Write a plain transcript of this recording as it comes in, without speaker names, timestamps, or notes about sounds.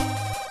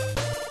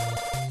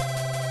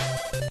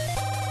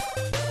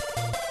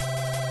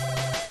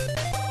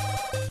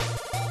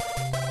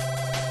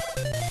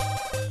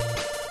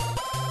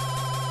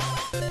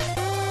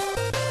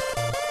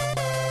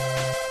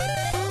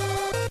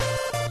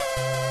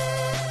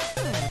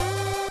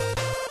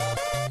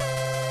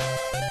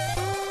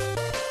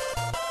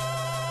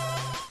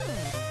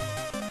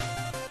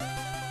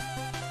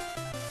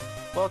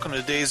welcome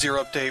to Day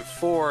Zero Update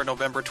for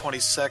November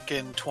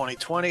 22nd,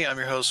 2020. I'm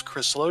your host,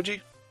 Chris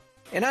Logie.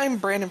 And I'm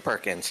Brandon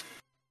Perkins.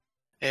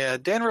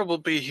 And Dan will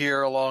be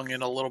here along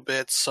in a little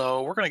bit,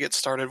 so we're going to get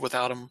started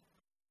without him.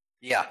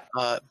 Yeah.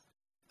 Then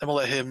we'll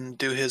let him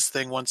do his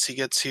thing once he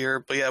gets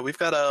here. But yeah, we've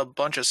got a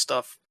bunch of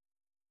stuff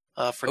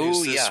for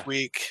news this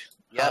week.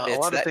 Yep, a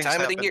lot of things time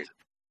happened. of the year.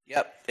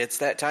 Yep, it's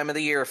that time of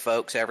the year,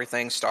 folks.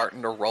 Everything's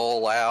starting to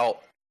roll out.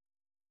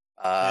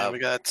 We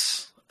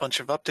got a bunch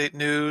of update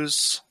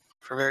news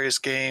for various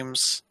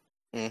games.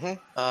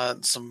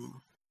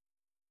 Some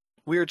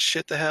weird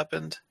shit that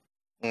happened.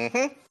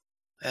 And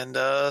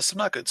some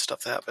not good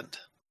stuff that happened.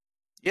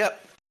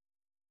 Yep.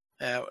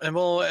 And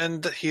we'll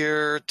end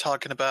here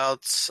talking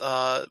about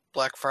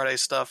Black Friday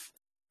stuff,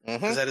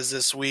 because that is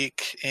this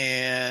week,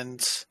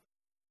 and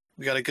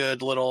we got a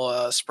good little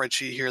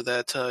spreadsheet here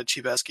that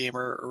Cheap Ass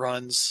Gamer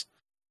runs,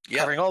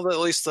 covering all at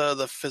least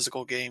the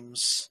physical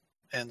games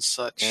and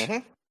such.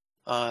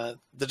 The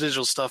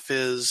digital stuff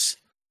is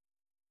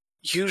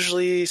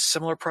usually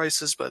similar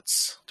prices, but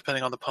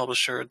depending on the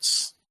publisher,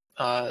 it's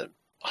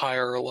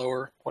higher or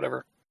lower,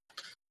 whatever.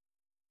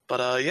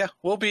 But yeah,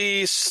 we'll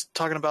be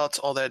talking about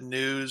all that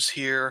news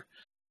here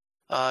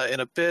in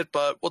a bit,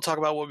 but we'll talk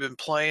about what we've been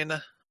playing,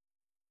 and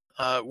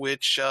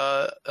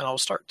I'll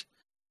start.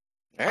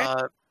 All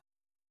right.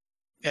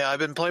 Yeah, I've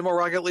been playing more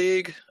Rocket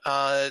League.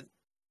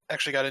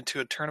 Actually got into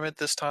a tournament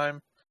this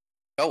time.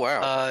 Oh,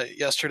 wow.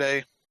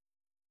 Yesterday.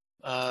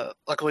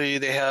 Luckily,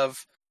 they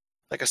have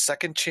like a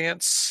second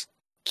chance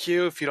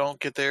queue if you don't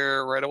get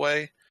there right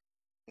away.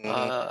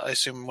 I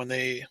assume when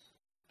they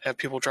have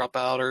people drop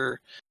out or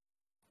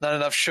not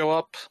enough show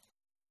up.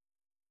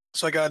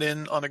 So I got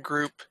in on a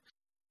group,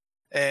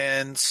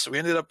 and we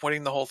ended up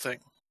winning the whole thing,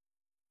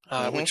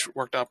 which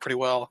worked out pretty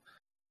well.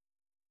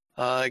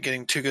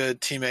 Getting two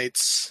good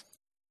teammates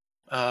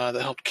that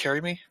helped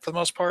carry me for the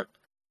most part.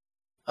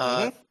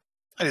 I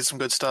did some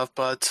good stuff,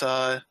 but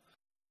for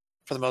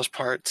the most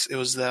part, it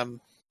was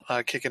them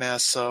kicking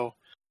ass. So,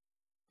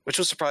 which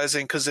was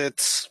surprising because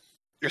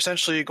you're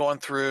essentially going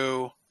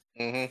through.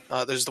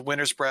 There's the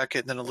winner's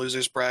bracket and then a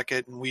loser's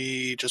bracket, and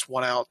we just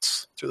won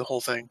out through the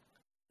whole thing.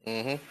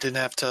 Didn't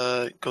have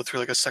to go through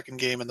like a second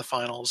game in the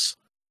finals,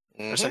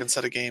 or second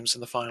set of games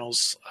in the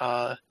finals,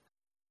 that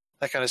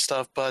kind of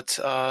stuff. But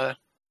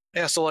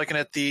yeah, still liking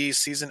it. The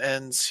season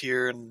ends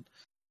here in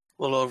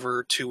a little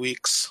over 2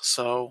 weeks,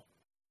 so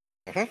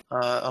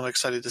I'm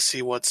excited to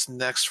see what's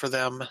next for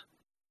them.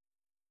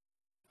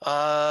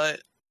 Yeah,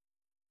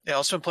 I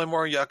also been playing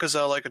more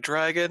Yakuza Like a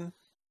Dragon.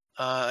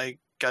 I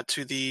got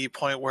to the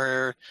point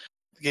where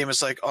the game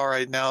is like, all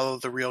right, now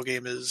the real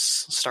game is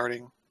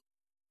starting,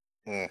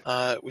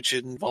 which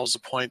involves a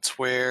point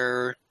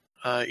where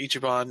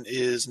Ichiban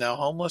is now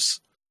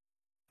homeless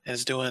and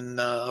is doing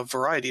a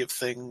variety of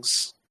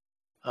things,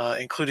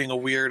 including a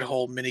weird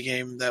whole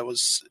minigame that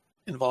was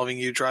involving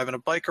you driving a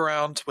bike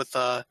around with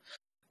a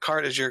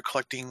cart as you're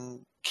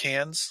collecting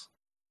cans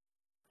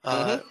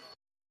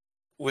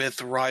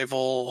with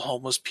rival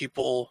homeless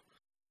people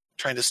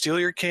trying to steal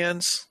your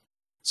cans.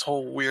 This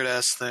whole weird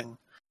ass thing.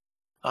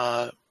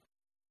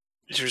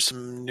 There's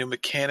some new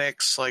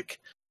mechanics, like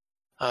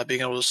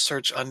being able to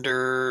search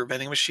under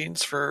vending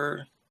machines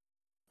for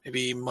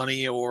maybe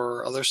money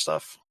or other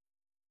stuff.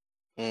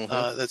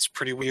 That's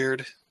pretty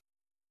weird.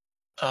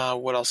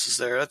 What else is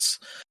there? That's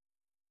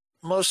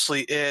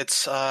mostly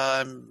it.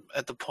 I'm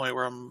at the point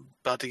where I'm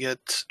about to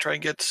try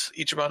and get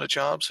Ichiban a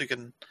job so he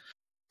can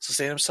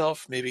sustain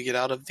himself, maybe get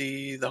out of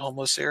the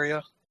homeless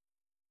area.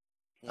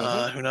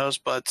 Who knows?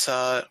 But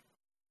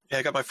yeah,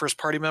 I got my first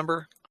party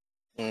member,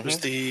 who's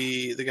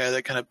the guy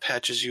that kind of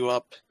patches you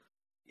up.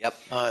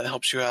 And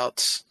helps you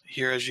out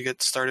here as you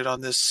get started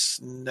on this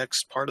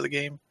next part of the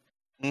game.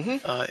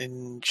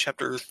 In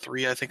chapter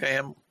 3, I think I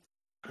am.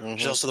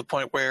 Which is also the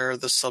point where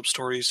the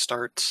sub-stories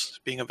start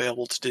being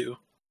available to do.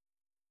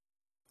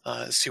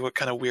 See what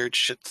kind of weird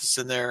shit is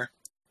in there.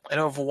 I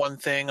know of one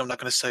thing, I'm not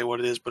going to say what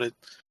it is, but it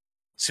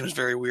seems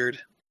very weird.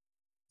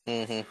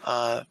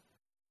 But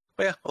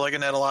yeah, I'm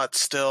liking that a lot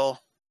still.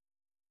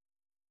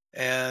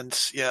 And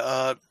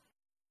yeah,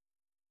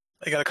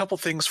 I got a couple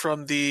things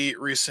from the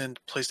recent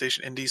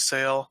PlayStation Indie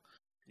sale.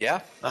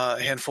 Yeah.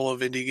 A handful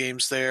of indie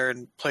games there,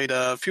 and played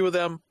a few of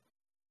them.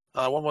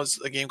 One was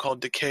a game called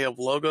Decay of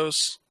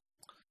Logos,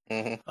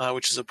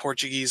 which is a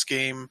Portuguese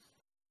game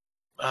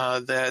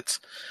that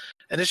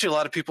initially a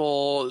lot of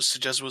people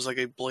suggested was like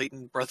a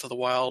blatant Breath of the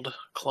Wild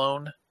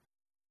clone.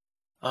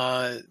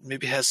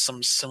 Maybe has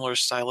some similar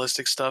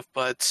stylistic stuff,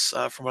 but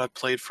from what I've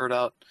played for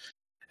about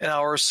an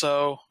hour or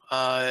so,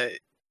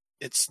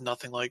 it's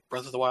nothing like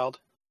Breath of the Wild.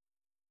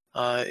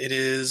 It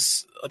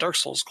is a Dark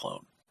Souls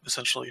clone,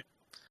 essentially.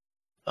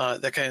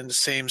 That kind of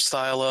same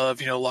style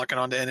of, locking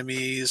onto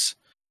enemies,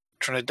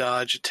 trying to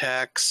dodge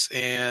attacks,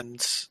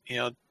 and,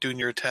 doing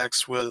your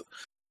attacks while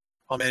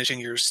managing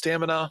your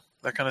stamina,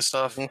 that kind of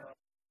stuff.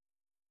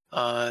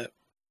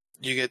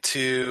 You get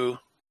to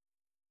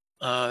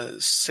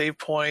save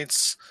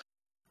points.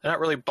 They're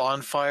not really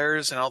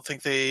bonfires, and I don't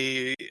think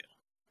they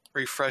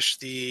refresh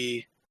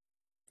the...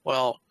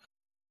 Well,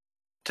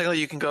 technically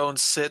you can go and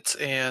sit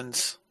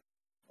and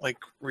like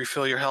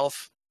refill your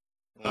health.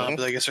 But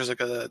I guess there's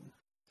like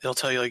it'll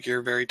tell you like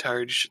you're very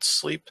tired, you should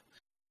sleep.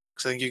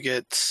 Because I think you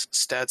get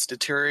stats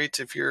deteriorate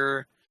if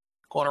you're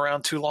going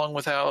around too long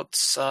without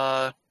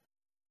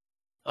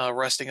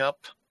resting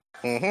up.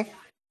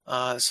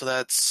 So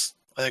that's,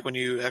 I think when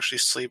you actually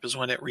sleep is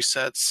when it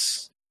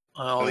resets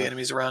all the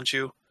enemies around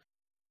you.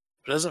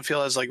 But it doesn't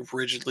feel as like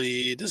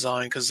rigidly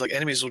designed because like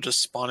enemies will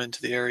just spawn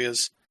into the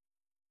areas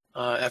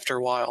after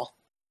a while.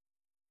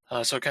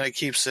 So it kind of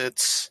keeps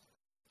it.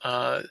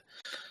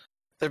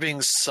 There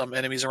being some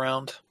enemies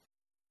around.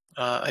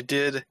 I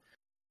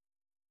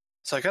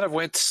kind of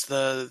went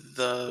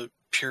the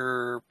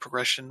pure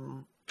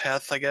progression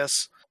path, I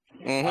guess.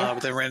 But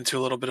then ran into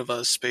a little bit of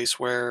a space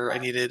where I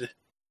needed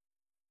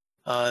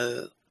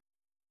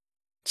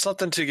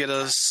something to get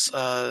us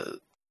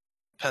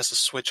past a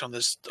switch on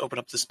this, open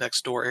up this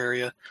next door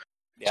area.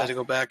 Yeah. So I had to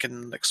go back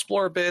and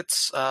explore a bit.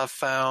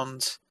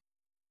 Found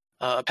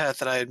a path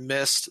that I had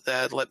missed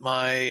that let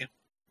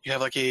you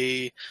have like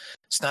it's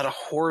not a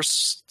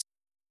horse,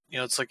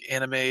 it's like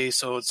anime,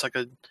 so it's like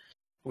a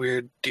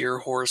weird deer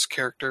horse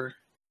character.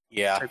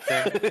 Yeah. Type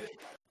thing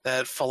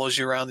that follows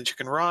you around that you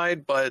can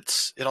ride,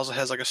 but it also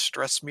has like a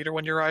stress meter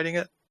when you're riding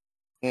it.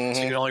 So you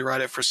can only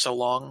ride it for so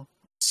long.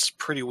 It's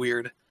pretty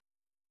weird.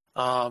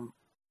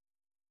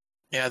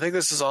 Yeah, I think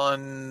this is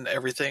on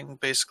everything,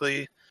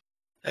 basically.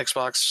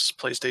 Xbox,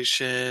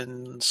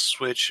 PlayStation,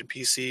 Switch, and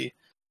PC.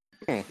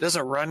 It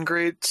doesn't run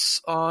great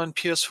on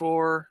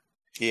PS4.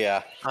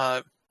 Yeah.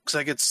 Because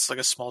I it's like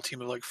a small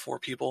team of like 4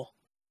 people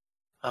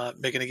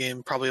making a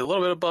game probably a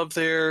little bit above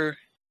their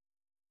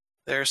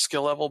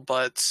skill level,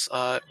 but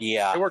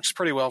it works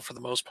pretty well for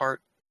the most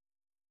part.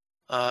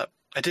 I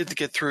did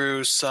get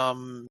through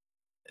some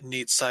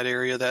neat side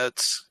area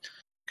that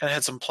kind of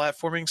had some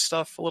platforming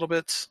stuff a little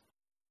bit.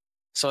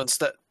 So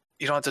instead,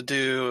 you don't have to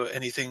do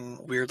anything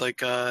weird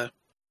like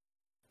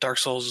Dark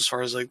Souls as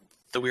far as like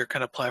the weird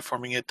kind of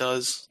platforming it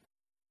does.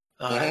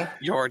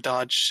 Your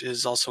dodge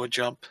is also a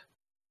jump,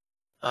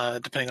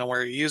 depending on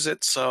where you use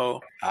it.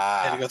 So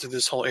I had to go through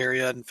this whole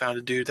area and found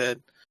a dude that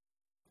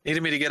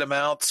needed me to get him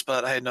out,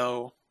 but I had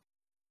no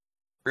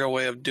real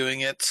way of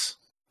doing it.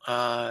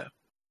 I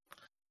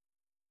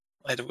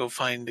had to go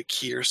find a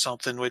key or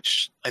something,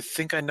 which I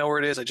think I know where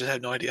it is. I just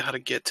have no idea how to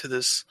get to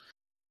this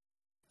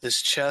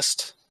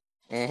chest.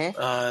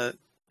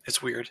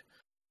 It's weird.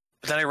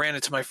 But then I ran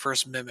into my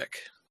first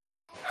mimic.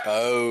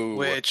 Oh.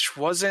 Which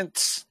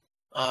wasn't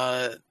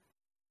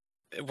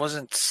it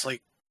wasn't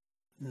like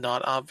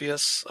not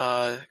obvious,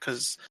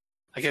 because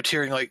I kept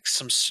hearing like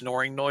some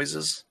snoring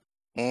noises.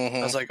 I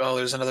was like, oh,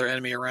 there's another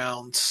enemy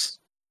around.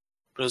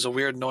 But it was a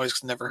weird noise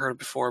because I never heard it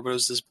before, but it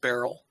was this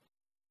barrel.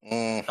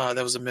 That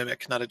was a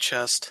mimic, not a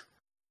chest.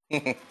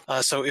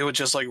 So it would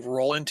just like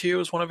roll into you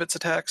as one of its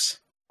attacks.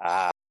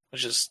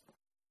 Which is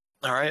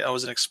all right. I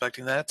wasn't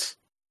expecting that.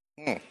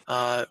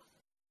 But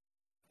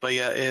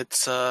yeah,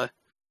 it's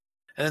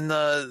and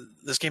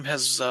this game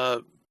has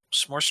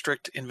some more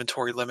strict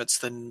inventory limits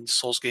than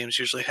Souls games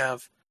usually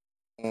have.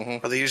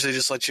 But they usually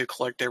just let you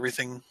collect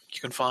everything you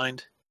can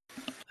find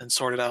and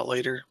sort it out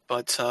later.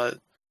 But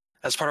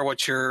as part of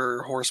what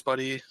your horse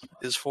buddy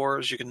is for,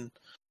 is you can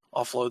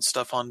offload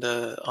stuff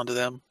onto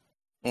them.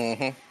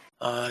 And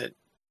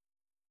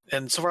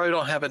so far I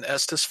don't have an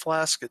Estus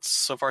flask.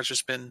 So far it's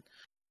just been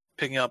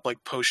picking up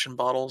like potion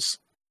bottles,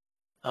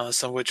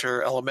 some of which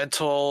are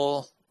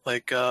elemental,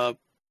 like an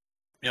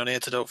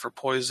antidote for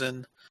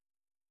poison.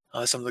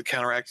 Some of the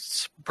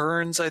counteracts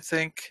burns, I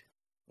think.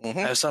 I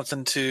have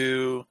something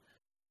to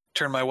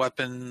turn my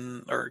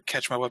weapon or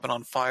catch my weapon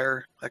on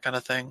fire, that kind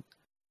of thing.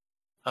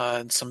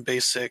 And some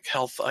basic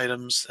health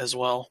items as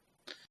well.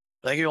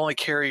 I think you only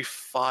carry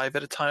 5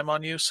 at a time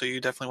on you, so you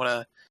definitely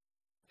want to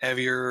have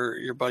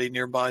your buddy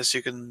nearby so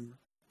you can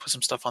put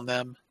some stuff on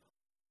them.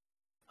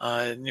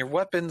 And your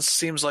weapons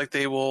seems like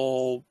they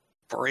will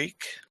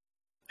break.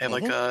 They have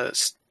like a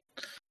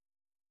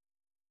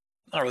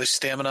not really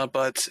stamina,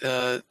 but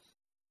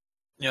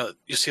you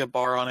see a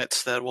bar on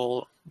it that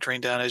will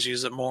drain down as you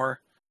use it more.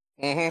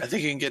 I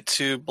think you can get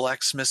to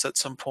blacksmiths at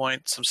some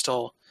point. So I'm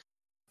still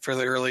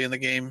fairly early in the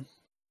game,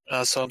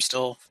 so I'm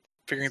still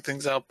figuring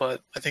things out.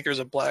 But I think there's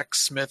a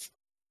blacksmith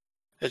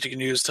that you can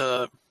use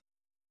to,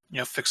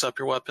 fix up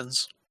your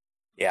weapons.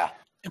 Yeah,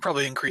 and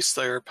probably increase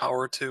their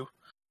power too.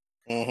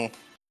 But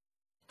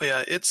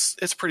yeah,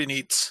 it's pretty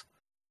neat.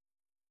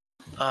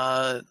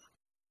 So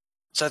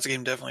that's a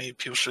game definitely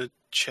people should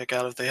check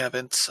out if they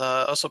haven't.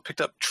 Also picked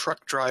up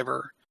Truck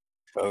Driver.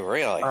 Oh,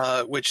 really?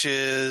 Which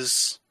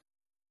is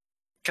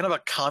kind of a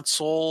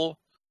console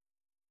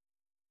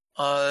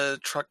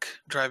truck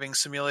driving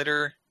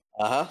simulator.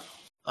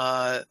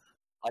 Like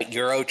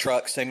Euro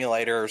Truck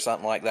Simulator or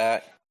something like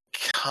that?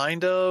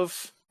 Kind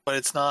of, but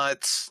it's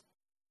not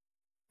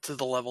to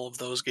the level of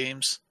those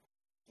games.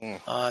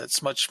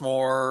 It's much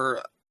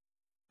more,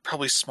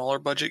 probably smaller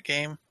budget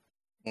game.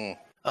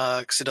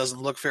 Because it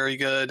doesn't look very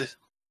good.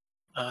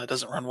 It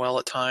doesn't run well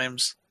at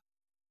times.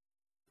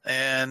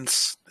 And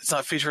it's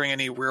not featuring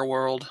any real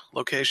world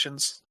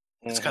locations.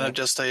 It's kind of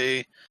just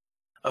a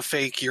a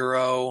fake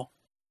Euro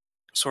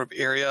sort of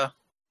area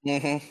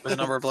with a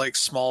number of like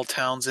small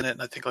towns in it,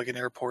 and I think like an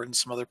airport and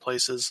some other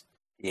places.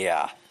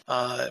 Yeah.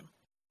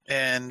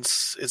 And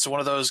it's one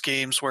of those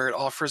games where it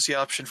offers the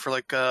option for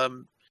like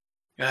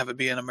have it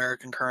be an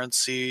American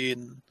currency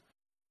and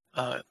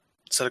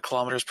instead of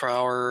kilometers per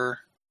hour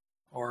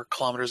or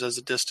kilometers as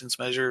a distance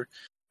measure,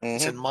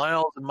 it's in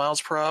miles and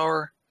miles per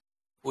hour,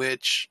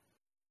 which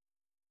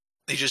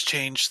they just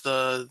changed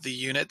the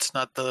units,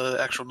 not the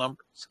actual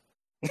numbers.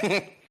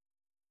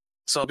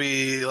 So it'll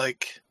be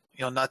like,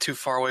 not too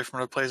far away from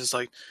other places,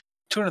 like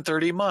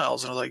 230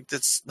 miles, and I'm like,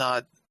 that's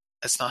not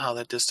how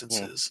that distance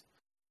is.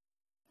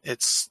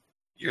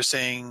 You're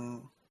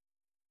saying,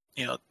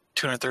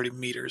 230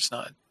 meters,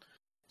 not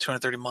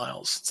 230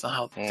 miles. It's not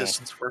how the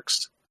distance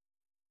works.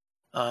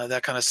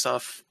 That kind of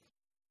stuff.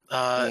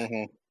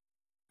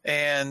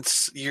 And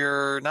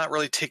you're not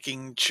really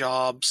taking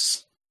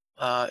jobs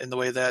in the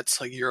way that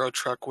like Euro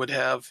Truck would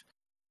have,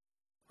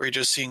 where you're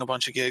just seeing a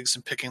bunch of gigs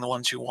and picking the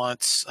ones you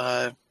want.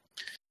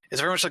 It's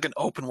very much like an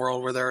open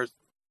world where there are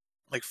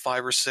like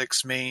 5 or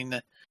 6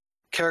 main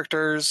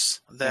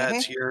characters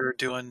that you're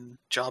doing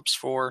jobs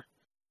for.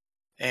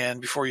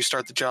 And before you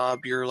start the job,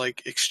 you're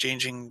like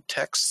exchanging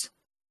text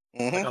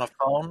like on a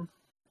phone,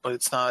 but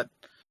it's not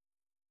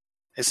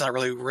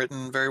really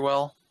written very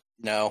well.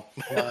 No.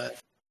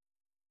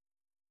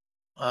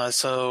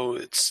 So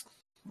it's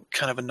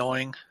kind of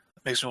annoying.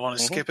 It makes me want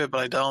to skip it,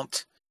 but I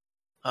don't.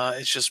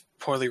 It's just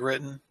poorly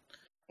written.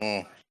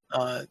 Yeah,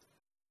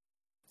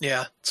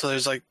 so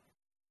there's like,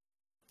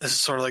 this is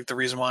sort of like the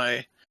reason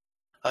why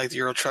I like the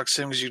Euro Truck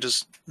Sim, because you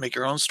just make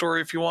your own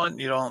story if you want.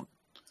 You don't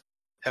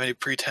have any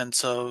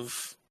pretense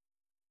of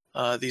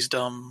these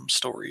dumb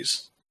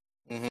stories.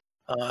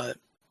 Well,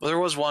 there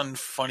was one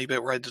funny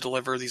bit where I had to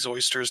deliver these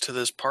oysters to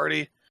this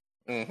party.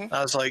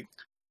 I was like,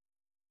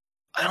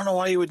 I don't know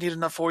why you would need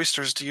enough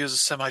oysters to use a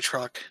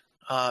semi-truck.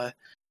 And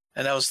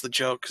that was the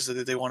joke, because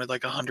they wanted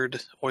like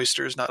 100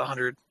 oysters, not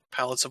 100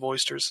 pallets of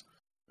oysters.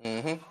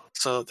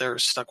 So they're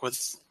stuck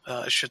with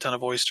a shit ton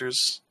of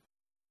oysters.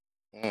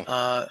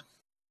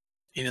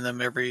 Eating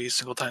them every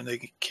single time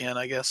they can,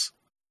 I guess.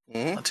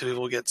 Until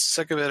people get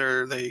sick of it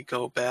or they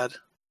go bad.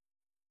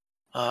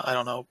 I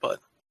don't know, but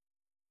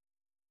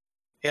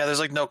yeah, there's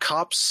like no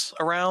cops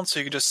around, so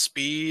you can just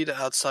speed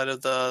outside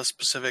of the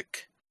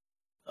specific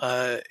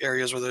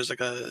areas where there's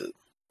like a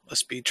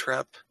speed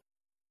trap,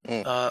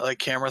 like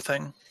camera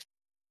thing.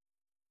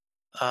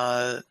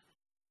 Yeah,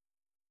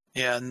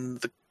 and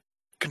the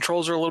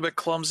controls are a little bit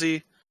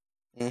clumsy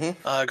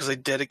because they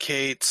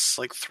dedicate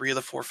like 3 of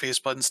the 4 face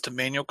buttons to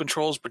manual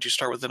controls, but you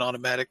start with an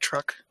automatic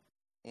truck.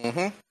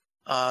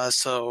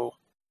 So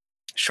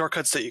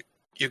shortcuts that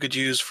you could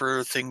use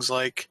for things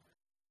like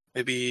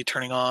maybe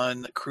turning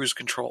on cruise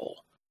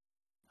control,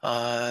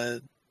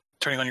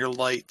 turning on your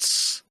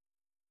lights,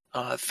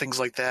 things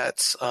like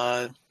that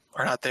are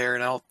not there,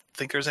 and I don't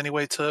think there's any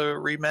way to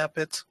remap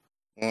it,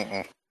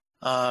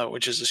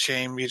 which is a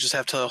shame. You just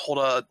have to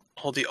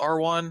hold the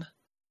R1,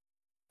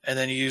 and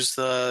then you use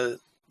the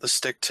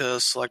stick to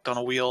select on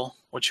a wheel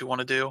what you want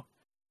to do,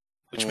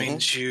 which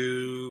means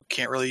you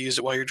can't really use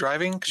it while you're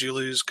driving because you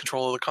lose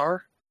control of the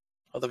car,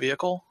 of the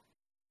vehicle,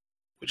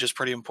 which is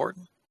pretty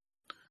important.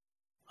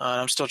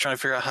 I'm still trying to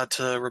figure out how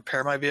to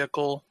repair my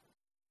vehicle.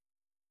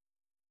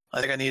 I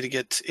think I need to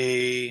get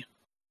a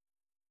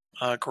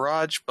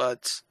garage,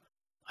 but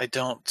I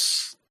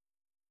don't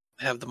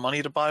have the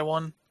money to buy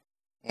one.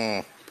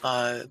 It's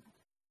kind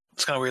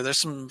of weird. There's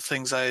some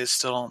things I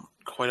still don't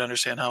quite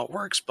understand how it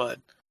works, but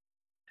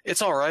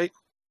it's all right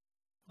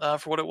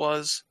for what it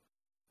was,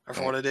 or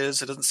for what it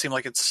is. It doesn't seem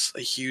like it's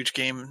a huge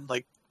game.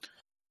 Like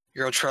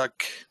Euro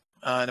Truck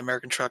and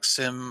American Truck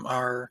Sim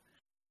are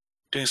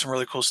doing some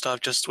really cool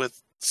stuff just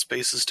with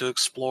spaces to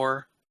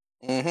explore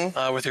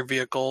with your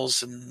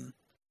vehicles and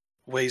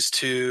ways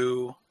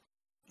to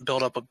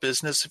build up a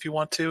business if you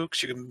want to,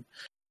 because you can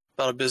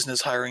build a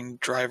business hiring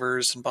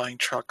drivers and buying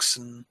trucks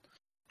and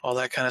all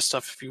that kind of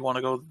stuff if you want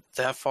to go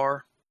that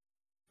far.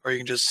 Or you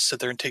can just sit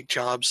there and take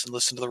jobs and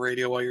listen to the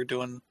radio while you're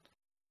doing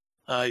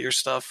your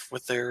stuff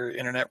with their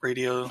internet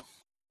radio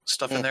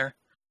stuff in there.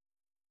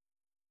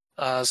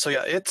 So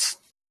yeah, it's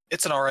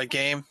an alright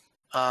game.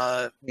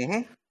 I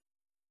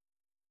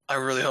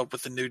really hope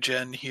with the new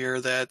gen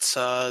here that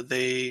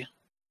the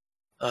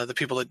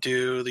people that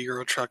do the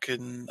Euro Truck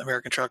and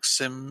American Truck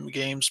Sim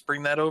games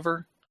bring that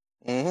over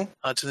to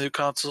the new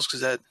consoles, because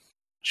that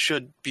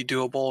should be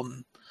doable,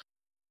 and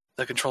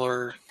the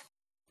controller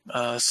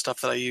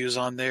stuff that I use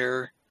on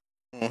there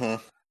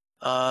with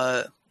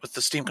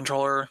the Steam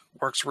controller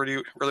works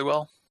really, really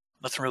well.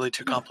 Nothing really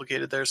too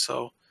complicated there,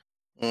 so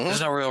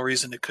there's no real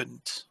reason it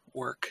couldn't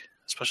work,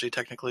 especially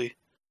technically.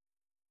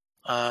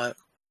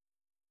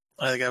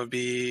 I think that would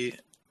be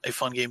a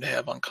fun game to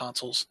have on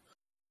consoles.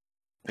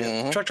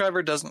 Yeah, Truck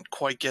Driver doesn't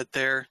quite get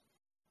there.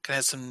 Kind of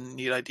has some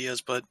neat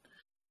ideas, but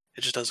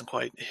it just doesn't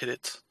quite hit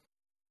it.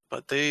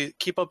 But they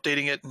keep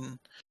updating it and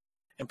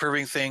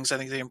improving things. I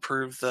think they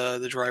improved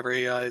the driver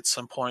AI at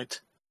some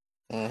point.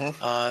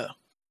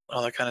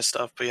 All that kind of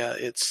stuff. But yeah,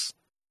 it's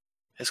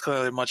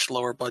clearly a much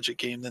lower budget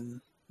game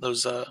than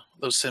those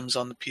Sims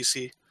on the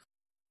PC.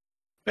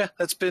 Yeah,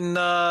 that's been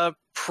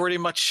pretty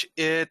much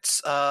it.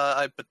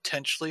 I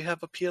potentially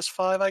have a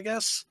PS5, I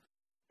guess,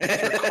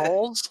 through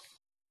Kohl's.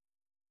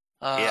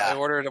 I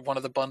ordered one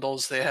of the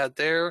bundles they had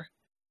there,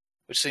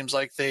 which seems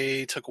like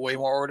they took way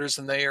more orders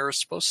than they are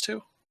supposed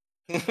to.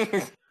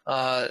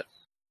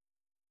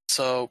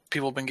 So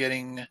people have been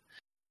getting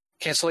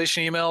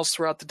cancellation emails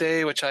throughout the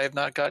day, which I have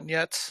not gotten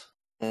yet.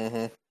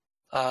 Mm-hmm.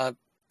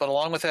 But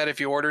along with that, if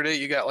you ordered it,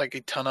 you got like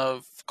a ton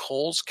of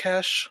Kohl's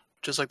cash,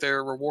 which is like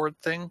their reward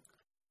thing.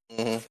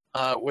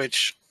 Mm-hmm.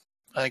 Which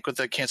I think with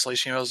the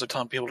cancellation emails, they're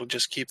telling people to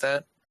just keep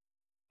that.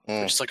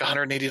 Which is like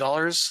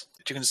 $180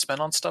 that you can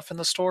spend on stuff in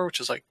the store, which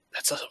is like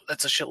that's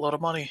a shitload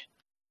of money.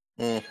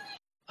 I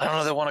don't know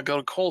if they want to go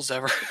to Kohl's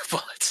ever,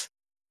 but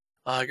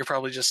I could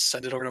probably just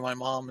send it over to my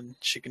mom and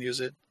she can use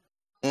it.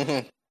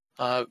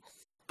 But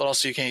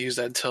also you can't use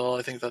that until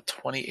I think the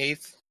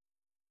 28th.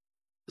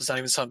 It's not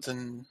even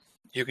something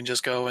you can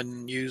just go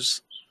and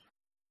use.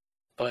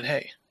 But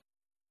hey,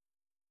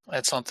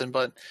 that's something.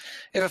 But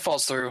if it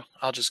falls through,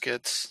 I'll just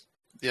get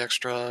the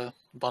extra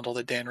bundle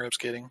that Dan Rib's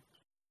getting.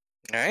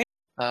 All right.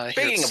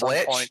 Speaking of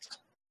which,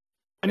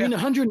 I mean,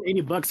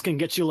 $180 can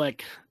get you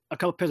like a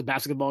couple pairs of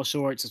basketball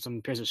shorts and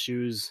some pairs of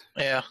shoes.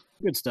 Yeah,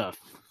 good stuff.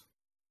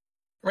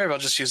 Maybe I'll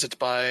just use it to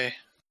buy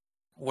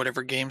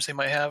whatever games they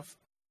might have.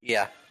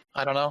 Yeah,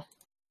 I don't know.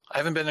 I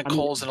haven't been to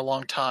Kohl's in a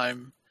long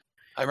time.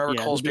 I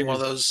remember Kohl's being one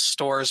of those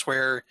stores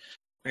where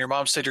when your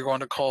mom said you're going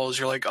to Kohl's,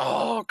 you're like,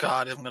 oh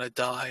God, I'm gonna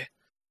die.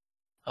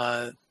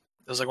 It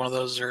was like one of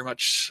those very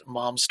much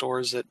mom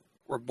stores that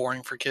were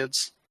boring for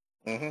kids.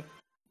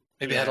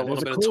 Maybe had a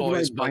little bit of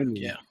toys, but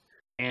yeah.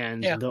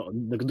 And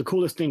the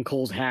coolest thing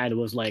Kohl's had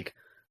was like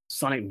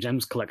Sonic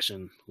Gems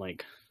collection.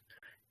 Like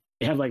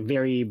they have like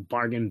very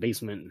bargain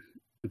basement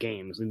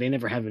games, and they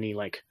never have any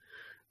like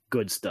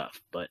good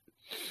stuff. But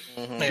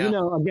you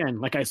know, again,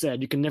 like I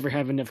said, you can never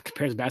have enough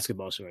pairs of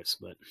basketball shorts.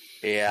 But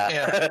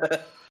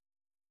But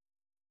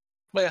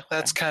yeah,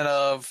 that's kind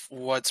of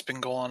what's been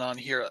going on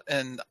here.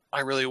 And I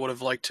really would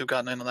have liked to have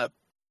gotten in on that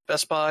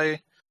Best Buy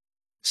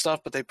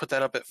stuff, but they put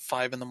that up at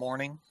 5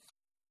 a.m.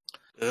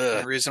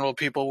 And reasonable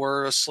people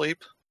were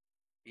asleep.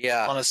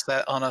 On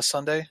a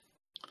Sunday.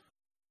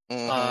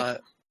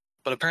 But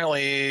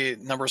apparently, a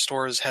number of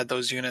stores had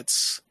those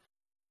units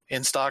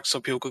in stock, so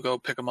people could go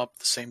pick them up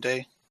the same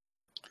day.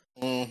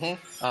 So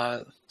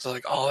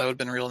like, that would have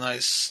been real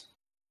nice.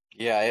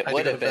 Yeah, it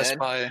would have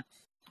been. I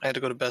had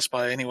to go to Best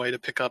Buy anyway to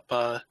pick up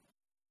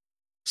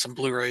some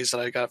Blu-rays that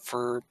I got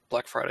for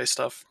Black Friday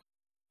stuff.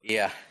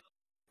 Yeah,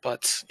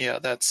 but yeah,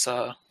 that's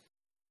the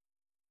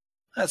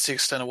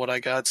extent of what I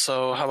got.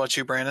 So, how about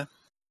you, Brandon?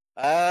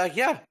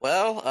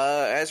 Well,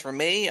 as for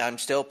me, I'm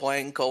still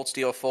playing Cold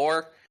Steel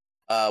 4.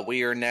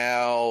 We are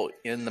now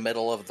in the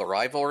middle of the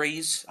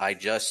rivalries. I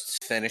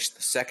just finished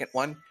the second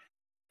one.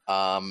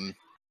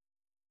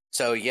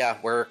 So yeah,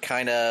 we're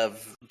kind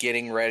of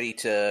getting ready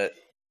to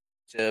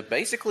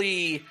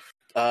basically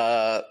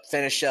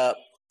finish up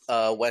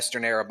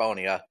Western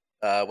Erebonia,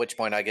 at which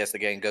point I guess the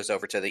game goes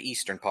over to the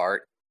eastern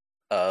part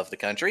of the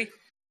country.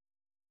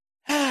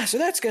 So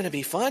that's going to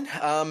be fun.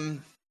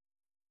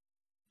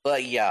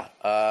 But yeah,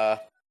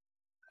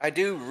 I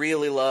do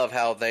really love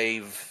how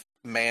they've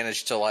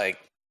managed to like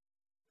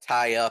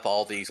tie up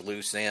all these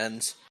loose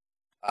ends.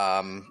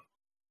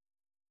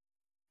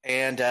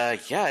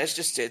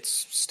 It's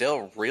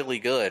still really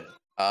good.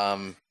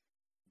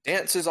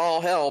 Dense is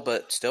all hell,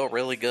 but still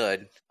really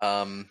good.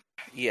 There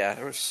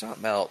was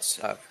something else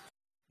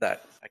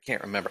that I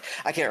can't remember.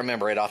 I can't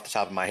remember it off the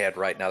top of my head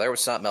right now. There was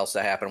something else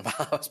that happened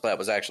that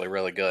was actually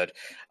really good.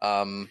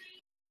 So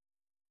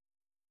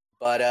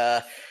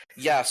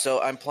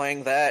I'm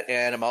playing that,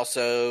 and I'm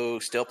also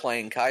still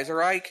playing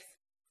Kaiserreich.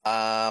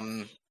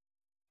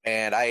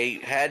 And I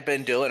had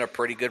been doing a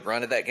pretty good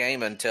run of that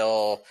game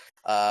until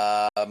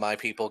my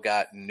people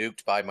got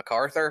nuked by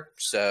MacArthur.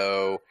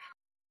 So,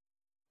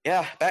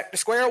 yeah, back to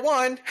square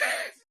one.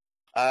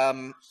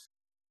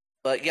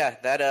 But yeah,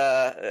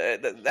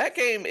 that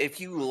game, if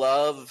you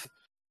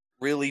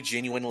really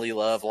genuinely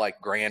love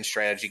like grand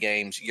strategy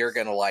games, you're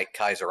gonna like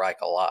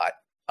Kaiserreich a lot.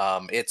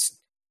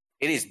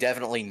 It is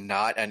definitely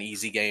not an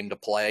easy game to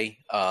play.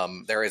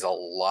 There is a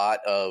lot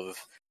of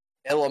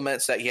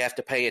elements that you have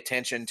to pay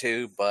attention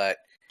to, but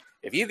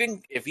if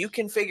you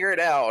can figure it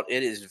out,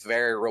 it is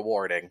very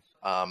rewarding,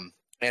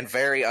 and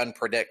very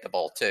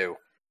unpredictable too.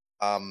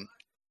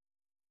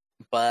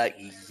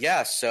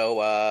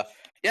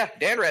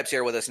 Dan Reb's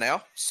here with us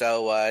now,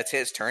 so it's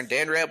his turn.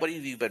 Dan Reb, what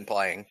have you been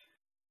playing?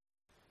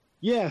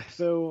 Yeah,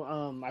 so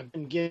I've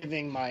been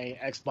giving my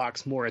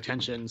Xbox more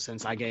attention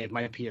since I gave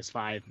my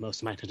PS5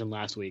 most of my attention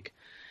last week.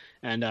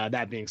 And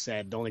that being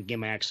said, the only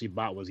game I actually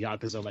bought was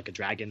Yakuza Like a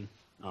Dragon.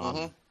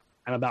 I'm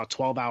about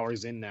 12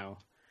 hours in now,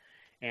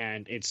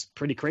 and it's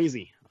pretty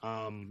crazy.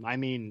 I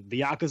mean,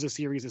 the Yakuza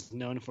series is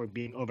known for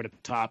being over the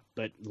top,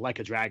 but Like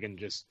a Dragon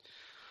just...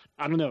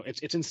 I don't know.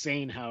 It's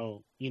insane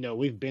how,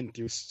 we've been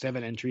through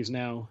 7 entries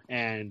now,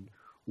 and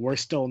we're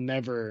still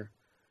never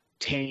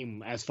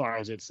tame as far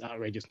as its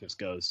outrageousness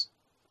goes.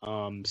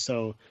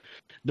 So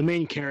the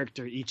main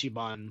character,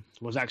 Ichiban,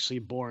 was actually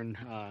born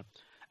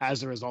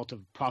as a result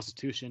of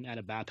prostitution at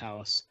a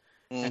bathhouse.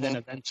 And then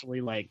eventually,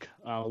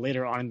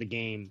 later on in the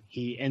game,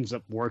 he ends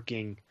up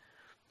working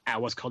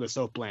at what's called a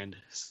soapland.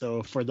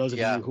 So for those of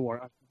you who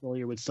are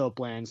unfamiliar with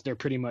soaplands, they're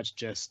pretty much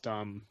just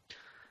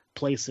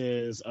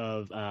places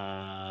of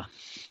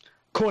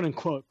quote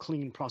unquote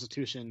clean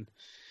prostitution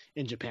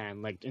in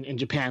Japan. Like in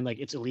Japan, like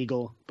it's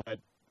illegal, but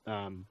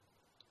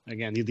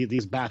again,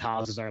 these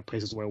bathhouses are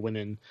places where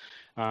women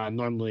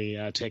normally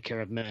take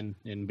care of men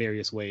in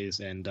various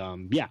ways. And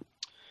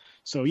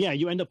so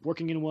you end up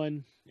working in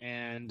one,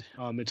 and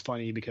it's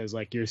funny because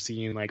like you're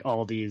seeing like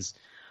all these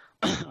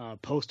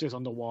posters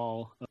on the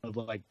wall of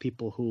like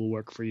people who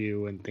work for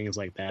you and things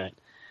like that.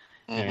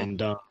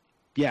 And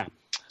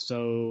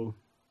so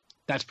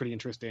that's pretty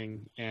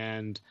interesting.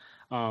 And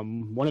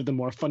one of the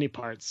more funny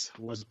parts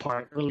was the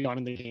part early on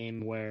in the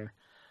game where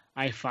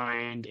I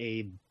find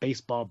a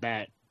baseball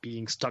bat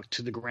being stuck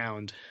to the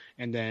ground,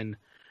 and then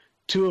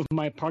two of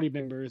my party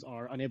members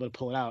are unable to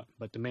pull it out,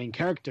 but the main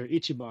character,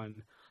 Ichiban,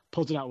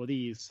 pulls it out with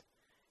ease,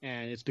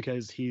 and it's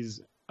because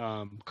he's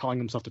calling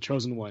himself the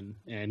Chosen One,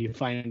 and you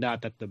find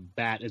out that the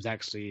bat is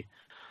actually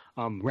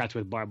wrapped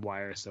with barbed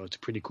wire, so it's a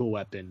pretty cool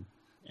weapon.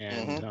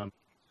 And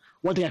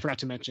one thing I forgot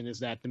to mention is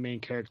that the main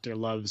character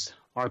loves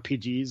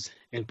RPGs,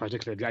 in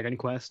particular Dragon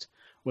Quest,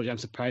 which I'm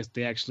surprised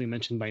they actually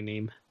mentioned by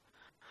name.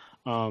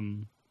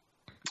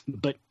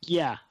 But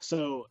yeah,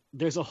 so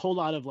there's a whole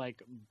lot of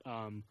like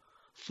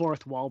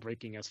fourth wall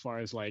breaking as far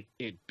as like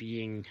it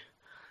being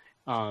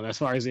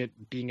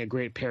a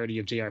great parody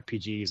of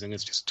JRPGs, and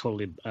it's just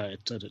totally a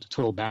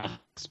total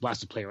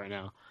blast to play right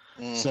now.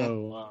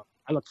 So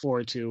I look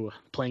forward to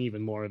playing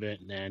even more of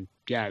it, and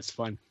yeah, it's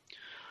fun.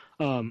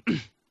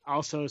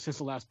 Also, since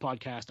the last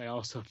podcast, I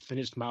also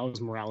finished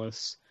Miles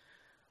Morales,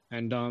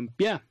 and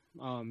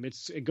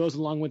it goes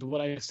along with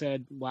what I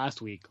said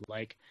last week.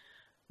 Like,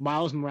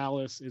 Miles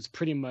Morales is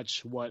pretty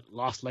much what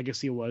Lost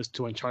Legacy was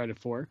to Uncharted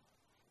 4.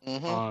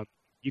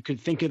 You could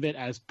think of it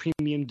as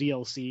premium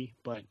DLC,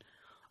 but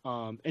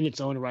in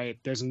its own right,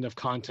 there's enough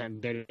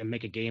content there to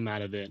make a game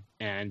out of it.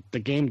 And the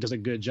game does a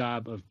good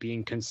job of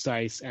being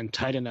concise and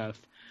tight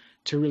enough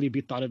to really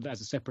be thought of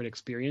as a separate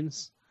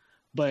experience.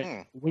 But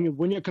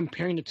when you're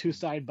comparing the two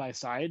side by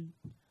side,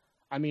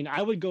 I mean,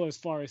 I would go as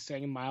far as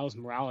saying Miles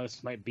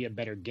Morales might be a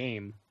better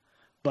game,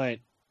 but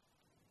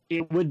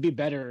it would be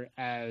better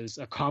as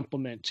a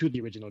complement to the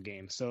original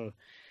game. So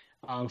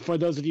for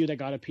those of you that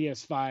got a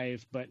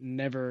PS5 but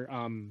never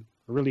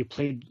really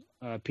played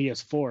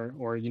PS4,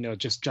 or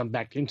just jump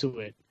back into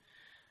it,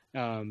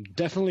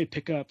 definitely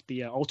pick up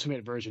the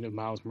ultimate version of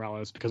Miles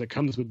Morales, because it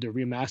comes with the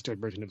remastered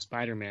version of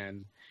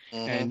Spider-Man,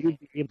 and you'd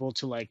be able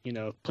to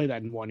play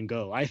that in one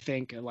go. I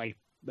think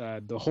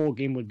the whole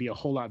game would be a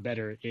whole lot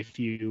better if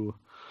you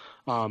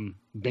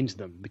binge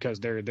them, because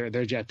they're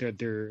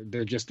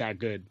just that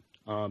good.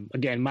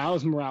 Again,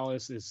 Miles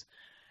Morales is,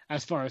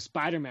 as far as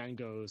Spider-Man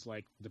goes,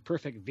 like the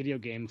perfect video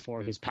game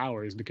for his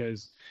powers,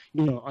 because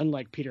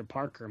unlike Peter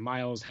Parker,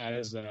 Miles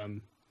has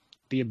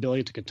the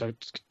ability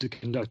to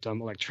conduct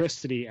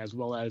electricity as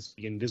well as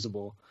be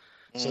invisible.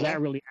 So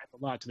that really adds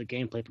a lot to the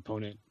gameplay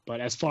component. But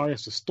as far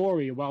as the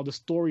story, while the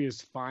story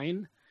is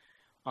fine,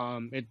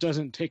 it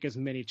doesn't take as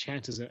many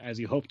chances as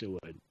you hoped it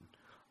would.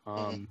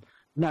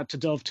 Not to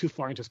delve too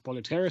far into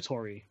spoiler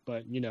territory,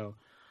 but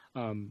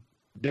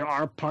there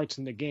are parts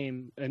in the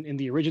game, in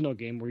the original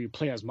game, where you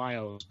play as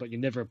Miles, but you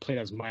never played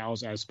as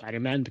Miles as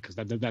Spider-Man, because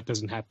that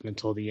doesn't happen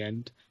until the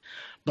end.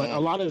 But a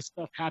lot of the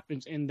stuff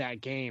happens in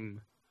that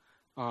game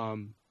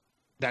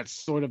that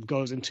sort of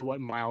goes into what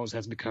Miles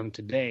has become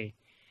today.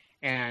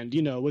 And,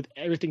 with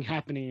everything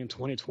happening in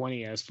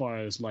 2020, as far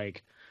as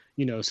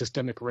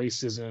systemic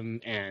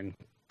racism and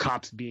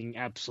cops being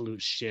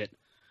absolute shit,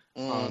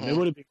 it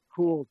would have been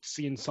cool to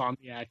see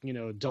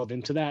Insomniac, delve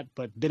into that,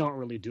 but they don't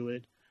really do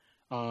it.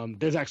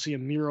 There's actually a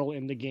mural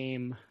in the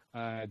game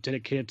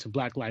dedicated to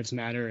Black Lives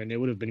Matter, and it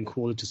would have been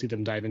cool to see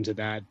them dive into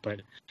that,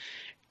 but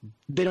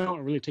they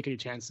don't really take any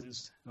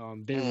chances.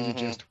 They really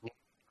just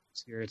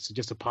here. It's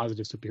just a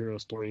positive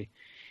superhero story,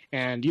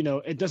 and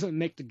it doesn't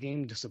make the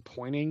game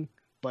disappointing,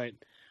 but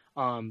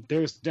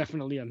there's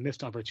definitely a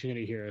missed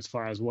opportunity here as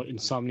far as what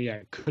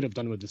Insomniac could have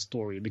done with the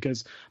story,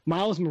 because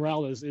Miles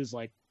Morales is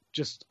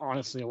just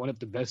honestly one of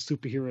the best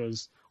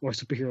superheroes or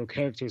superhero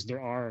characters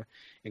there are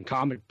in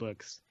comic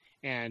books.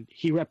 And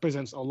he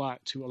represents a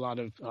lot to a lot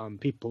of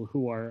people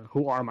who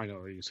are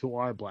minorities, who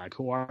are Black,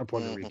 who are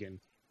Puerto Rican.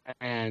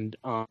 And,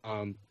 I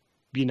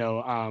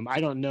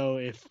don't know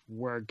if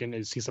we're going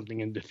to see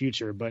something in the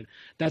future, but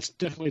that's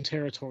definitely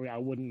territory I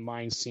wouldn't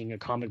mind seeing a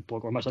comic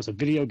book, or much less a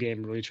video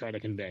game, really try to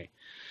convey.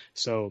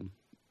 So,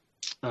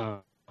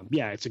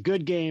 it's a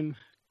good game.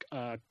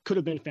 Could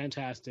have been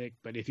fantastic,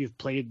 but if you've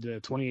played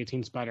the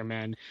 2018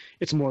 Spider-Man,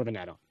 it's more of an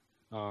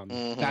add-on.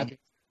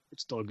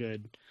 It's still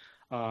good.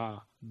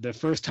 The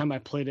first time I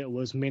played it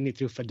was mainly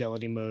through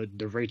fidelity mode.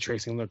 The ray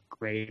tracing looked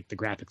great. The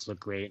graphics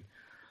looked great.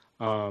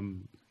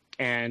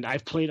 And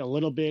I've played a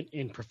little bit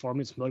in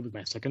performance mode with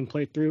my second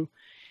playthrough,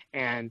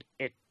 and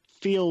it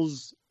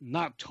feels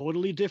not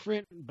totally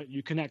different, but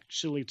you can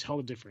actually tell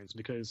the difference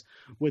because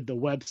with the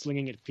web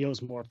slinging, it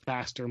feels more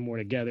faster, more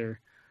together,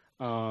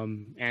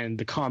 and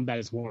the combat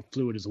is more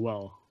fluid as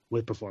well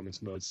with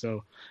performance mode.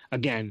 So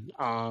again,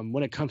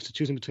 when it comes to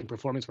choosing between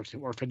performance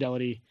or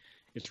fidelity,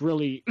 it's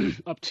really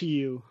up to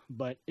you.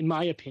 But in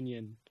my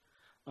opinion,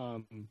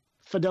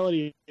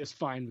 fidelity is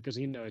fine because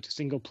it's a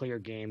single player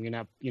game.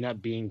 You're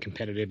not being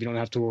competitive. You don't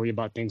have to worry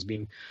about things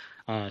being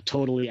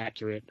totally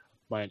accurate.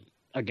 But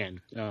again,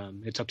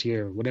 it's up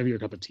to whatever your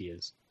cup of tea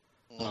is.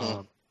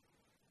 Mm-hmm.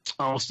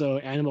 Also,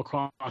 Animal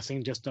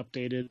Crossing just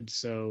updated,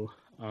 so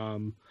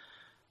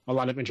a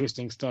lot of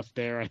interesting stuff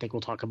there. I think we'll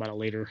talk about it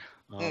later.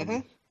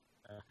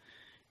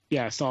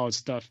 Yeah, solid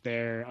stuff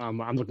there.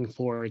 I'm looking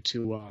forward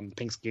to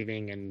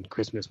Thanksgiving and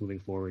Christmas moving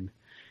forward.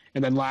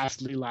 And then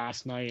lastly,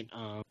 last night,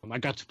 I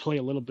got to play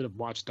a little bit of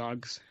Watch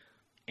Dogs.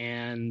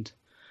 And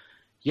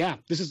yeah,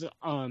 this is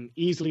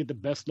easily the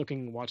best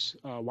looking Watch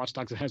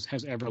Dogs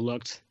has ever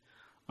looked.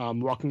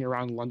 Walking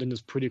around London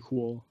is pretty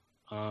cool.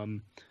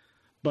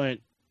 But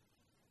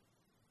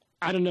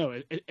I don't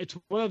know. It's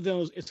one of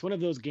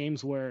those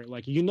games where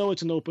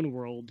it's an open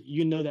world.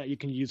 You know that you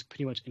can use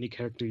pretty much any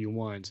character you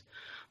want.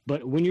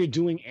 But when you're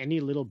doing any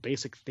little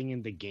basic thing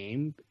in the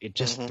game, it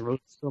just throws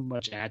so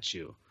much at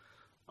you.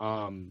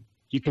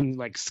 You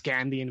can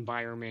scan the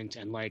environment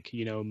and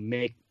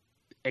make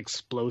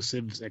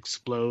explosives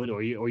explode,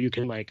 or you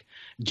can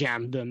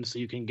jam them so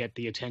you can get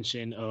the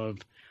attention of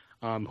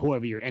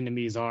whoever your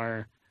enemies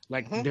are.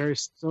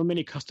 There's so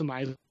many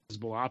customizable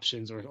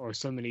options or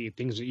so many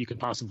things that you could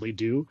possibly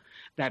do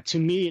that to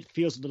me it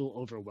feels a little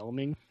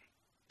overwhelming.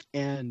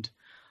 And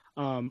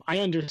I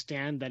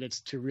understand that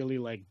it's to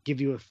really give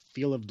you a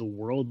feel of the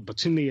world, but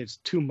to me it's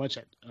too much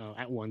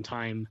at one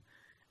time,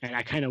 and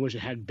I kind of wish it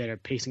had better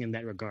pacing in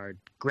that regard.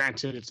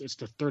 Granted, it's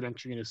the third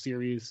entry in a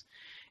series,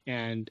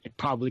 and it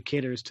probably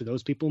caters to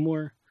those people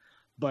more.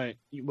 But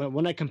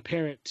when I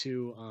compare it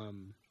to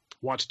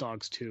Watch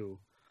Dogs 2,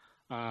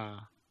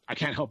 I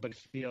can't help but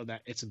feel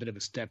that it's a bit of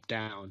a step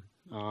down.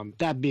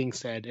 That being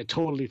said, it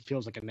totally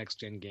feels like a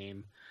next-gen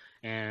game.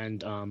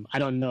 And I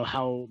don't know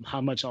how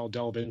much I'll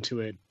delve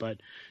into it,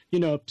 but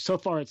so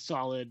far it's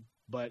solid.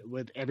 But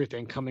with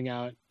everything coming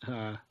out,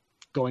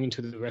 going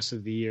into the rest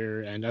of the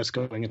year, and us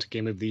going into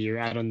Game of the Year,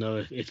 I don't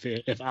know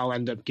if I'll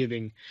end up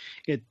giving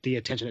it the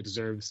attention it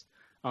deserves.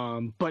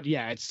 But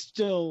yeah, it's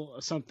still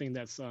something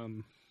that's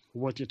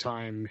worth your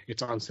time.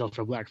 It's on sale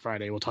for Black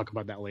Friday. We'll talk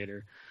about that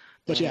later.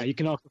 But yeah, you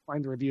can also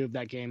find the review of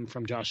that game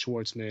from Josh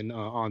Schwartzman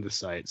on the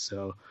site.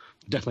 So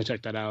definitely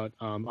check that out.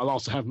 I'll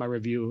also have my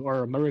review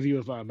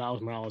of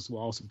Miles Morales will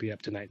also be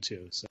up tonight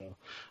too. So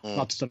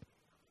lots of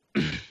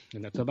stuff.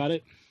 And that's about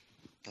it.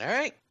 All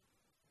right.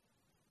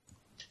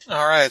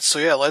 All right. So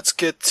yeah, let's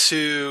get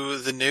to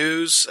the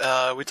news.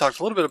 We talked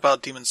a little bit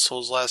about Demon's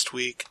Souls last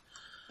week.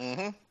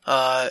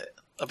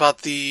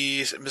 About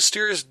the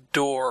mysterious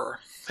door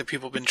that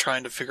people have been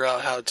trying to figure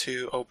out how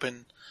to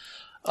open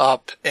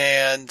up,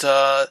 and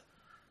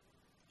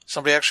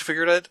somebody actually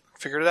figured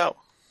it out.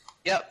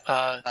 Yep.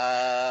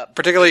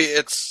 Particularly,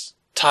 it's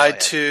tied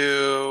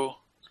to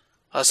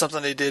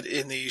something they did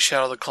in the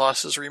Shadow of the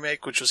Colossus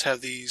remake, which was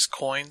have these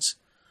coins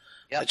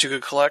that you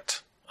could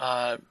collect.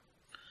 And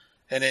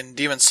in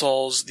Demon's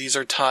Souls, these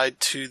are tied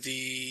to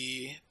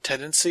the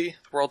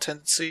world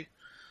tendency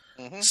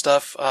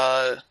stuff.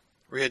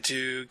 We had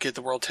to get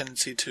the world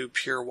tendency to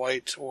pure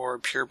white or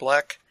pure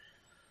black.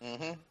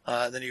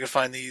 Then you can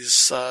find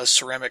these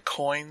ceramic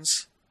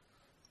coins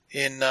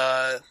in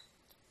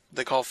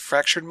they call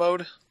fractured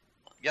mode.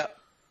 Yep.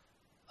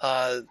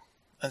 And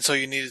so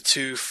you needed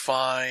to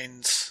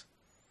find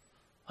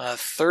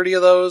 30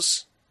 of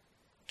those,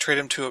 trade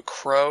them to a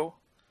crow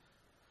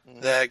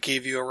that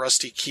gave you a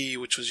rusty key,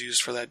 which was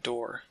used for that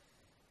door.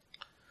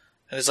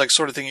 And it's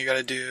sort of thing you got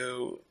to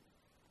do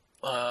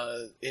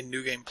in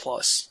New Game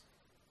Plus,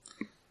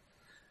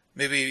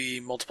 maybe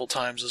multiple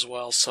times as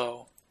well.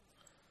 So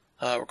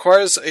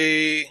requires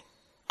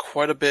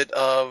quite a bit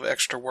of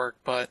extra work,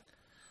 but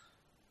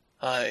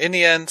in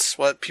the end,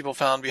 what people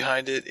found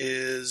behind it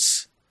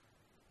is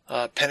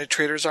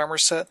Penetrator's armor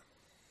set.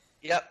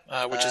 Yep.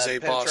 Which is a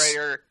boss.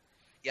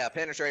 Yeah,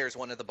 Penetrator is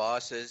one of the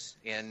bosses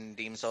in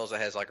Demon's Souls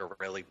that has a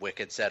really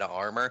wicked set of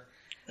armor.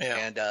 Yeah.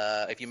 And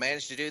if you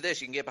manage to do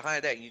this, you can get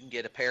behind that. And you can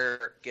get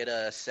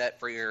a set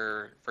for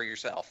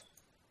yourself.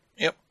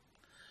 Yep.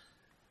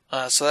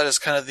 So that is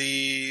kind of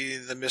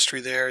the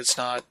mystery there. It's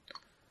not,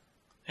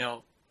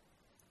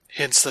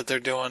 hints that they're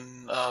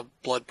doing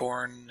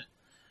Bloodborne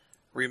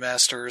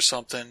remaster or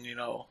something.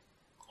 All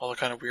the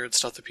kind of weird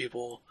stuff that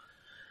people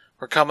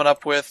were coming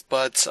up with,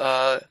 but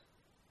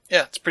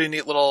yeah, it's a pretty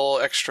neat little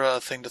extra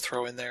thing to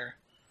throw in there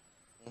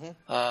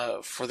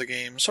for the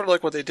game. Sort of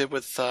like what they did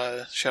with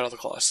Shadow of the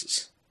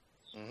Colossus.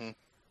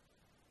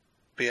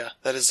 But yeah,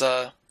 that's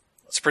a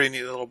pretty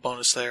neat little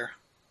bonus there.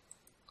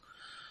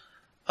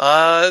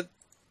 Let's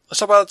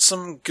talk about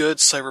some good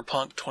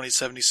Cyberpunk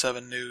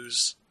 2077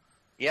 news.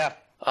 Yeah.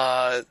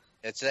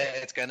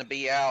 It's going to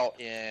be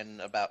out in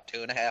about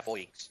 2.5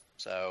 weeks.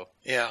 So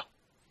yeah,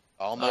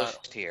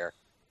 almost here.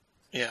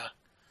 Yeah.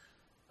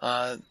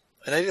 And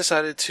they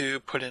decided to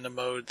put in a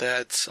mode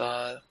that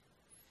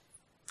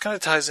kind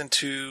of ties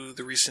into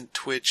the recent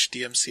Twitch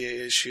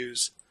DMCA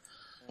issues.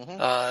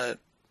 Mm-hmm.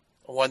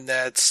 One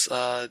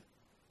that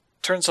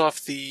turns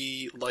off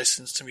the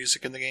licensed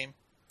music in the game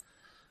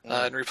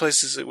and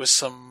replaces it with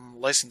some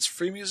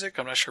license-free music.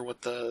 I'm not sure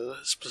what the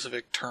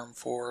specific term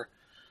for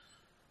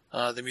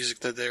the music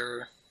that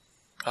they're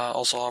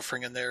also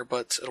offering in there,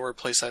 but it'll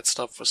replace that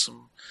stuff with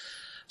some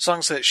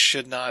songs that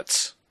should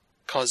not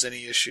cause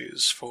any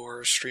issues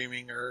for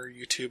streaming or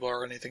YouTube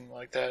or anything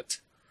like that.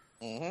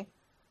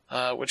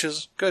 Mm-hmm. Which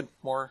is good.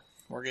 More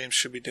games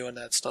should be doing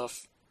that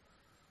stuff.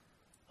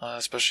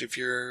 Especially if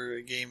you're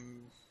a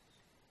game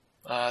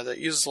that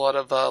uses a lot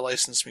of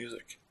licensed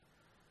music.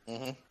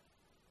 Mm-hmm.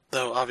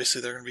 Though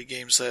obviously there are going to be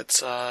games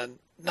that's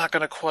not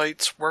going to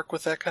quite work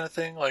with that kind of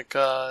thing, like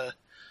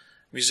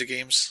music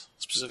games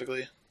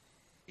specifically.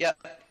 Yeah.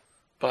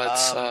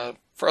 But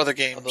for other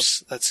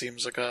games, that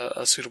seems like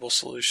a suitable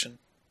solution.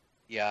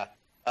 Yeah.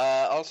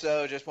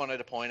 Also, just wanted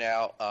to point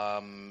out,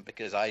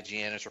 because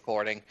IGN is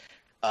recording,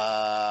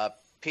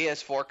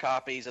 PS4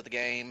 copies of the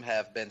game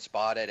have been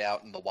spotted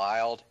out in the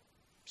wild.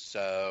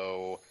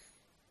 So,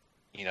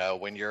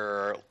 when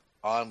you're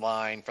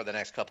online for the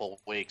next couple of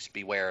weeks,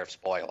 beware of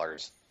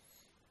spoilers.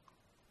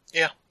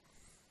 Yeah.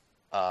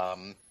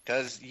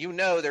 Because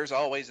there's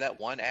always that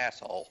one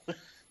asshole.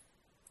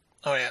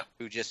 Oh, yeah.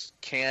 Who just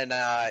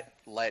cannot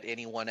let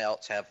anyone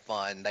else have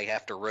fun. They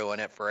have to ruin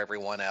it for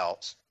everyone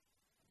else.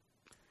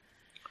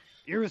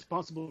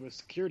 Irresponsible with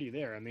security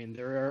there. I mean,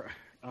 there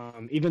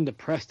are... even the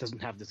press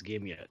doesn't have this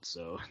game yet,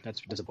 so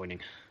that's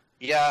disappointing.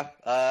 Yeah,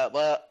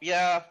 well,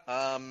 yeah,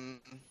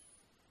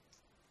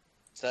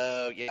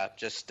 so, yeah,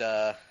 just,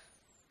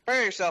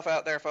 prepare yourself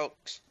out there,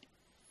 folks.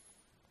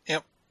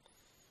 Yep.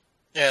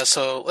 Yeah,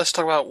 so let's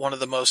talk about one of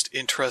the most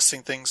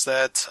interesting things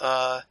that,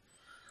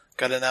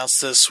 got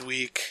announced this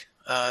week,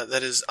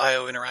 that is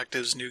IO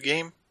Interactive's new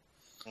game.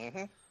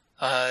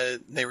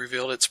 Mm-hmm. They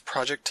revealed it's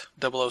Project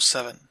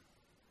 007,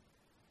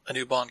 a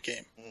new Bond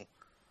game.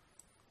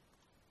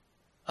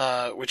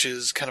 Which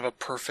is kind of a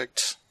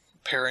perfect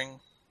pairing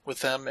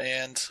with them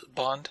and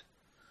Bond.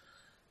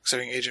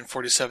 Considering Agent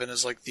 47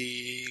 is like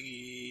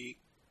the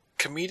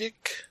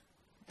comedic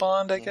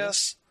Bond, I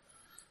guess.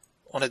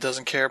 One that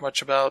doesn't care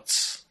much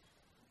about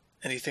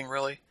anything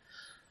really.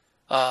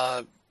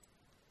 But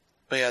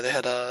yeah, they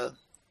had the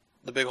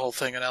big whole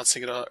thing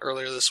announcing it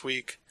earlier this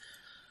week.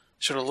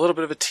 Showed a little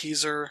bit of a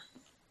teaser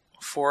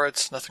for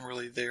it. Nothing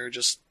really there.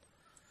 It's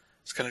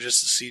kind of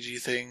just a CG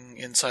thing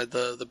inside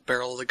the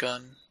barrel of the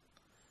gun.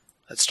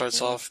 That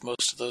starts off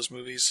most of those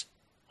movies.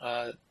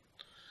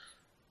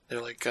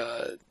 They're like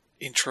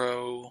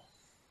intro,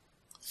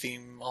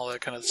 theme, all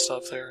that kind of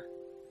stuff there.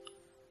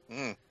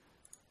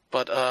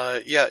 But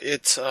yeah,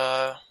 it's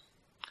I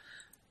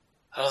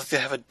don't think they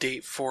have a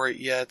date for it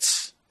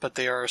yet, but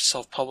they are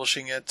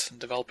self-publishing it and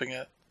developing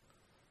it.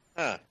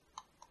 Yeah,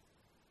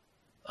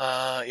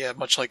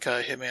 much like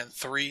Hitman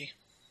 3.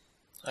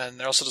 And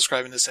they're also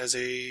describing this as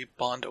a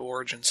Bond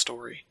origin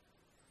story.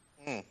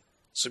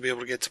 So be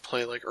able to get to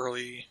play like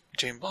early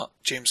James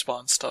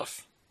Bond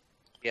stuff.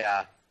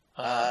 Yeah.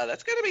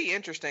 That's going to be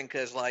interesting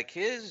because like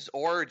his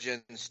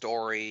origin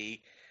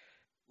story,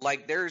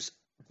 like there's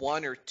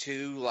one or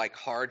two like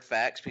hard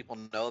facts people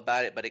know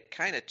about it, but it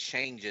kind of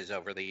changes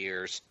over the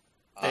years.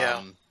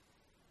 Yeah.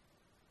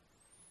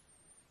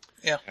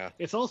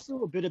 It's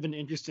also a bit of an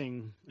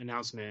interesting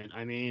announcement.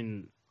 I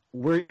mean,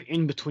 we're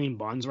in between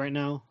Bonds right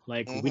now.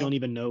 Like we don't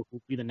even know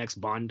who'll be the next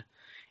Bond.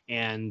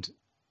 And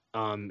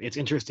it's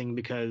interesting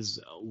because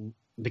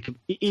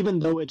even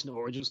though it's an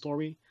origin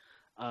story,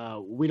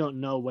 we don't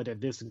know whether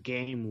this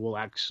game will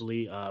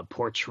actually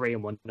portray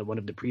one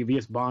of the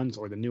previous Bonds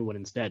or the new one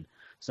instead.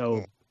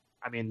 So,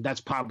 I mean, that's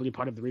probably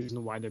part of the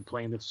reason why they're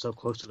playing this so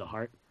close to the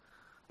heart.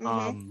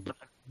 But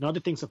another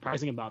thing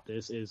surprising about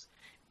this is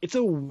it's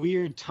a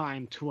weird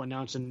time to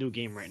announce a new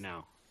game right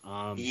now.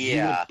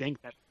 You would think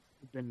that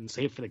it's been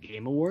saved for the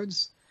Game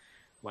Awards.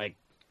 Like,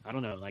 I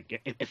don't know.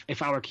 Like,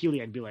 if I were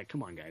Keighley, I'd be like,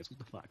 come on, guys, what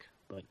the fuck?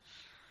 But,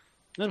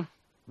 no,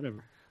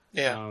 whatever.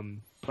 Yeah.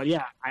 But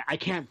yeah, I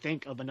can't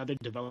think of another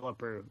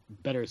developer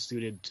better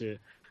suited to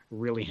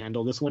really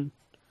handle this one.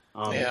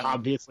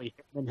 Obviously,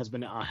 Hitman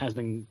has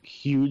been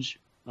huge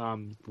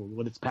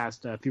with its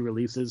past few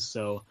releases,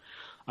 so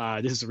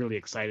this is really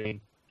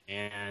exciting,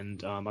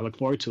 and I look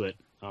forward to it.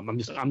 I'm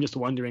just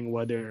wondering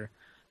whether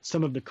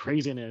some of the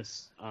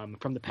craziness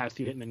from the past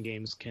few Hitman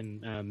games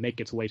can make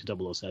its way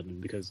to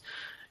 007, because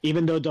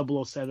even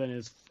though 007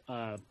 is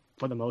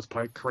for the most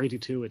part crazy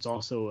too, it's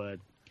also a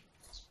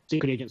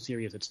secret agent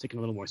series that's taken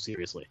a little more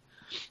seriously.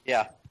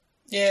 Yeah,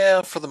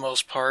 for the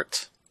most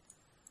part.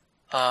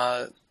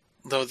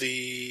 Though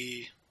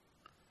the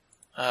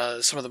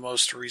some of the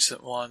most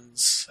recent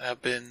ones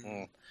have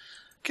been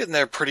getting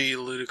there pretty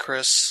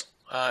ludicrous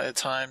at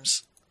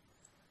times.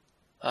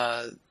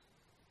 Though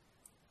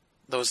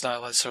it's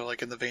not necessarily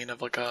like in the vein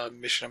of like a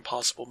Mission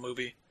Impossible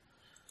movie,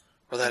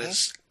 where that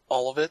is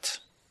all of it.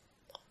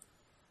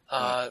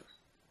 But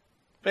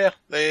yeah,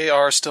 they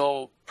are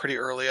still pretty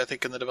early, I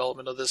think, in the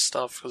development of this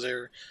stuff, because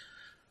they're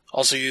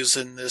also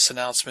using this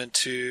announcement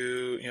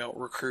to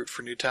recruit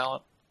for new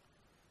talent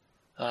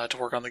to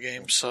work on the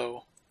game.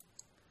 So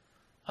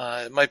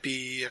it might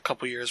be a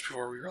couple years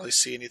before we really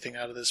see anything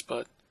out of this,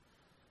 but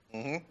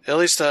it at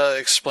least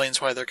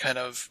explains why they're kind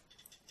of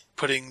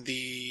putting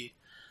the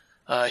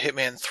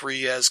Hitman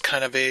 3 as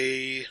kind of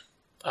a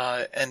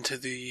end to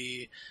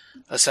the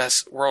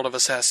World of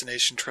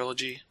Assassination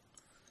trilogy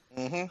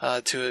to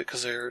it,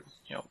 because they're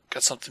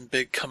got something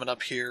big coming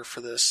up here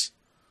for this,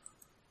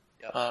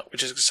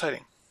 which is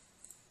exciting.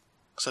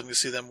 Exciting to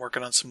see them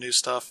working on some new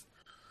stuff.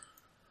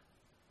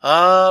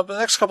 But the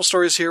next couple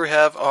stories here we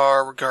have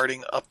are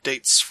regarding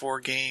updates for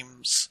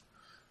games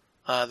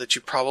that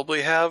you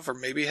probably have, or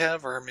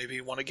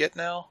maybe want to get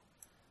now.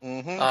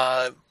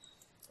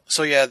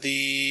 So yeah,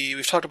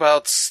 we've talked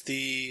about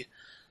the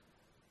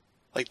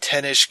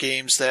 10-ish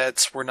games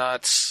that were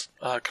not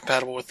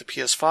compatible with the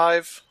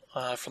PS5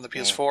 from the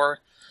PS4.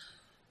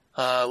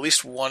 At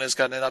least one has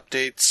gotten an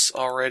update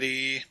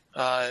already,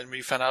 and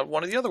we found out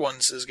one of the other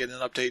ones is getting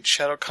an update.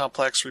 Shadow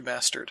Complex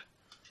Remastered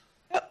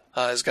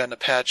has gotten a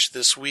patch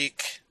this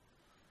week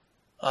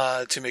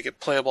to make it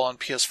playable on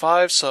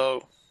PS5,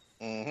 so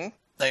now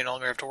you no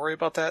longer have to worry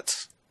about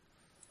that.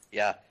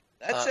 Yeah,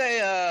 that's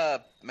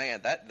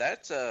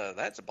that's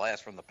a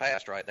blast from the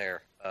past right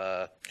there.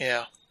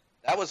 Yeah,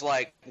 that was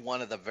like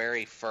one of the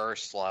very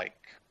first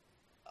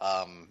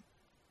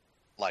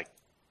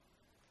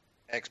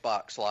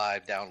Xbox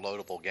Live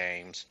downloadable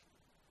games.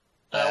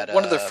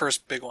 One of the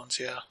first big ones,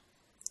 yeah.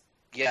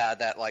 Yeah,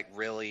 that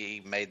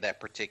really made that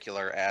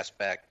particular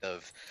aspect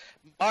of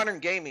modern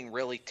gaming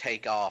really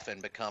take off and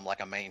become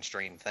a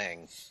mainstream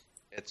thing.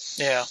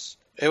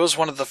 It was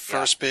one of the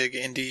first big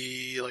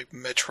indie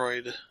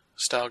Metroid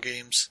style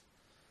games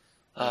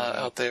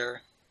out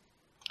there.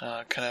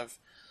 Kind of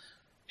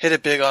hit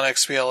it big on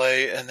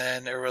XBLA, and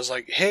then it was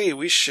like, hey,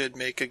 we should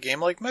make a game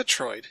like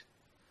Metroid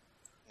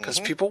because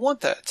people want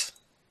that.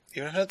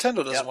 Even if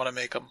Nintendo doesn't want to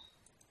make them.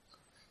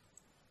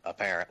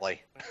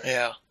 Apparently.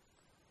 Yeah.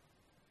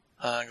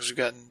 Because we've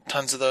gotten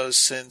tons of those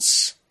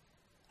since,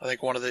 I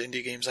think one of the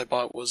indie games I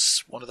bought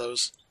was one of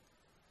those.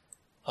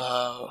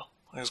 I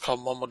think it was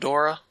called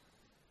Momodora.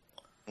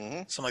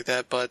 Something like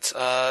that. But,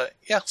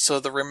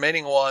 so the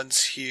remaining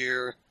ones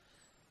here,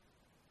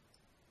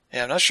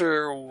 I'm not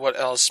sure what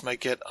else might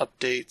get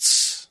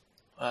updates.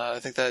 I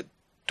think that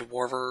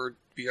Dwarver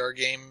VR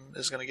game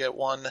is going to get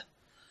one.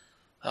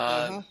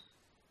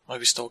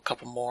 Maybe still a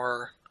couple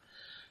more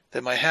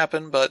that might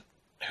happen, but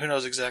who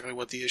knows exactly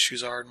what the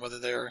issues are and whether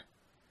they're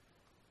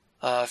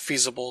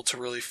feasible to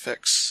really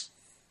fix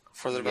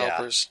for the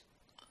developers.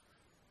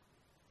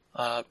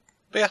 But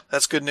yeah,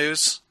 that's good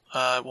news.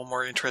 One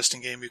more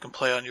interesting game you can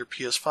play on your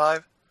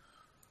PS5.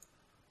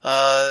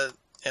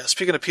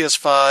 Speaking of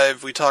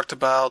PS5, we talked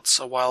about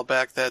a while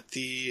back that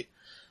the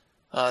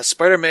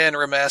Spider-Man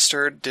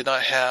Remastered did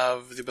not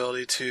have the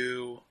ability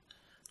to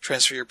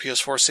transfer your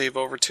PS4 save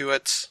over to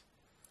it.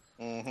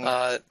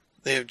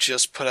 They have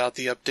just put out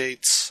the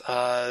updates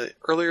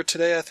earlier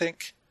today, I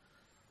think.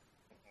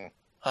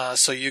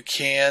 So you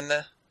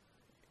can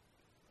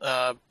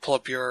pull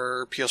up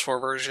your PS4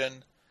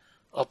 version,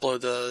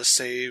 upload the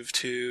save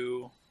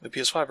to the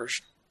PS5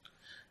 version,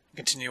 and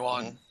continue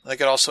on. I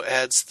think it also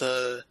adds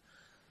the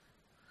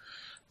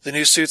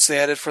new suits they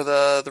added for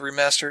the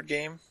remastered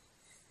game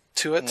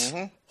to it,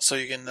 so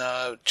you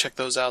can check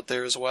those out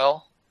there as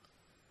well.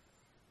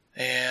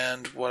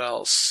 And what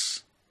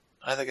else?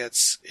 I think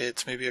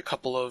it's maybe a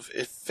couple of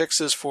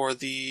fixes for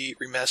the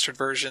remastered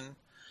version.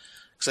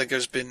 Because I think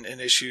there's been an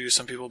issue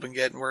some people have been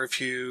getting where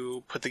if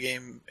you put the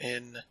game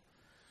in,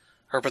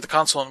 or put the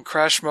console in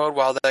crash mode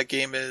while that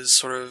game is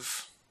sort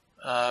of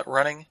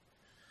running,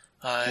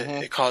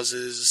 it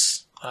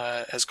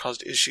has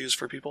caused issues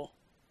for people.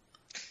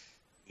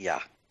 Yeah.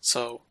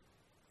 So,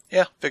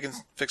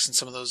 fixing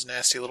some of those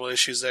nasty little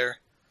issues there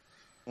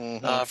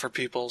for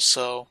people.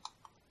 So,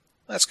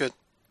 that's good.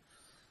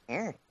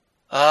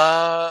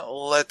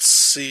 Let's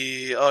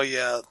see. Oh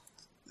yeah,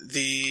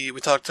 we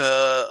talked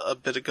a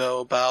bit ago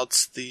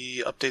about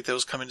the update that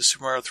was coming to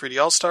Super Mario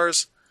 3D All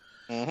Stars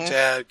to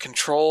add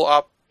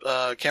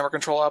camera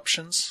control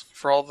options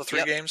for all the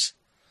three games.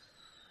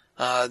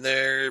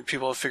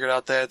 People have figured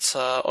out that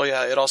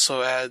it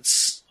also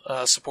adds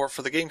support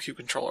for the GameCube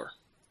controller.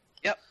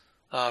 Yep.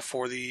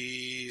 For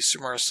the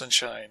Super Mario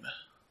Sunshine.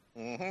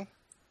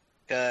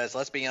 Because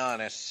let's be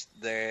honest,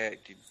 they're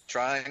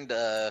trying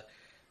to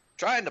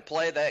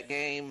play that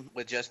game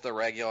with just the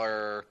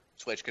regular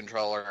Switch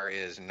controller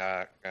is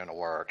not going to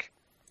work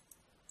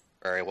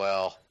very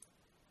well.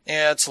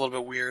 Yeah, it's a little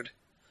bit weird.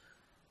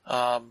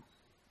 And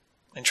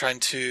trying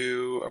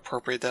to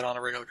appropriate that on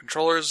a regular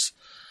controller is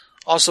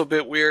also a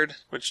bit weird,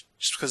 just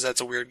because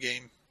that's a weird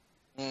game.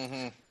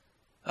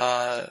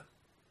 But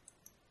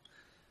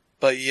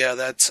yeah,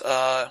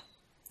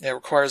 it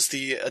requires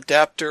the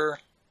adapter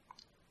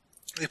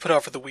they put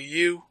out for the Wii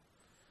U.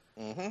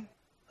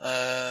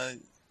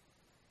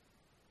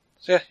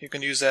 So yeah, you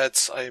can use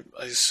that. I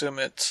assume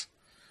it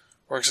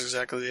works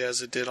exactly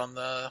as it did on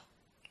the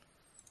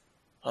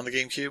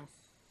GameCube,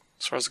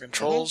 as far as the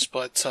controls.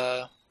 But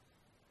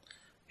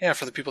yeah,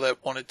 for the people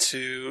that wanted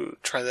to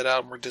try that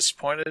out and were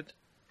disappointed,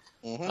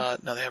 now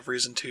they have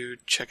reason to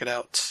check it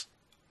out.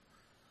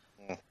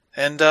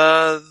 And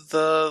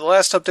the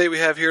last update we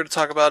have here to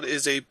talk about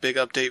is a big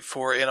update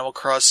for Animal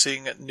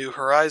Crossing New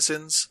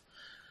Horizons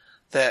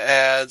that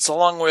adds,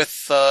 along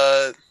with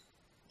the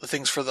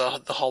things for the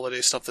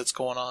holiday stuff that's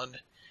going on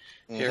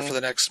here for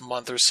the next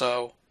month or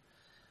so.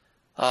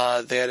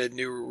 They added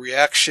new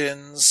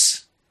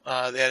reactions. They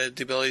added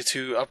the ability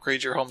to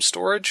upgrade your home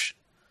storage,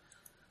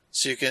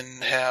 so you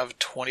can have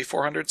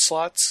 2,400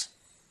 slots.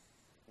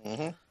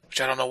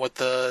 Which I don't know what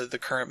the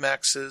current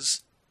max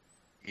is.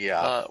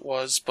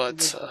 Was,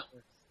 but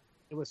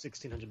it was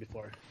 1,600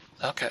 before.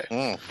 Okay,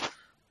 so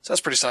that's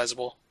pretty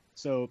sizable.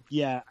 So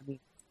yeah, I mean,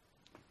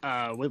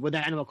 with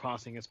Animal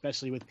Crossing,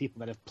 especially with people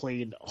that have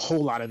played a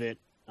whole lot of it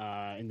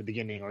in the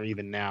beginning or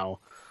even now,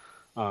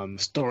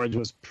 storage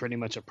was pretty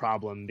much a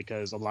problem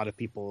because a lot of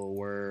people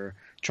were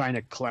trying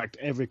to collect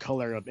every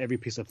color of every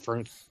piece of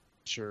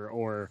furniture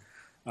or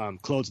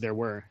clothes there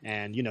were,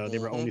 and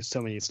there were only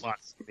so many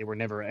slots. They were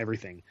never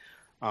everything.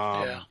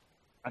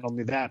 Not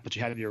only that, but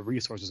you had your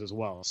resources as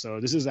well.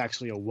 So this is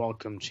actually a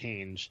welcome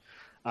change.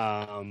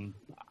 I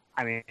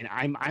mean,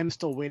 I'm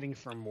still waiting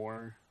for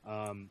more,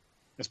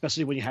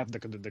 especially when you have the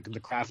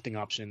crafting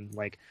option.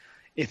 Like,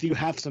 if you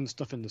have some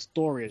stuff in the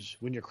storage,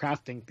 when you're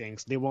crafting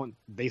things,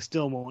 they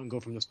still won't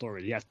go from the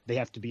storage. They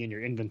have to be in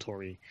your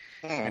inventory,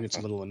 and it's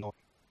a little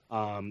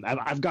annoying.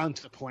 I've gotten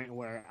to the point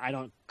where I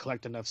don't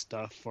collect enough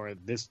stuff for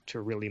this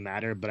to really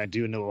matter, but I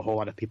do know a whole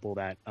lot of people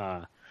that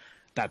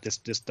this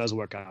does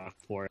work out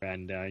for,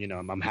 and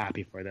I'm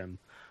happy for them.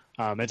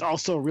 It's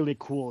also really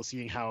cool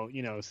seeing how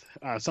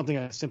something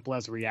as simple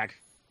as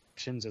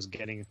reactions is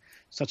getting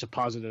such a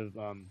positive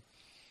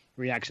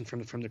reaction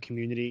from the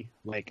community.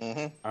 Like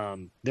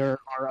there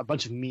are a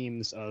bunch of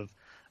memes of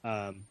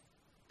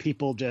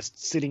people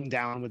just sitting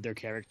down with their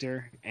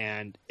character,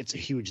 and it's a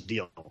huge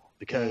deal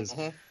because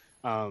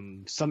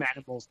some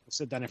animals will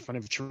sit down in front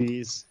of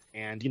trees,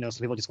 and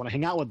some people just want to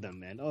hang out with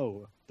them, and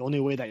the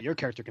only way that your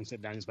character can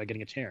sit down is by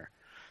getting a chair.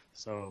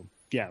 So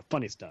yeah,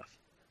 funny stuff.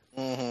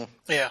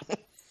 Yeah.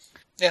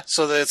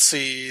 So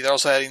they're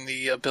also adding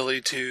the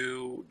ability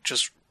to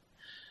just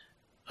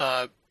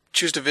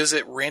choose to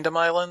visit random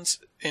islands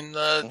in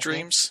the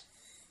dreams.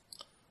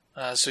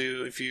 So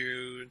if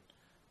you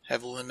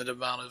have a limited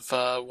amount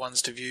of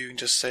ones to view, you can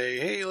just say,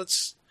 hey,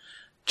 let's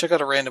check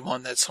out a random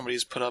one that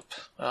somebody's put up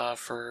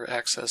for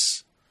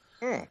access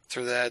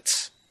through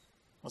that.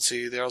 Let's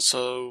see, they're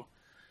also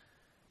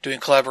doing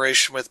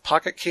collaboration with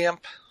Pocket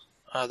Camp,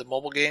 the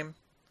mobile game.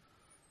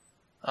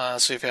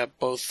 So if you have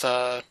both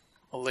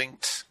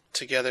linked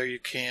together, you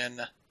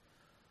can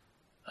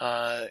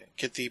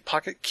get the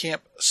Pocket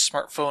Camp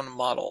smartphone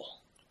model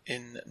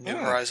in New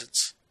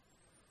Horizons,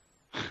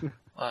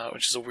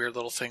 which is a weird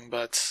little thing.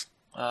 But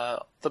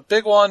the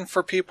big one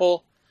for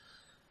people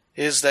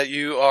is that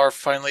you are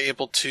finally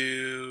able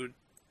to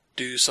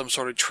do some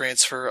sort of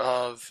transfer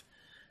of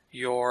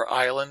your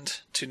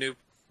island to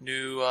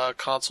new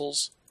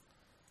consoles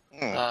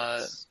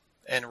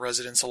and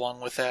residents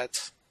along with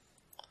that.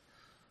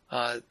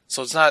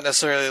 So it's not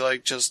necessarily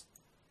like just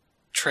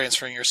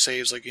transferring your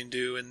saves like you can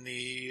do in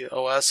the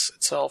OS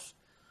itself.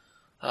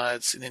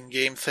 It's an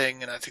in-game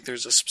thing, and I think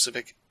there's a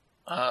specific,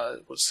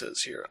 what it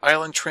says here,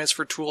 Island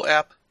Transfer Tool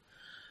app,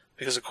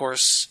 because of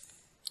course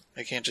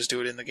they can't just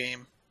do it in the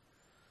game.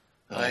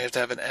 You have to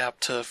have an app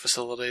to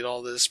facilitate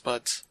all this,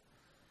 but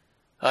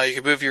you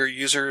can move your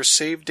user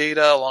save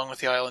data along with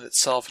the island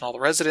itself and all the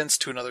residents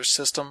to another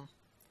system.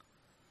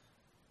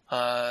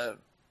 If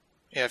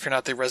you're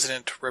not the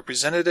resident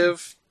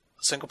representative,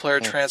 a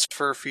single-player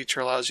transfer feature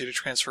allows you to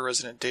transfer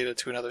resident data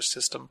to another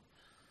system.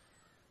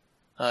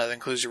 That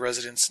includes your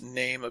resident's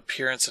name,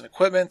 appearance, and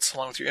equipment,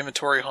 along with your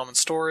inventory, home, and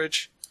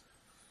storage.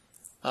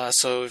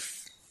 So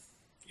if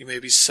you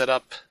maybe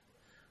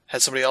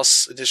had somebody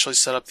else initially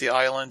set up the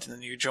island, and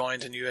then you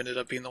joined, and you ended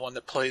up being the one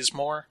that plays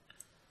more,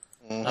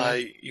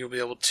 you'll be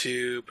able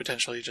to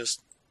potentially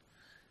just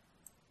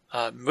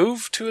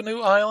move to a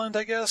new island,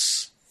 I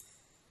guess.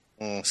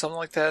 Something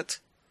like that.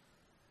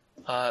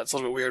 It's a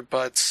little bit weird,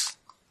 but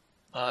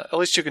at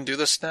least you can do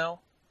this now,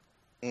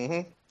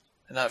 and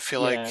not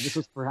feel like this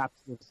was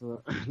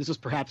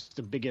perhaps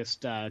the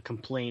biggest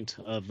complaint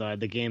of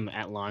the game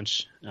at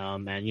launch,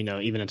 and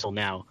even until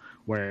now,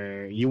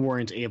 where you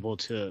weren't able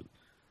to,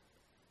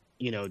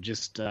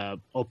 just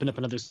open up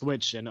another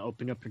Switch and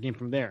open up your game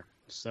from there.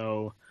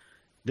 So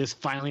this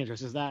finally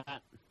addresses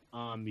that.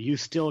 You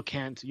still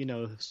can't,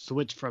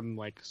 switch from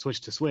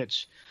Switch to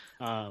Switch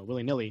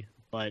willy nilly,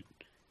 but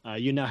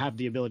you now have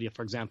the ability,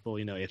 for example,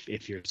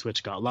 if your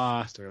Switch got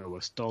lost or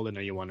was stolen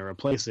or you want to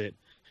replace it,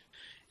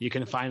 you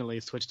can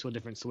finally switch to a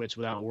different Switch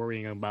without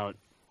worrying about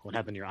what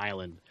happened to your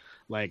island.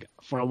 Like,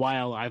 for a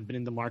while, I've been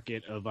in the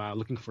market of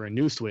looking for a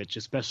new Switch,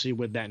 especially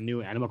with that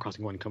new Animal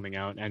Crossing one coming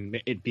out and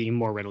it being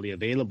more readily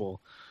available.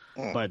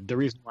 But the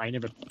reason why I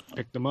never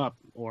picked them up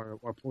or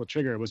pulled the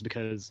trigger was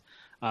because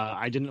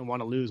I didn't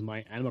want to lose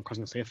my Animal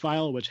Crossing save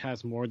file, which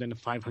has more than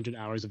 500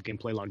 hours of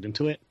gameplay logged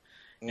into it.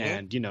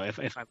 And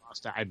if I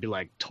lost that, I'd be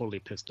like totally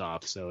pissed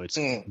off. So it's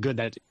good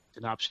that it's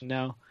an option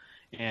now.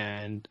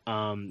 And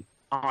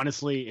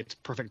honestly, it's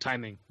perfect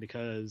timing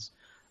because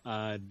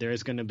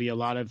there's going to be a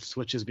lot of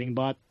Switches being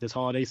bought this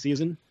holiday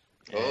season.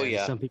 Oh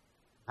yeah, some people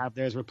have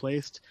theirs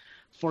replaced.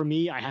 For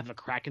me, I have a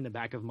crack in the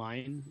back of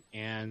mine,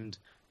 and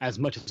as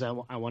much as I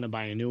want to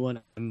buy a new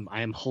one,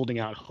 I am holding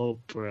out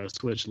hope for a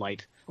Switch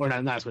Lite, or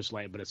not a Switch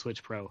Lite, but a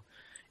Switch Pro.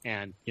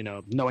 And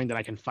knowing that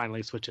I can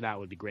finally switch it out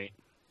would be great.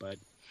 But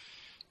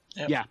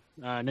yeah,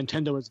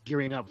 Nintendo is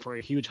gearing up for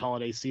a huge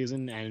holiday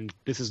season, and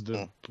this is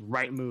the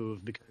right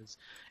move because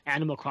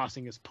Animal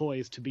Crossing is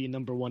poised to be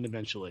number one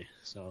eventually.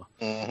 So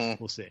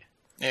we'll see.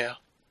 Yeah,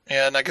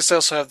 and I guess they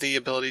also have the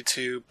ability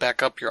to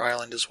back up your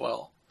island as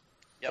well.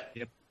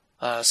 Yep.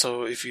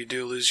 So if you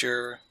do lose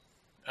your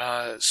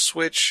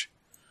Switch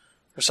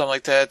or something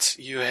like that,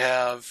 you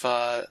have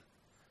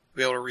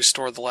be able to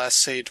restore the last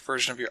saved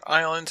version of your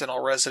island and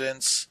all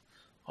residents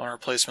on a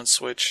replacement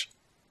Switch.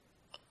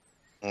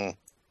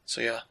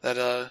 So yeah,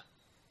 that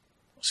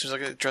seems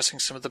like addressing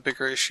some of the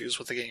bigger issues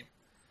with the game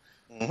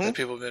that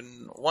people have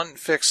been wanting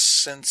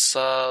fixed since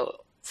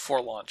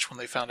for launch when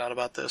they found out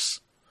about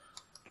this.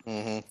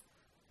 But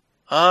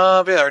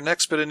yeah, our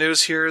next bit of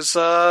news here is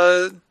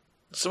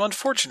some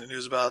unfortunate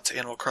news about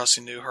Animal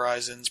Crossing New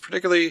Horizons,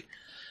 particularly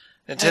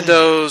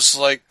Nintendo's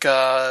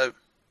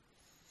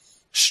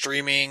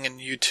streaming and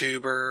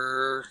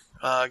YouTuber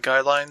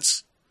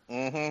guidelines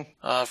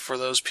for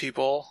those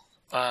people.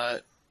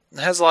 It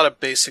has a lot of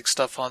basic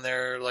stuff on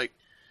there, like,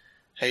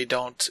 hey,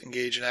 don't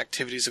engage in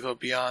activities that go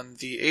beyond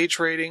the age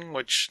rating,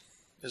 which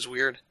is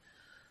weird.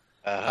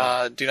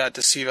 Do not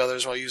deceive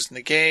others while using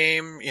the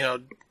game.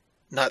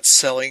 Not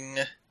selling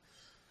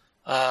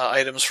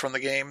items from the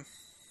game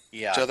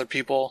to other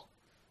people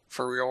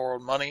for real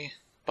world money.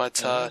 But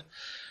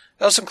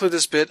they also include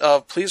this bit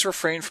of, please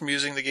refrain from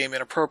using the game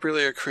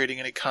inappropriately or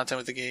creating any content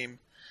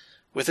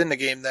within the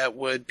game that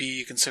would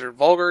be considered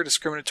vulgar,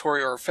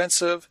 discriminatory, or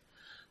offensive.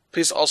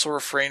 Please also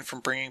refrain from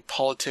bringing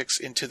politics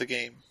into the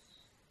game.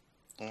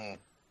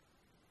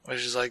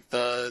 Which is like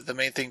the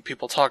main thing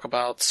people talk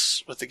about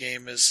with the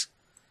game is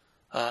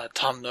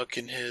Tom Nook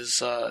and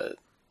his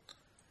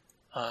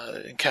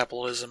and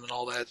capitalism and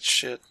all that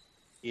shit.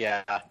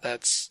 Yeah.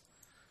 That's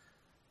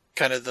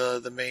kind of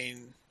the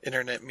main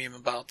internet meme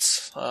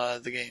about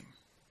the game.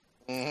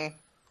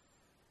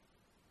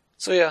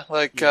 So yeah,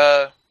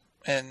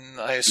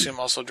 and I assume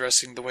also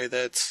addressing the way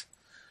that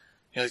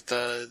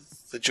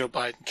the Joe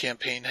Biden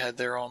campaign had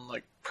their own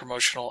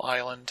promotional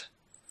island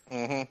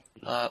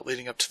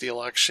leading up to the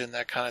election,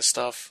 that kind of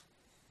stuff.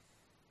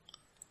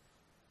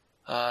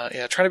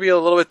 Trying to be a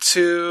little bit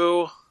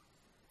too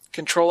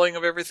controlling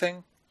of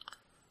everything.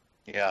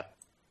 Yeah.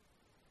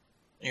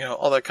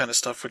 All that kind of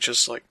stuff, which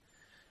is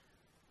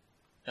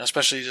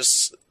especially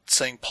just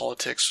saying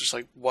politics, just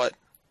what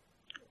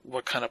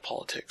kind of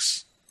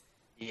politics?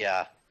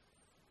 Yeah.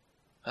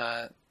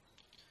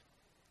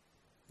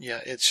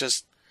 It's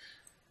just,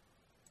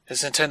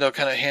 is Nintendo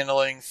kind of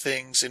handling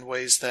things in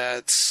ways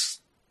that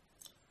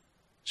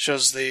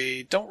shows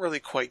they don't really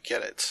quite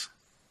get it.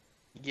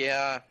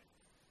 Yeah.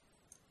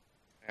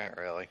 Not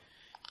really.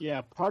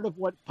 Yeah, part of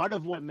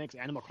what makes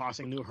Animal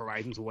Crossing New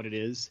Horizons what it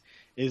is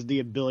the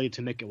ability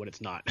to make it what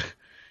it's not.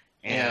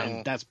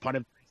 And that's part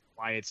of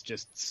why it's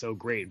just so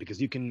great,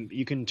 because you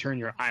can turn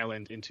your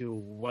island into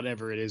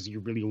whatever it is you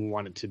really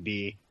want it to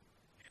be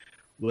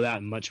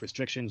without much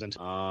restrictions.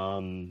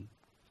 And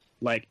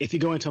if you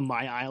go into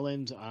my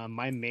island,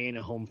 my main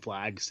home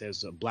flag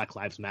says Black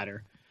Lives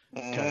Matter,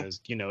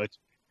 because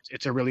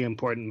it's a really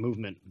important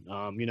movement.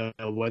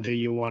 Whether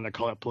you want to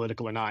call it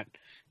political or not,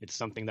 it's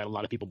something that a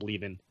lot of people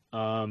believe in.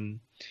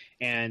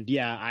 And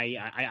yeah,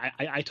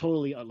 I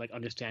totally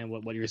understand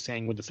what you're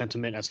saying with the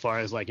sentiment as far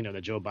as the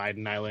Joe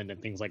Biden island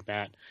and things like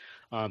that.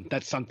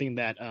 That's something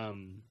that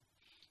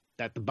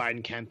that the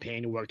Biden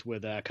campaign worked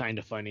with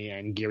Kinda Funny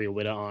and Gary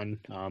Whitta on,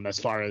 as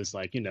far as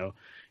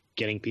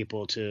getting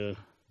people to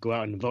go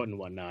out and vote and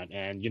whatnot.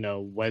 And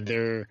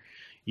whether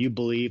you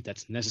believe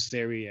that's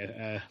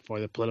necessary for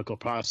the political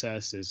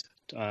process is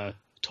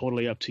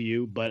totally up to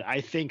you. But I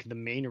think the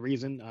main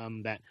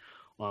reason that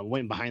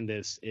went behind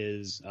this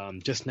is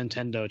just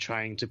Nintendo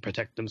trying to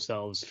protect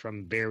themselves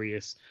from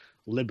various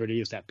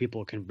liberties that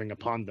people can bring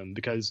upon them,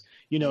 because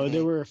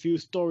there were a few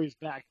stories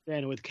back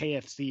then with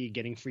KFC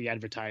getting free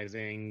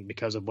advertising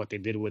because of what they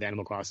did with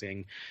Animal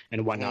Crossing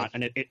and whatnot.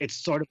 And it's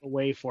sort of a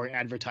way for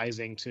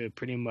advertising to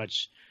pretty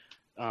much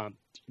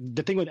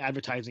the thing with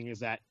advertising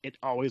is that it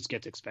always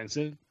gets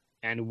expensive,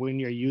 and when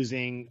you're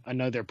using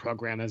another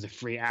program as a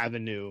free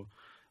avenue,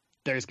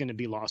 there's going to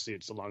be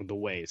lawsuits along the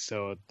way.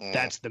 So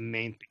that's the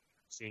main thing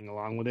seeing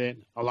along with it,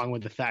 along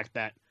with the fact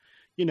that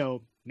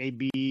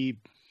maybe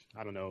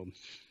I don't know,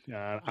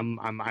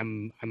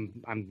 I'm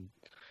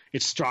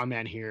it's straw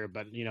man here,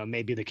 but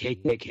maybe the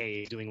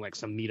KKK is doing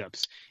some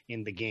meetups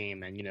in the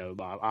game, and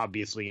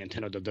obviously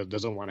Nintendo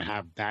doesn't want to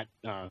have that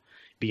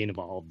be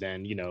involved,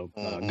 and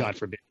God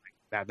forbid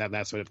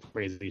that sort of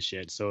crazy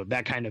shit. So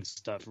that kind of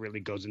stuff really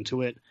goes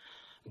into it.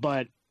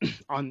 But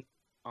on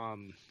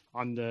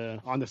on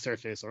the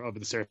surface or over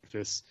the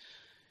surface,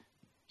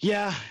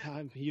 yeah,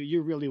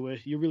 you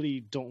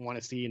really don't want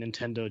to see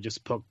Nintendo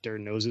just poke their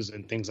noses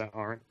in things that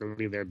aren't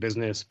really their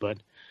business, but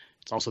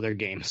it's also their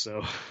game,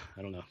 so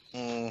I don't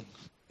know.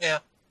 Yeah.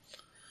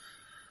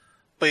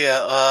 But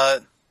yeah,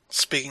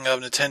 speaking of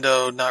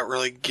Nintendo not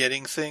really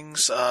getting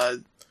things,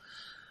 there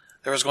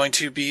was going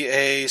to be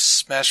a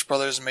Smash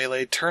Bros.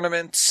 Melee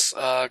tournament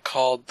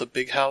called the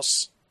Big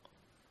House.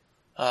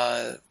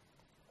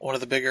 One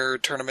of the bigger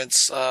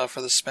tournaments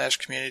for the Smash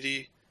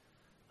community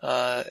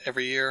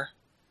every year.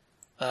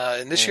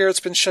 And this year it's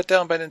been shut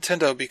down by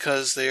Nintendo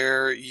because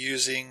they're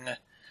using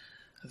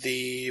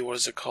the, what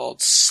is it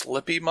called,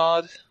 Slippy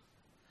mod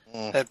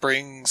that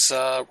brings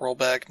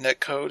rollback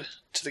netcode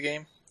to the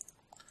game.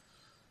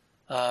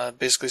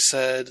 Basically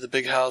said, the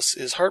Big House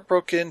is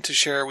heartbroken to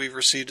share we've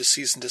received a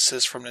cease and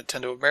desist from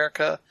Nintendo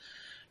America.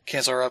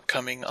 Cancel our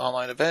upcoming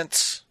online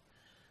event.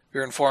 We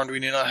are informed we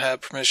do not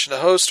have permission to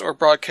host or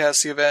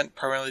broadcast the event,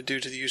 primarily due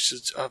to the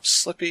usage of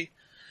Slippy.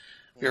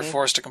 We are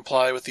forced to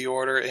comply with the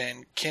order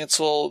and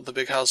cancel the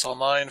Big House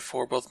Online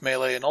for both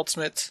Melee and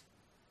Ultimate.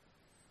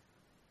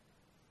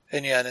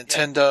 And yeah,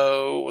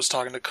 Nintendo was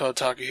talking to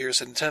Kotaku here,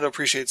 said Nintendo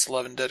appreciates the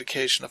love and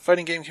dedication the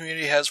fighting game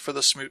community has for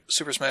the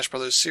Super Smash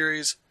Bros.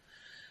 Series.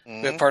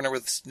 We have partnered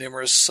with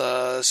numerous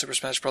Super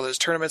Smash Bros.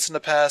 Tournaments in the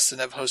past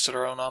and have hosted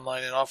our own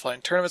online and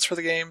offline tournaments for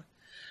the game.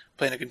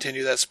 Plan to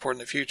continue that support in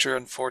the future.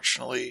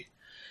 Unfortunately,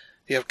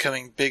 the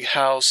upcoming Big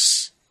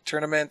House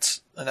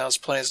tournament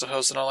announced plans to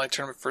host an online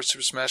tournament for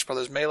Super Smash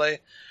Bros. Melee.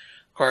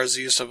 Requires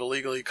the use of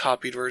illegally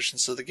copied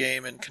versions of the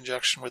game in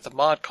conjunction with a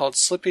mod called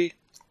Slippy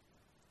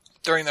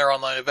during their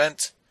online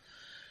event.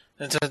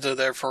 Nintendo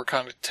therefore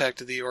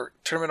contacted the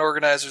tournament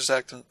organizers,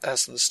 asked them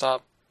to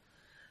stop.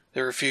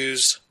 They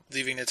refused,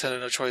 leaving Nintendo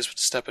no choice but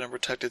to step in and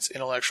protect its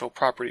intellectual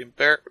property and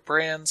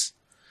brands.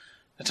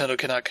 Nintendo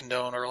cannot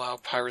condone or allow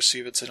piracy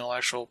of its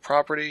intellectual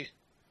property.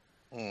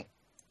 Which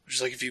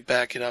is like, if you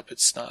back it up,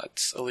 it's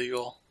not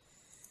illegal.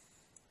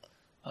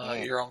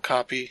 Your own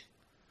copy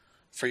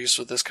for use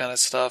with this kind of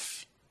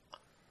stuff.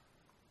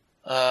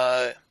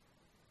 Yeah,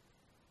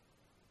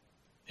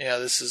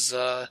 this is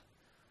an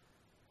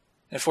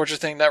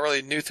unfortunate thing, not really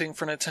a new thing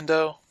for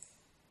Nintendo.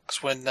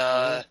 Because when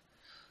I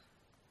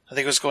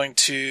think it was going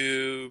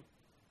to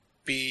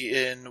be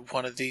in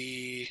one of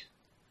the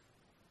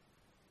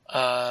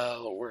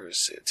where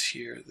is it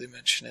here? They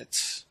mention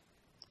it.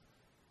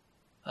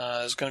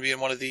 It was going to be in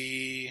one of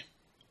the,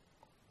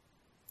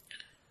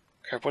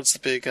 crap, what's the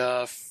big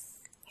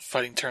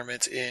fighting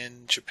tournament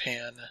in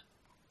Japan?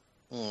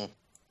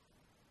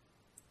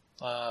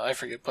 I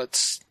forget,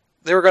 but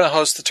they were going to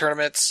host the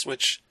tournaments,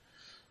 which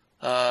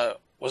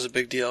was a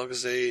big deal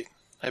because they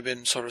have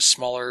been sort of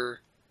smaller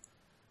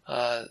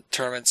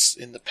tournaments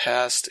in the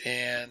past,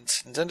 and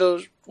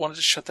Nintendo wanted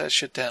to shut that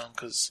shit down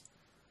because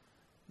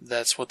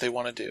that's what they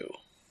want to do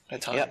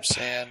at times.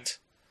 Yep. And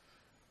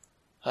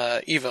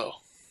Evo,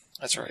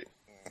 that's right,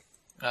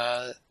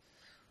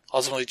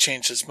 ultimately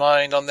changed his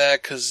mind on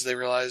that because they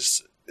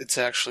realized it's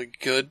actually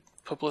good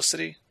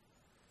publicity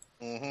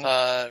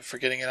for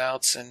getting it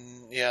out,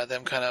 and yeah,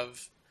 them kind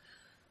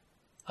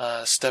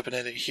of stepping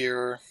in it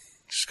here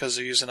just because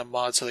they're using a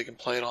mod so they can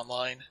play it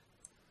online,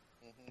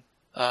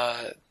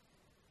 and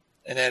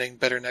adding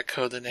better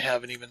netcode than they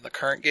have in even the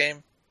current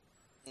game.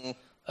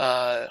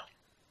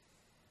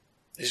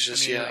 It's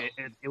just,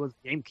 it was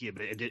GameCube,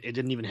 but it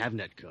didn't even have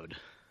netcode.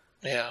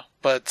 Yeah,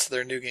 but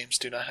their new games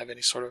do not have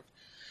any sort of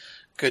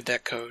good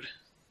netcode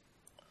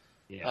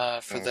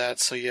for that.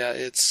 So yeah,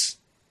 it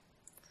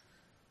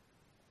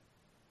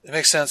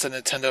makes sense that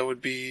Nintendo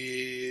would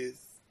be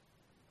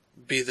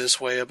this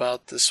way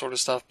about this sort of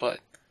stuff, but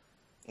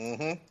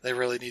they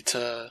really need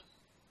to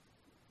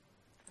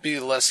be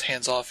less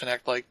hands-off and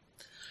act like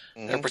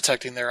they're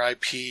protecting their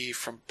IP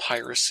from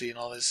piracy and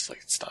all this. Like,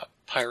 it's not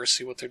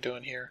piracy what they're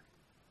doing here.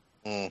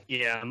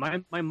 Yeah,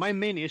 my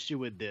main issue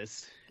with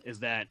this is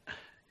that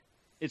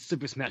it's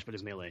Super Smash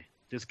Bros. Melee.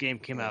 This game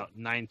came out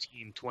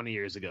 19, 20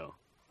 years ago.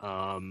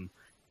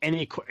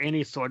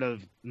 Any sort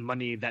of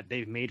money that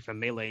they've made from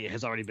Melee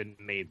has already been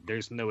made.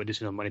 There's no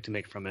additional money to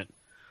make from it.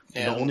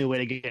 Yeah. The only way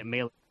to get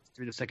Melee is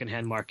through the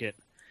secondhand market.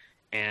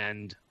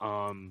 And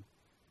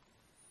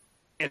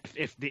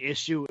if the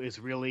issue is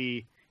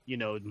really,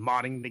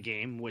 modding the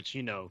game, which,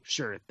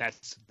 sure,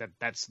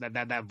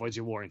 that voids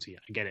your warranty.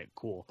 I get it.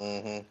 Cool.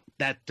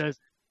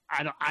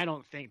 I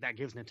don't think that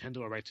gives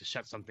Nintendo a right to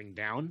shut something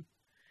down.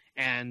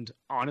 And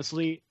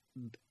honestly,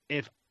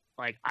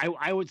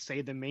 I would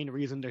say the main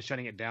reason they're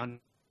shutting it down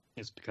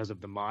is because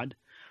of the mod.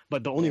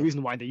 But the only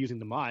reason why they're using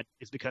the mod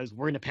is because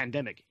we're in a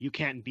pandemic. You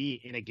can't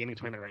be in a gaming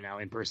tournament right now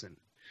in person.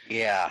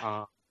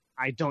 Yeah.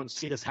 I don't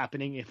see this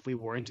happening if we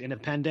weren't in a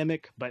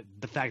pandemic, but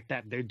the fact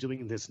that they're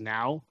doing this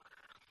now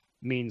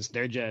means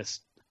they're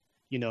just,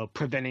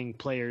 preventing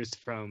players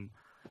from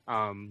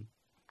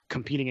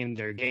competing in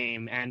their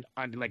game. And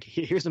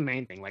here's the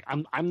main thing: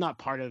 I'm not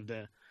part of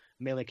the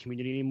Melee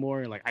community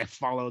anymore. Like, I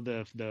follow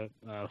the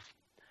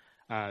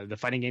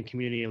fighting game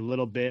community a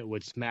little bit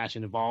with Smash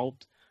and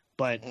Evolved,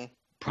 but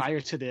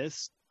prior to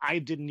this, I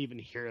didn't even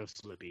hear of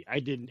Slippy. I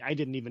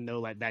didn't even know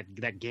like that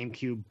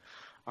GameCube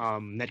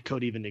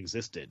netcode even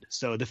existed.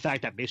 So the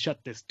fact that they shut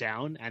this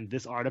down and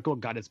this article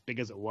got as big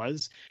as it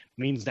was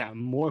means that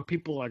more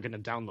people are going to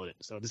download it.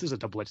 So this is a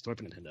double-edged sword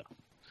for Nintendo.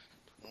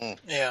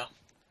 Yeah,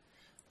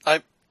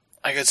 I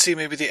could see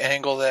maybe the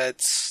angle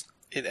that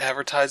it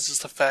advertises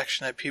the fact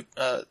that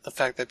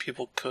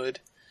people could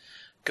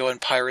go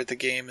and pirate the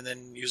game and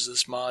then use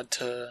this mod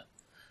to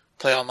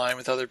play online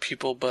with other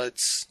people,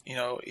 but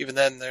even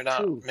then they're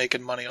not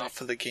making money off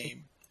of the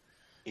game.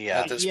 Yeah.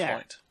 At this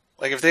point,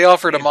 like if they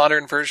offered a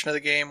modern version of the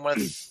game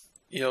with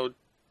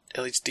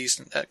at least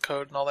decent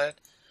netcode and all that,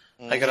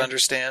 I could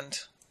understand.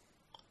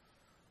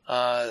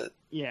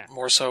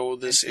 More so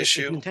this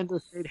issue. If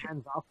Nintendo stayed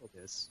hands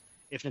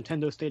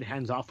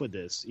off with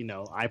this,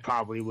 I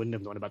probably wouldn't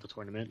have known about the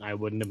tournament. I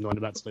wouldn't have known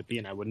about Slippy,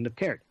 and I wouldn't have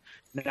cared.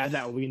 Now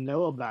that we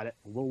know about it,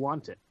 we'll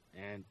want it,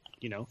 and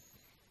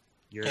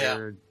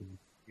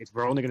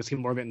we're only going to see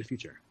more of it in the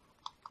future.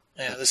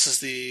 Yeah, this is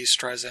the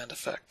Streisand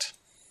effect.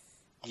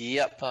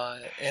 Yep.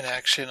 In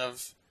action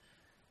of,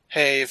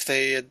 hey, if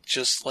they had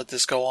just let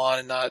this go on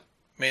and not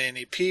made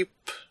any peep,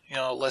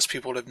 less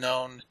people would have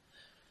known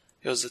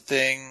it was a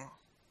thing,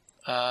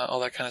 all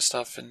that kind of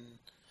stuff, and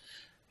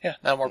yeah,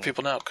 now more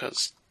people know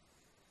because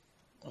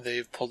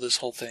they've pulled this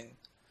whole thing.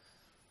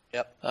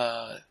 Yep.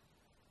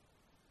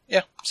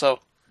 Yeah, so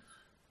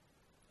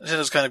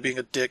Nintendo's kind of being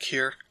a dick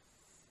here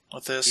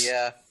with this.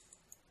 Yeah.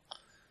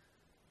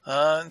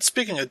 And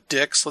speaking of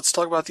dicks, let's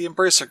talk about the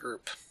Embracer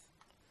Group.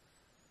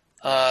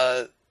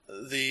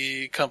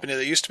 The company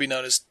that used to be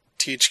known as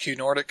THQ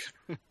Nordic,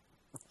 who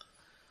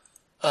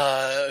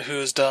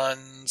has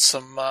done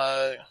some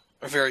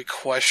very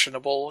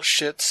questionable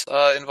shit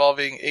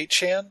involving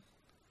 8chan.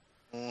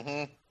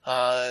 Mm-hmm.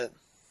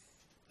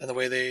 And the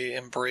way they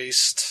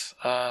embraced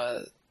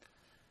the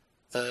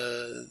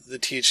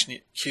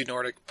THQ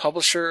Nordic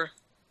publisher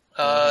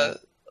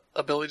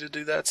ability to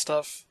do that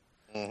stuff.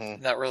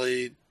 Mm-hmm. Not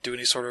really do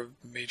any sort of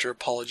major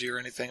apology or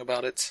anything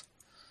about it.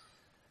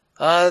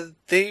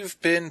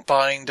 They've been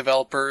buying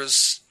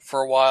developers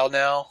for a while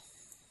now.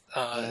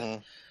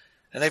 And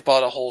they've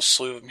bought a whole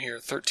slew of them here.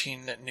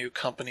 13 new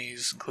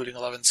companies, including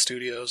 11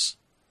 studios,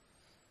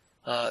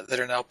 that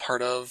are now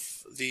part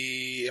of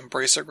the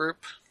Embracer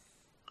Group.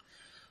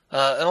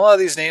 And a lot of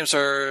these names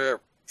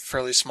are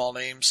fairly small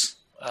names.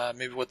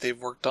 Maybe what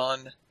they've worked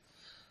on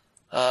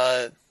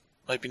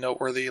might be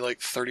noteworthy, like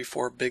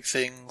 34 Big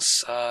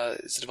Things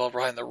is the developer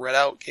behind the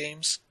Redout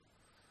games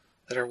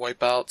that are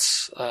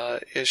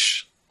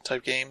Wipeouts-ish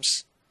type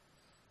games.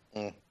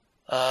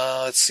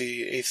 Let's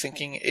see, A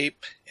Thinking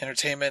Ape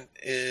Entertainment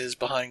is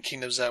behind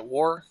Kingdoms at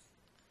War.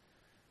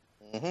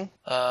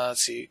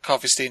 Let's see,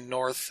 Coffee Stain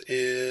North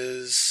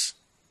is...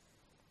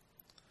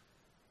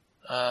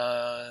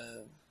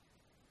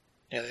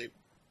 they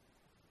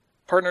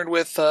partnered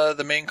with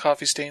the main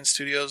Coffee Stain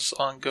Studios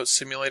on Goat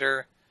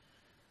Simulator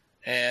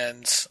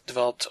and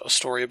developed a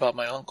story about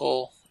my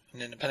uncle,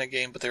 an independent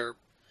game, but they're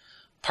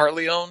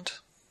partly owned,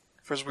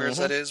 for as weird as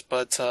that is,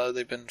 but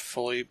they've been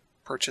fully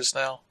purchased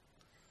now.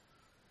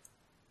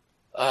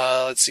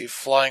 Let's see,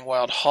 Flying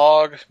Wild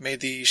Hog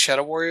made the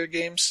Shadow Warrior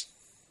games,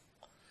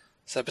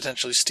 so that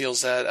potentially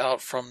steals that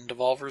out from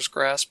Devolver's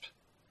grasp,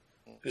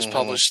 who's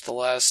published the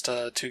last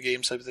 2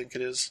 games, I think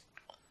it is.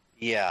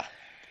 Yeah.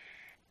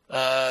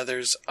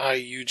 There's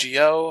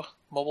IUGO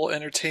Mobile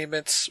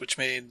Entertainment, which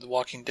made The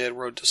Walking Dead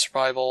Road to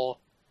Survival,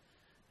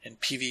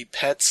 and PV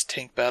Pets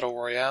Tank Battle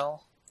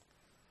Royale.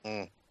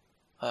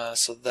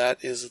 So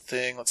that is a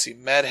thing. Let's see,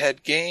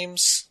 Madhead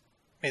Games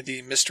made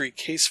the Mystery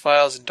Case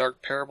Files and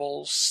Dark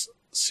Parables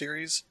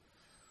series,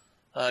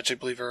 which I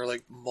believe are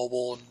like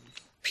mobile and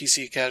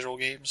PC casual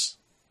games.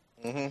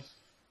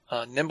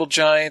 Nimble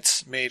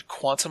Giant made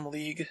Quantum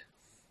League.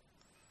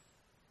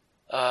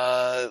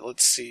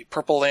 Let's see,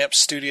 Purple Lamp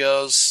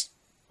Studios.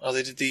 Oh,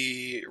 they did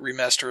the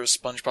remaster of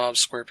SpongeBob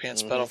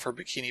SquarePants Battle for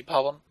Bikini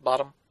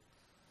Bottom.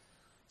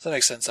 So that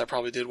makes sense. That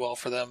probably did well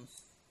for them.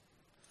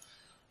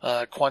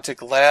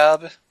 Quantic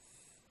Lab.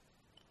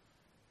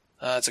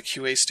 It's a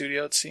QA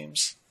studio, it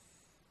seems.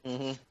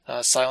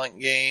 Silent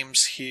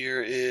Games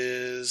here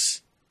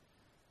is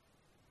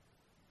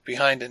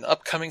behind an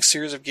upcoming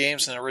series of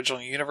games in the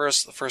original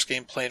universe. The first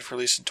game planned for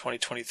release in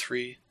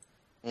 2023.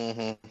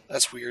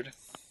 That's weird.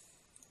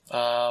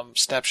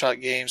 Snapshot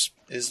Games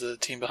is the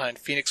team behind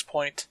Phoenix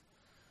Point,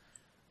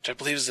 which I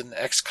believe is an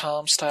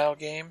XCOM style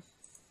game.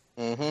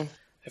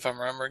 If I'm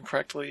remembering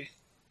correctly.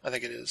 I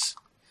think it is.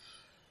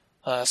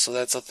 So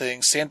that's a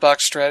thing.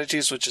 Sandbox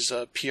Strategies, which is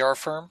a PR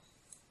firm.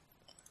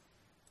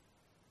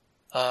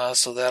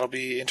 So that'll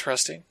be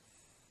interesting.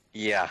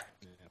 Yeah.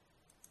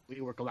 We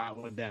work a lot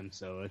with them,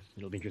 so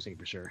it'll be interesting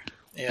for sure.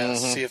 Yeah,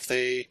 see if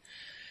they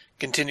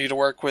continue to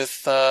work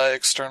with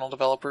external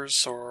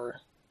developers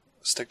or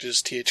stick to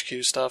just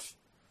THQ stuff.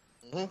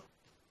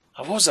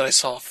 What was it I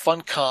saw?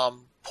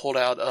 Funcom pulled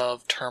out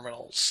of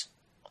terminals.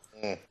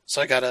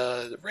 So I got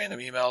a random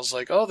emails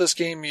like, oh, this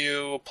game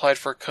you applied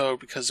for a code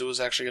because it was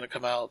actually going to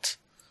come out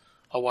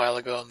a while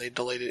ago and they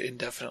delayed it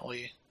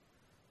indefinitely.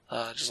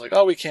 Just like,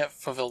 oh, we can't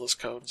fulfill this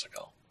code. It's like,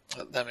 oh.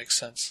 That makes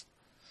sense.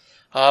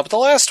 But the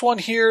last one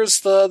here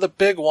is the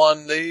big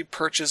one. They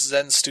purchased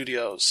Zen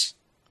Studios.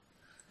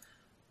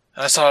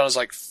 And I saw it and I was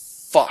like,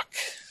 fuck.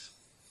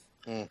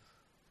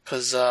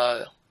 Because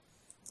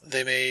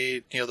they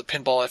made, the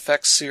Pinball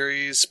FX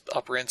series,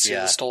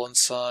 Operencia, The Stolen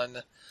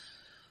Sun,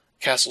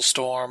 Castle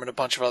Storm, and a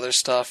bunch of other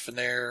stuff. And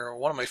they're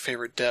one of my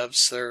favorite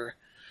devs. They're,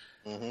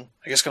 I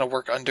guess, going to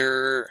work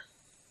under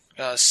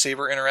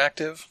Saber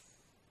Interactive.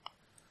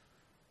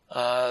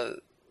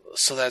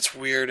 So that's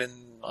weird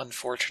and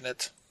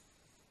unfortunate,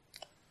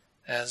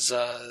 as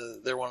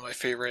they're one of my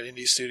favorite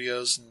indie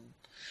studios, and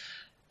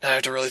I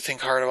have to really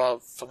think hard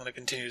about if I'm going to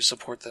continue to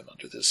support them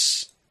under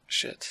this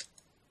shit.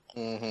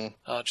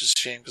 Which is a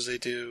shame, because they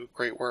do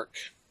great work.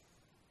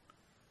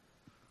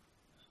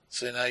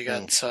 So now you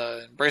got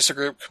Embracer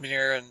Group coming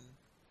here and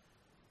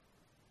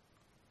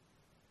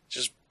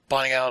just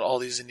buying out all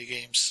these indie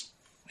games,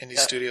 indie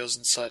studios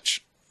and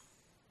such,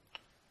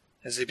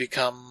 as they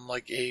become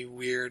like a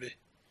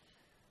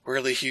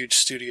really huge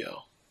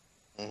studio.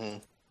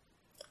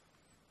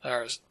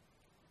 Or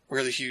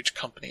really huge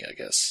company, I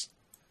guess.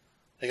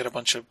 They got a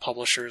bunch of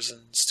publishers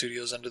and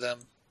studios under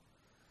them.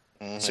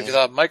 So if you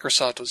thought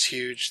Microsoft was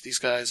huge, these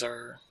guys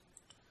are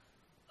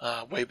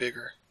way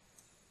bigger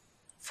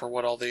for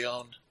what all they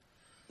own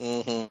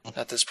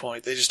at this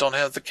point. They just don't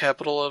have the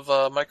capital of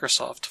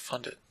Microsoft to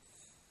fund it.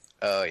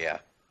 Oh yeah.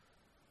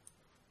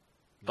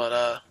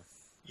 But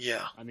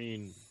yeah. I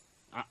mean,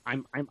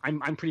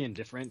 I'm pretty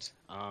indifferent.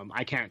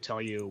 I can't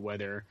tell you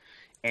whether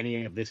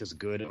any of this is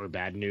good or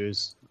bad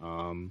news.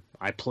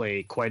 I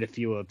play quite a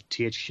few of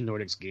THQ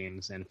Nordic's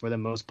games, and for the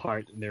most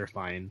part, they're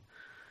fine.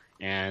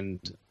 And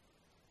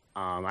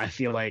I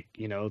feel like,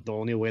 the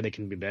only way they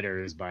can be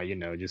better is by,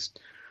 just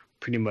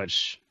pretty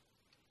much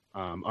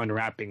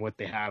unwrapping what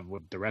they have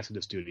with the rest of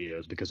the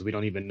studios, because we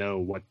don't even know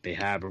what they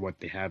have or what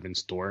they have in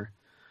store.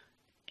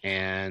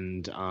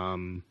 And I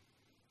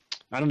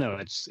don't know.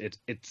 It's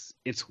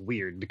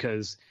weird,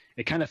 because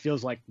it kind of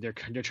feels like they're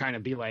trying to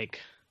be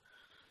like,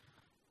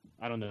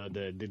 I don't know,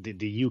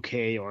 the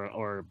UK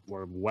or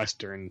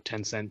Western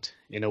Tencent,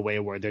 in a way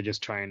where they're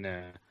just trying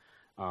to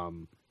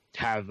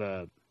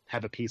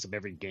have a piece of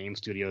every game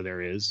studio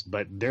there is,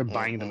 but they're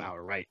buying them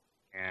outright.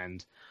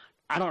 And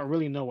I don't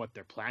really know what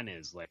their plan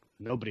is. Like,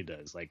 nobody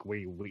does. Like,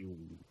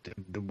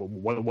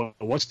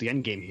 what's the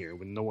end game here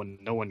when no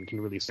one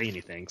can really say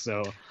anything?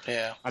 So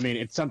yeah, I mean,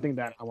 it's something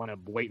that I want to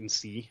wait and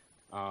see.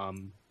 I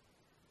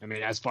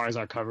mean, as far as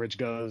our coverage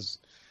goes,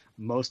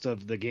 most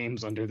of the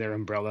games under their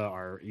umbrella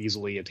are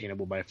easily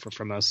attainable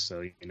from us.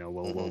 So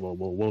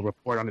we'll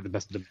report on it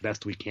the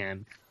best we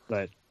can.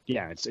 But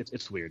yeah,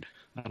 it's weird.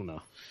 I don't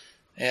know.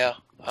 Yeah.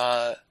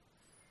 I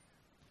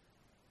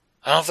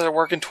don't know if they're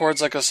working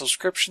towards like a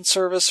subscription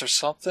service or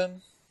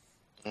something.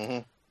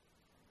 But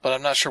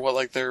I'm not sure what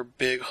like their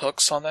big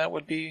hooks on that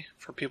would be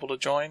for people to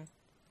join.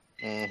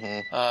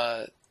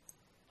 Unless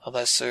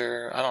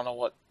they're, I don't know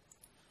what,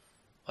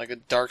 like a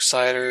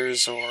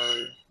Darksiders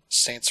or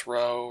Saints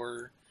Row,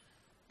 or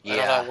I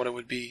don't know what it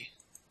would be,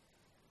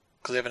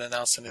 because they haven't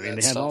announced any of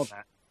that stuff. All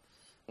that.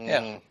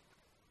 Yeah.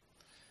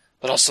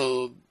 But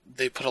also,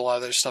 they put a lot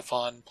of their stuff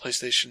on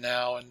PlayStation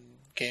Now and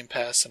Game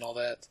Pass and all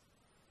that.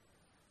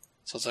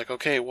 So it's like,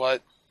 okay,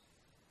 what's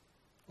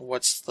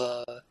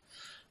the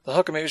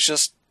hook? Maybe it's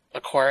just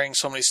acquiring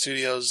so many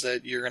studios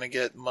that you're gonna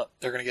get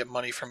they're gonna get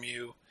money from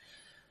you,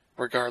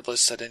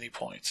 regardless at any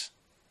point.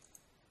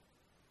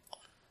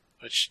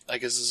 Which I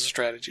guess is a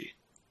strategy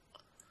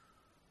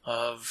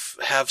of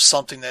have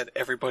something that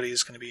everybody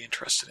is going to be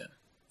interested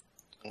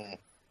in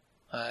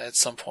at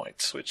some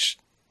point, which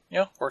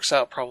works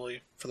out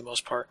probably for the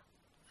most part,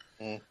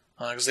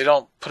 because they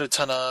don't put a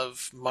ton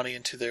of money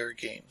into their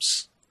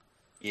games.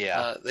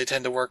 They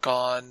tend to work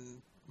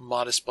on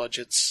modest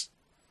budgets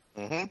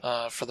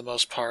for the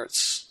most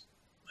parts,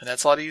 and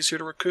that's a lot easier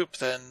to recoup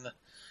than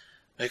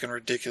making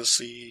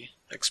ridiculously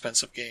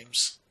expensive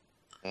games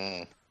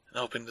and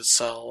hoping to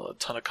sell a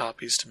ton of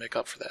copies to make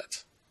up for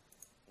that.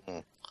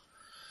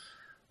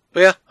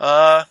 But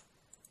yeah,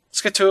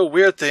 let's get to a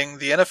weird thing.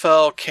 The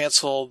NFL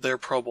canceled their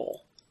Pro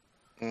Bowl.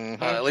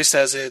 At least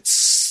as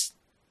it's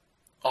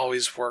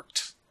always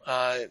worked.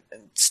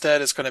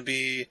 Instead, it's going to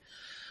be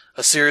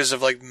a series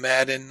of like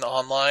Madden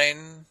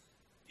online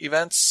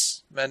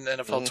events, Madden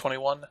NFL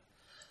 21,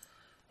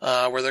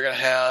 where they're going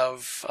to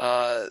have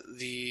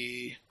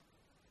the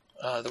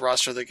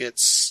roster that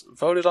gets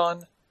voted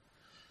on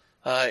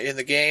in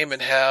the game,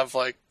 and have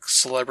like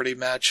celebrity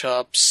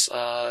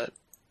matchups,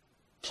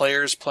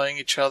 players playing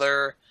each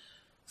other,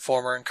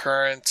 former and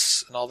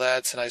current, and all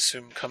that, and I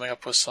assume coming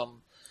up with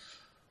some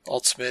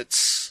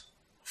ultimate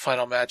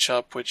final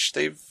matchup, which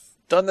they've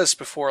done this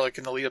before, like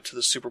in the lead up to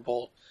the Super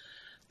Bowl.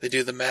 They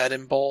do the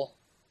Madden Bowl,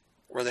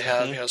 where they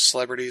have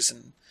celebrities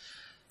and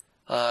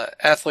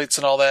athletes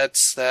and all that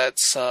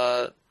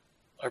are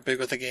big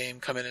with the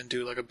game come in and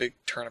do like a big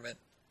tournament,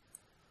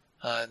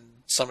 and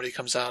somebody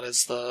comes out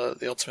as the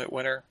ultimate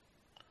winner.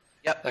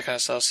 Yep. That kind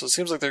of stuff. So it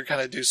seems like they're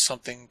kind of do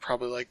something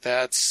probably like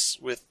that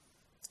with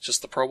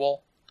just the Pro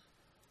Bowl,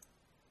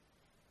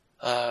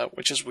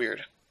 which is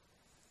weird.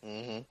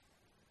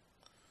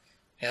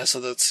 Yeah, so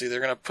let's see. They're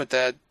going to put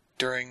that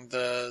during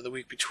the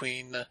week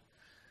between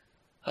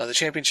the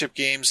championship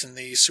games and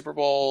the Super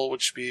Bowl,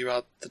 which would be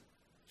about the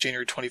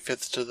January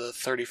 25th to the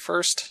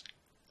 31st.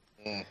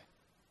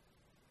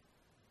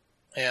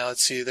 Yeah,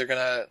 let's see.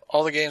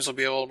 All the games will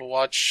be able to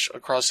watch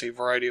across a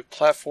variety of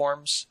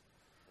platforms,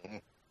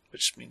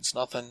 which means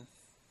nothing.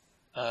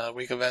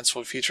 Week events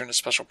will feature in a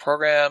special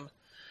program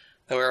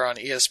that will air on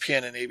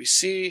ESPN and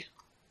ABC.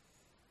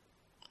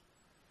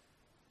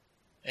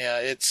 Yeah,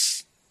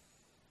 it's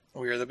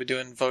weird. They'll be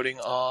doing voting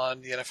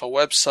on the NFL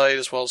website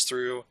as well as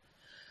through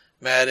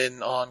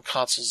Madden on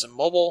consoles and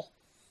mobile,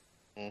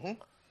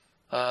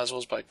 as well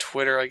as by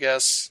Twitter, I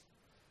guess.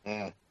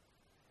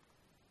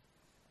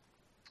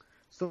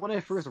 So when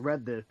I first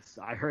read this,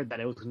 I heard that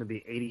it was going to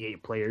be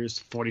 88 players,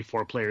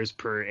 44 players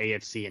per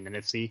AFC and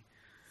NFC.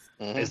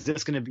 Is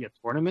this going to be a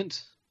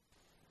tournament?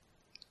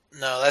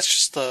 No, that's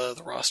just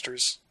the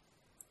rosters.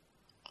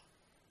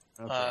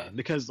 Okay,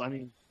 because I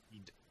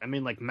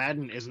mean, like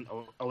Madden isn't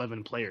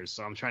 11 players,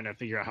 so I'm trying to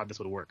figure out how this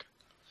would work.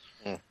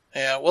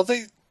 Yeah, well,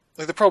 the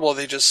Pro Bowl,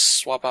 they just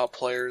swap out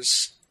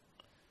players.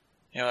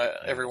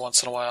 Every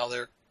once in a while,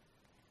 the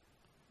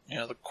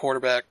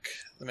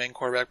main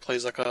quarterback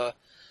plays like a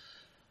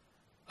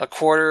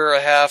quarter,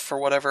 a half, or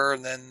whatever,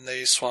 and then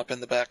they swap in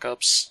the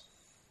backups,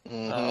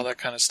 all that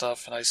kind of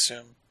stuff. And I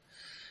assume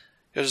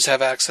you'll just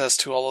have access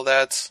to all of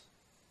that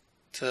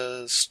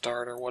to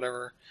start or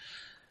whatever.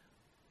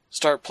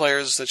 Start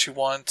players that you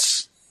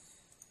want.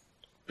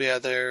 But yeah,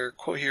 their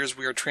quote here is,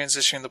 "We are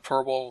transitioning the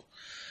Pro Bowl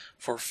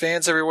for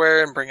fans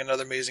everywhere and bring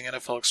another amazing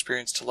NFL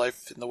experience to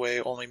life in the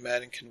way only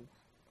Madden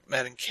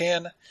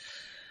can.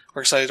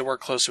 We're excited to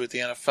work closely with the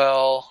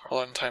NFL, our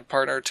longtime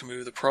partner, to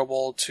move the Pro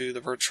Bowl to the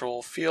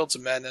virtual fields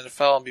of Madden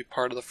NFL and be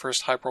part of the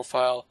first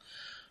high-profile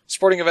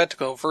sporting event to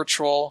go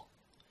virtual.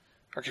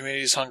 Our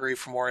community is hungry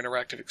for more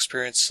interactive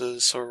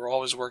experiences, so we're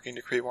always working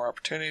to create more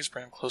opportunities,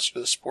 bring them closer to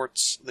the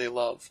sports they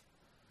love."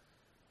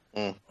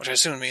 Which I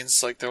assume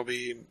means like there'll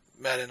be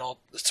Madden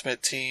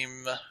Ultimate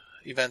Team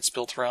events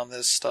built around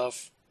this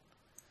stuff.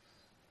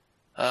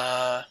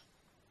 Yeah,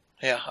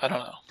 I don't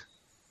know.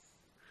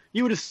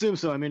 You would assume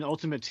so. I mean,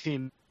 Ultimate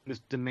Team is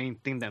the main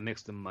thing that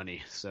makes them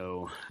money,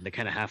 so they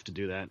kind of have to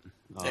do that.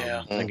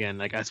 Again,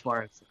 like as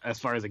far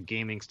as a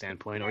gaming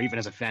standpoint, or even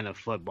as a fan of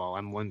football,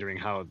 I'm wondering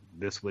how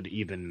this would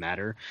even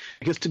matter.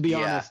 Because to be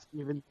honest,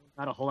 even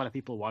not a whole lot of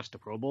people watch the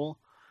Pro Bowl.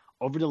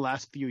 Over the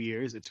last few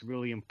years, it's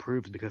really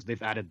improved because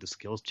they've added the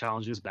skills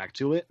challenges back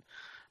to it.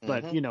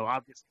 But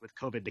obviously with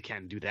COVID, they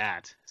can't do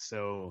that.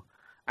 So,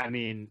 I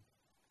mean,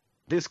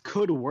 this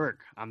could work.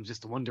 I'm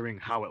just wondering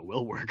how it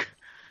will work.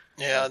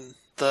 Yeah, and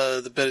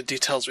the bit of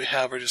details we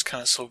have are just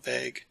kind of so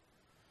vague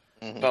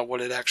about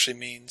what it actually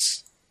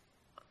means.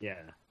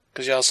 Yeah.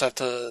 Because you also have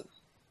to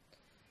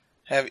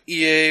have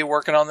EA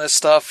working on this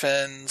stuff,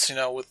 and,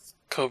 with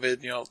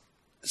COVID,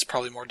 it's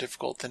probably more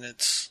difficult than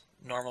it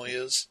normally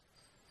is.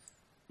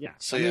 Yeah.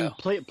 So,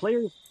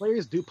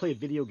 players do play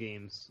video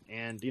games,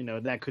 and,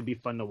 that could be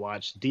fun to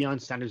watch.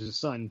 Deion Sanders'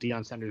 son,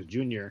 Deion Sanders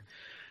Jr.,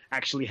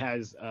 actually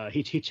has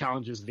he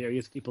challenges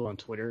various people on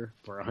Twitter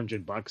for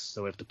 $100.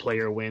 So if the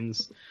player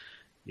wins,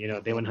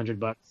 they win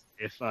 $100.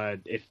 If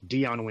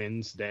Deion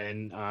wins,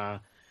 then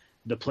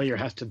the player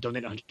has to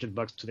donate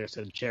 $100 to their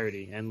said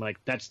charity, and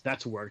like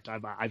that's worked.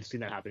 I've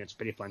seen that happen. It's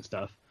pretty fun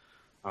stuff.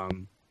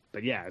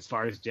 But yeah, as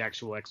far as the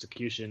actual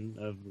execution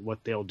of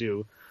what they'll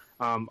do,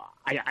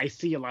 I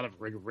see a lot of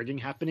rigging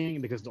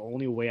happening, because the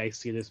only way I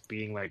see this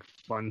being like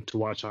fun to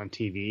watch on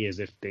TV is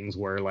if things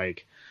were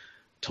like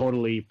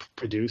totally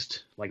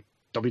produced like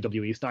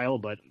WWE style,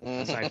 but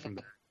aside from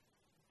that,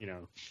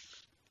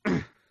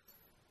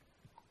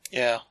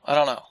 Yeah, I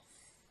don't know.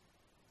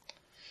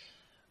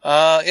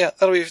 Yeah,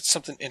 that'll be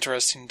something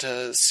interesting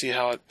to see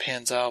how it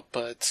pans out,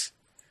 but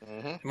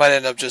it might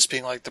end up just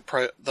being like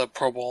the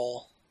Pro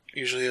Bowl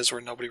usually is,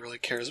 where nobody really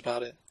cares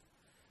about it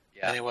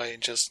anyway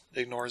and just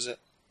ignores it.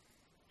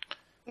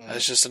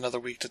 It's just another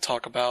week to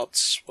talk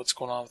about what's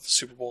going on with the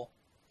Super Bowl.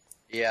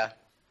 Yeah.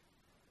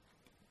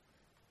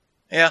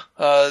 Yeah,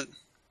 kind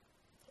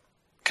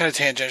of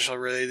tangential,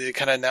 really. They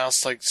kind of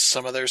announced like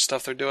some of their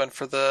stuff they're doing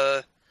for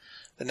the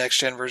next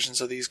gen versions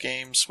of these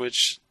games,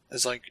 which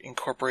is like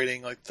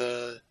incorporating like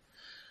the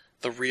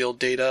real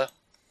data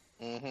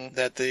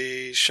that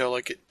they show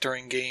like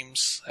during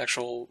games,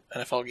 actual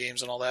NFL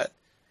games and all that,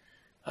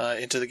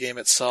 into the game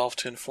itself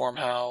to inform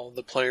how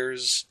the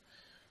players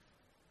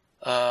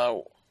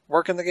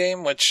work in the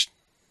game, which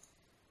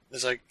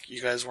is like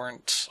you guys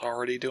weren't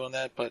already doing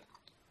that, but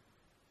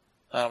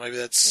I don't know, maybe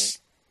that's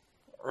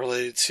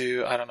related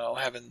to, I don't know,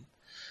 having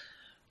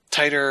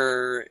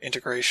tighter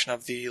integration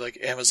of the like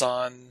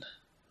Amazon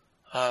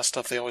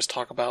stuff they always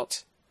talk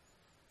about,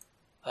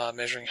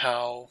 measuring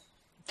how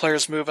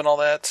players move and all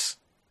that,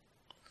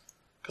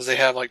 because they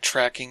have like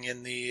tracking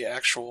in the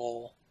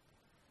actual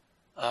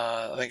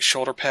I think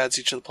shoulder pads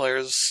each of the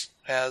players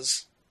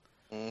has,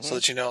 so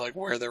that you know like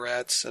where they're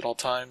at all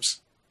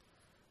times,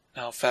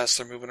 how fast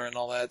they're moving and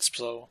all that.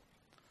 So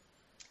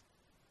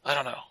I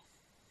don't know.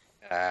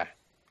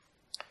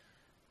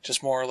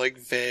 Just more like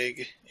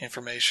vague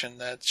information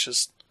that's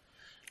just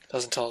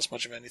doesn't tell us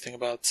much of anything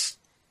about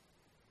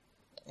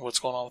what's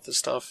going on with this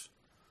stuff.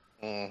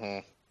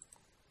 Mm-hmm.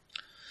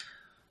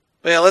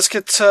 But yeah, let's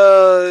get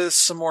to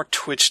some more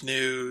Twitch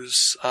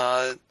news.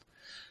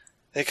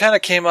 They kind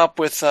of came up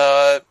with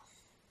a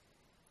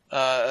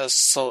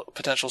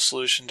potential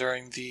solution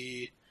during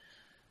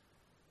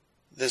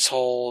this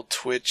whole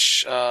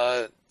Twitch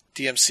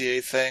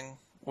DMCA thing,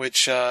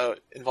 which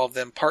involved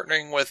them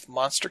partnering with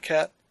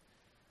Monstercat,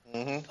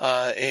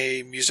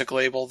 a music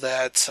label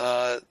that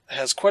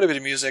has quite a bit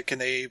of music, and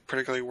they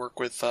particularly work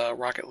with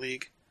Rocket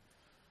League,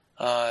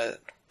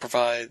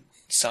 provide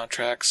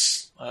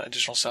soundtracks,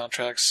 additional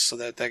soundtracks, so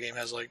that game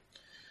has like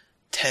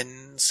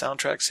 10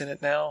 soundtracks in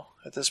it now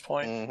at this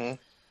point,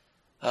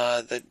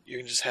 that you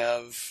can just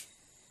have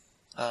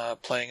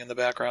playing in the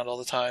background all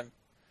the time.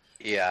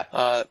 Yeah.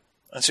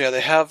 And so yeah,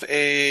 they have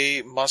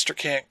a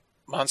Monstercat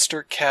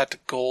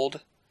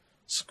Gold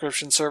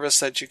subscription service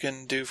that you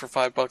can do for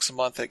 $5 a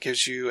month that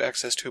gives you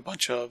access to a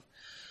bunch of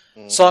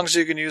songs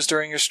you can use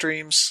during your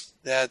streams.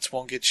 That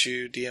won't get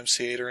you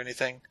DMCA'd or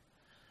anything.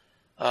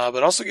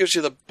 But also gives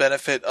you the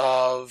benefit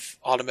of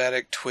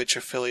automatic Twitch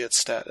affiliate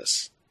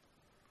status,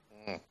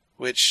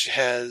 which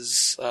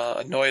has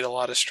annoyed a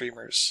lot of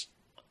streamers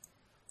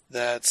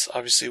that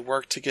obviously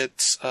work to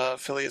get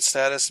affiliate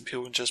status, and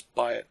people can just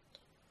buy it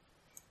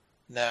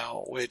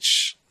now,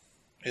 which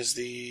is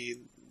the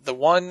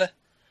one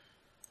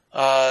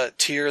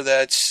tier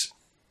that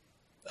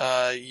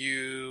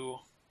you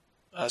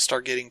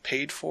start getting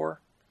paid for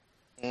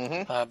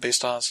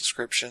based on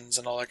subscriptions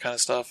and all that kind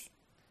of stuff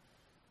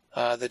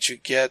that you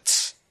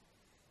get.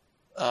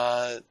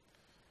 And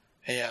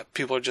yeah,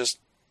 people are just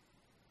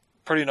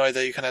pretty annoyed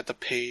that you can have to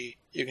pay.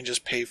 You can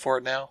just pay for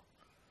it now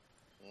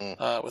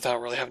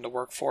without really having to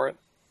work for it.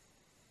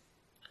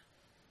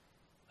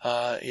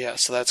 Yeah,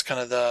 so that's kind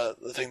of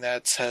the thing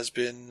that has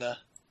been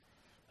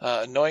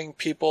annoying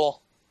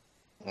people,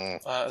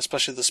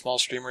 especially the small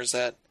streamers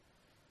that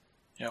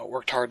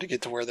worked hard to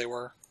get to where they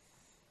were.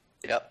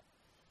 Yep.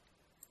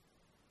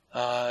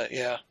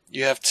 Yeah,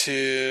 you have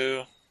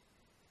to.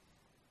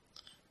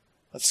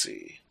 Let's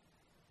see.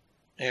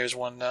 Here's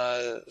one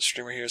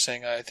streamer here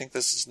saying, "I think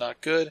this is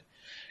not good,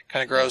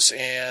 kind of gross,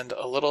 and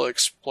a little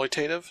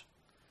exploitative.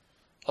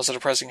 Also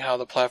depressing how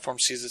the platform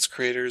sees its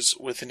creators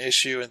with an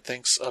issue and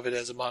thinks of it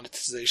as a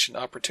monetization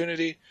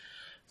opportunity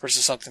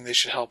versus something they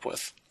should help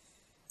with."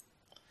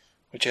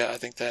 Which, yeah, I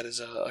think that is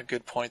a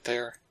good point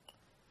there.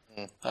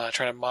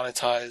 Trying to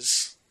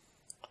monetize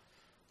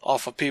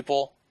off of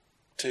people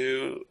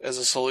as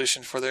a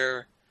solution for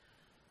their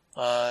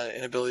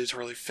inability to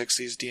really fix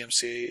these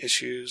DMCA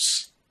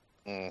issues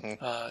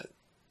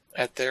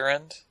at their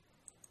end.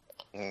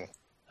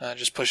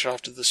 Just push it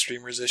off to the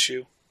streamer's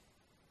issue.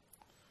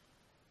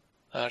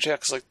 Yeah,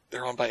 because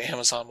they're owned by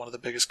Amazon, one of the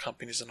biggest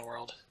companies in the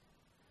world.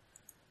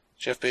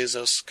 Jeff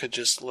Bezos could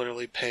just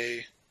literally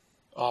pay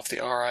off the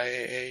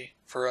RIAA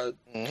for a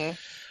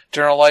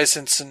general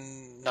license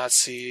and not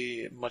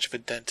see much of a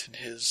dent in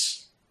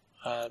his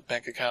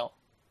bank account.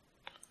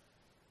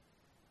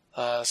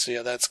 So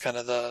yeah, that's kind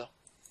of a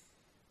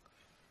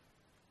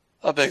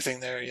big thing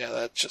there.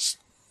 Yeah,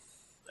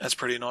 that's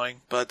pretty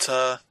annoying. But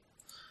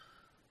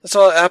that's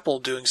all Apple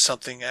doing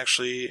something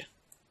actually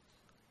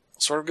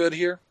sort of good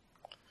here.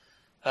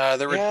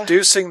 They're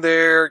reducing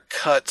their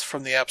cut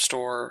from the App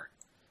Store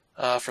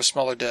for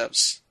smaller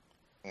devs.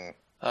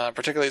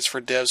 Particularly it's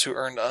for devs who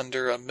earned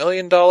under $1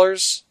 million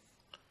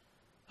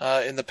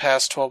in the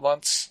past 12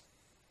 months.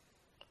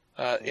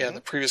 In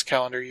the previous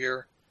calendar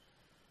year.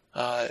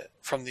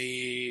 From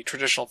the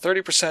traditional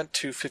 30%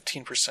 to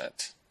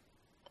 15%.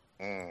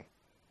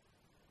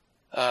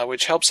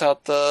 Which helps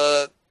out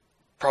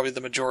probably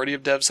the majority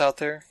of devs out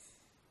there.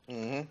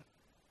 It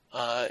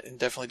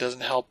definitely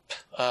doesn't help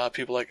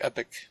people like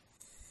Epic.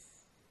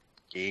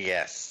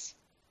 Yes.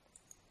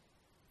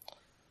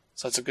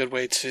 So it's a good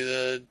way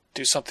to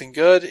do something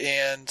good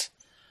and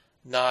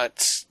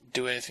not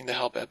do anything to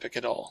help Epic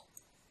at all.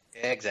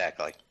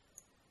 Exactly.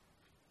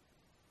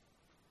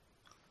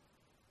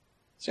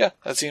 So yeah,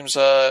 that seems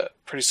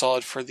pretty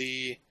solid for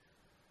the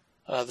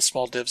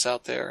small devs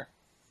out there.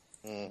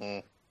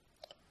 I'm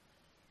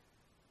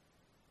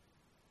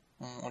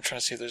trying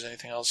to see if there's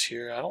anything else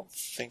here. I don't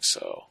think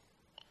so.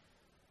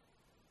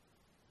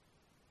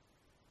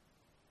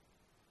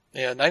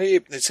 Yeah,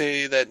 98. They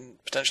say that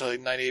potentially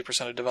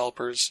 98% of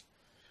developers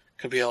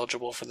could be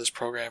eligible for this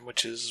program,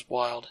 which is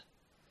wild.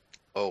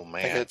 Oh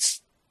man! I think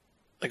it's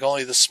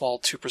only the small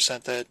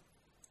 2% that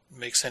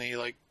makes any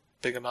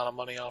big amount of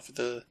money off of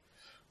their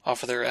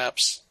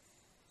apps.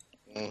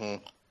 And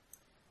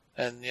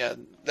yeah,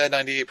 that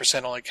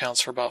 98% only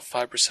counts for about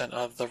 5%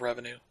 of the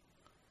revenue.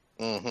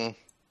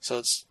 So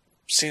it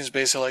seems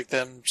basically like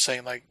them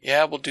saying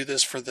yeah, we'll do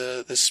this for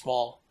this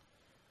small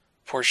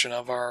portion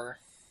of our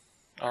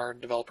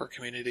developer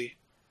community,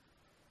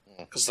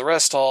 because the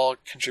rest all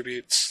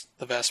contributes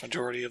the vast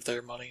majority of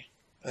their money,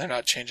 and they're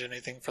not changing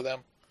anything for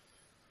them.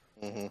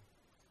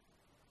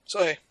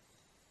 So hey,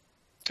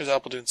 there's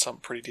Apple doing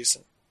something pretty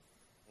decent.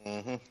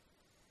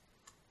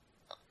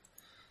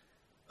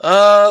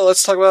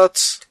 Let's talk about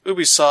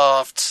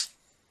Ubisoft.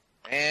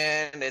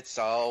 And it's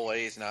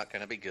always not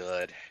going to be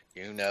good.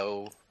 You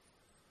know.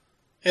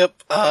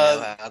 Yep. You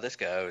know how this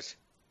goes.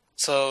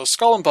 So,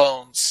 Skull and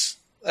Bones.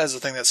 That's a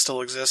thing that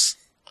still exists.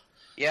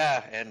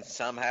 Yeah, and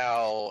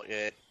somehow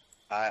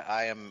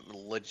I am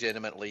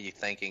legitimately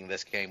thinking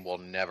this game will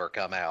never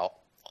come out.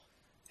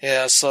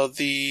 Yeah, so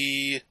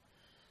the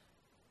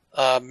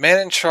man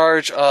in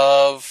charge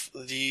of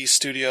the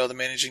studio, the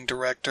managing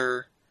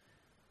director,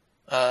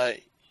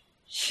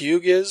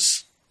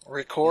 Hugues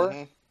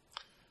Ricoeur,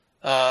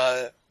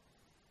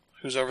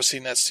 who's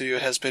overseeing that studio,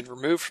 has been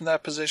removed from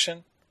that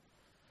position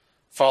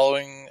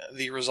following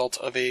the result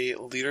of a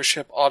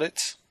leadership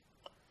audit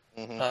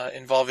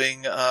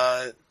involving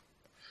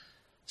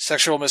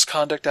sexual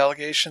misconduct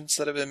allegations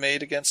that have been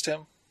made against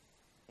him.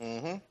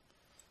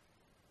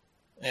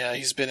 Yeah,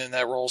 he's been in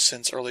that role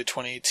since early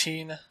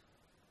 2018.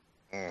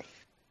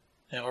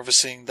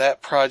 Overseeing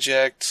that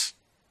project,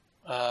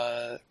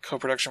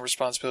 co-production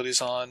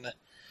responsibilities on the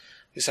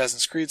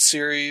Assassin's Creed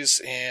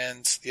series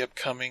and the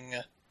upcoming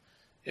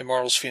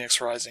Immortals Phoenix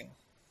Rising.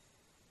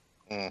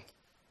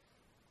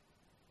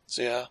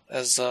 So yeah,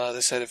 as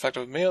they said,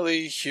 effective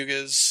immediately,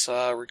 Hugues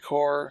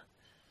Ricoeur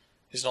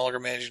is no longer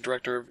managing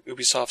director of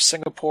Ubisoft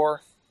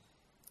Singapore.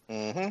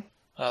 The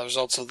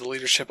results of the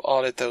leadership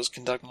audit that was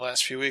conducted in the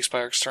last few weeks by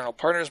our external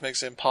partners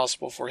makes it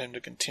impossible for him to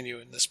continue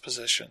in this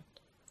position.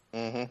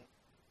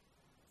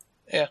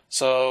 Yeah,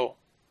 so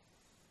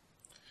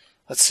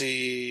let's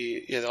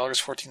see. Yeah, the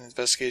August 14th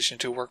investigation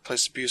into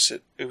workplace abuse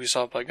at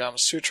Ubisoft by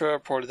Gamasutra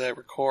reported that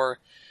Ricoeur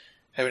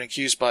had been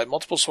accused by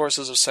multiple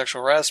sources of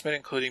sexual harassment,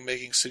 including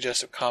making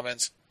suggestive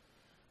comments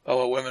about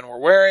what women were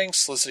wearing,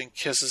 soliciting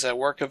kisses at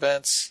work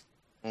events.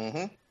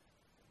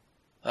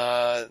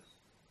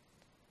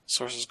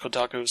 Sources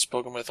Kotaku have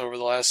spoken with over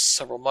the last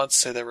several months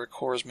say that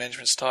Ricoeur's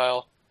management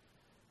style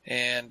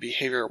and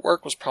behavior at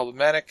work was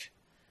problematic,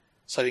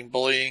 citing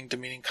bullying,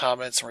 demeaning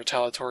comments, and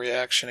retaliatory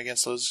action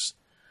against those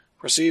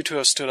perceived to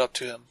have stood up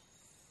to him.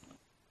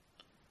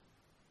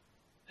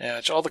 Yeah,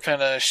 it's all the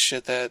kind of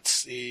shit that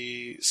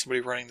somebody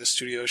running the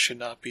studio should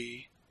not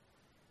be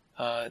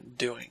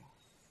doing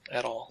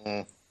at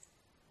all.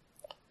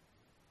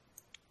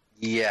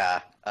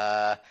 Yeah.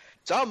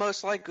 It's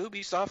almost like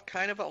Ubisoft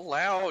kind of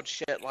allowed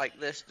shit like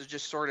this to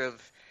just sort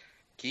of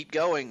keep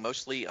going,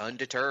 mostly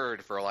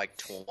undeterred, for like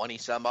 20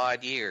 some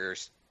odd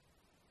years.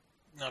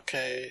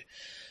 Okay.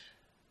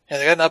 Yeah,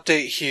 they got an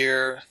update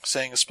here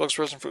saying a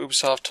spokesperson for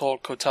Ubisoft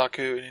told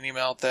Kotaku in an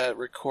email that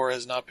Ricoeur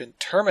has not been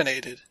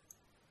terminated,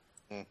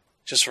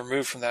 just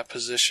removed from that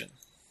position.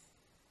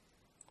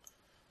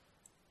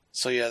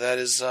 So yeah, that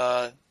is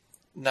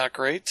not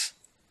great.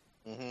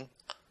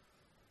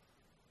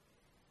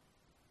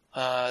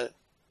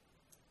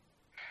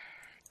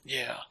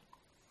 Yeah.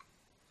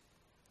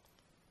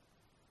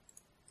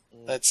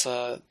 That's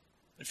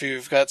if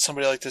you've got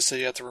somebody like this that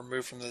you have to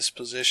remove from this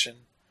position,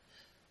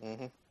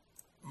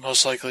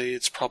 most likely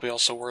it's probably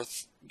also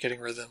worth getting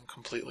rid of them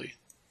completely.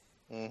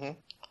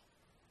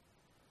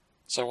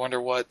 So I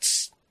wonder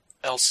what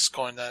else is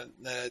going on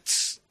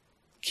that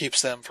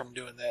keeps them from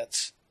doing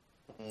that.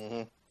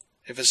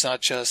 If it's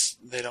not just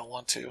they don't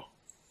want to.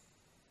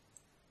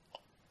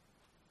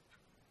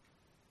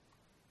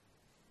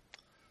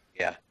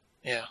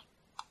 Yeah.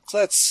 So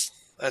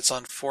that's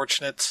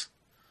unfortunate.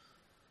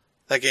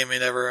 That game may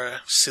never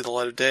see the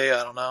light of day.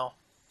 I don't know.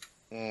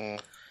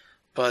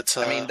 But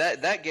I mean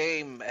that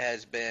game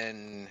has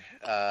been.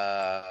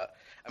 I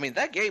mean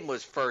that game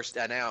was first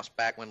announced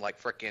back when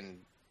like frickin'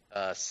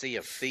 Sea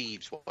of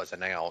Thieves was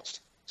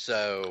announced.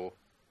 So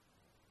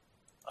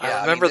yeah,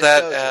 I remember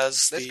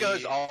this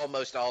goes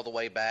almost all the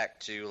way back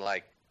to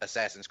like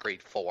Assassin's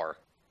Creed 4.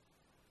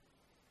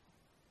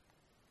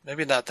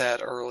 Maybe not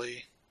that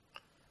early.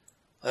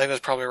 I think it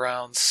was probably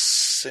around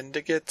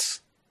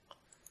Syndicate.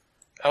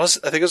 I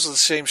think it was the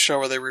same show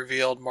where they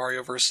revealed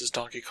Mario versus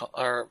Donkey Kong,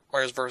 or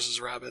Mario versus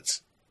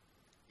Rabbids.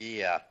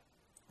 Yeah.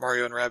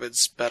 Mario and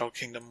Rabbids Battle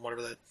Kingdom,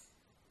 whatever that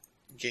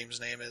game's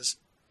name is.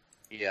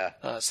 Yeah.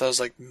 So that was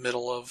like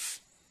middle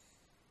of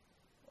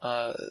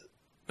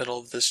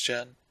this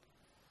gen.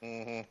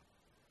 I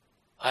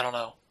don't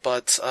know,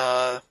 but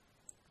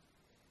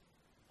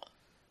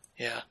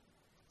yeah,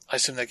 I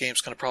assume that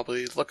game's going to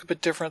probably look a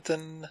bit different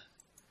than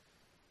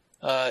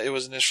it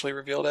was initially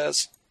revealed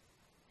as.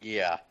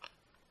 Yeah.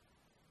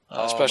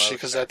 Especially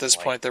because at this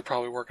point they're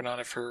probably working on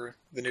it for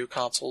the new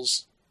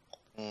consoles.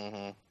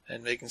 And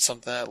making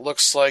something that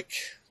looks like,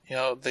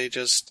 they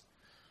just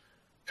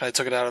kind of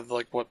took it out of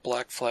like what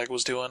Black Flag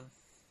was doing.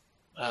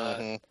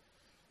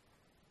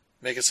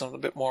 Make it something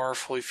a bit more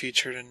fully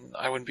featured, and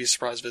I wouldn't be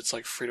surprised if it's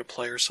like free to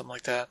play or something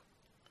like that.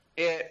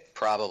 It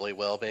probably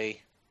will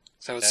be.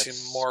 That would seem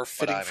more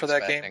fitting for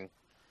that game.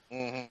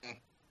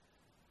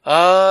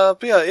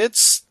 But yeah,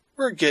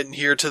 we're getting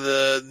here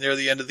to near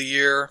the end of the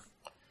year.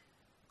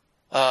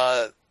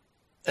 And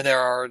there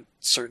are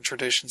certain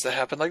traditions that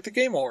happen, like the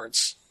Game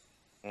Awards.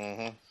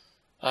 We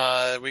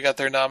got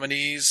their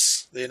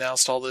nominees. They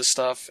announced all this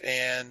stuff,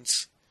 and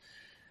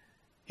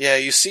yeah,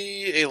 you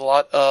see a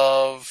lot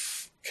of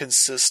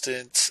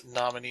consistent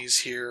nominees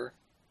here.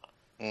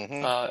 Mm-hmm.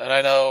 And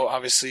I know,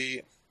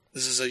 obviously,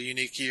 this is a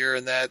unique year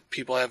in that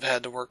people have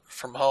had to work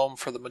from home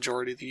for the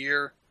majority of the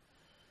year,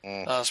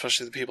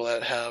 especially the people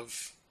that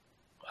have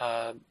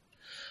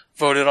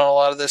voted on a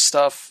lot of this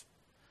stuff.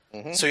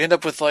 Mm-hmm. So you end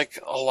up with like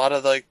a lot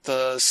of like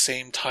the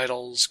same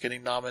titles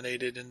getting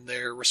nominated in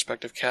their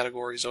respective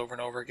categories over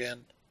and over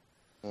again.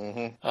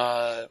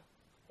 Mm-hmm.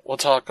 We'll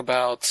talk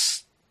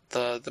about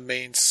the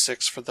main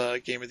 6 for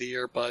the game of the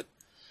year, but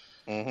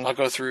I'll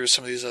go through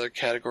some of these other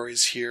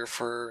categories here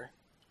for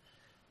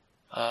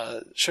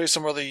show you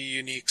some really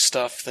unique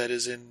stuff that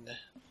is in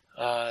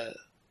that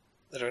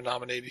are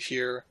nominated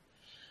here.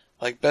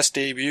 Like best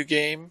debut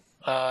game,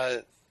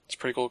 it's a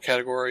pretty cool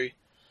category.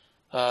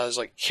 There's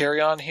like Carry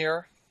On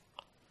here,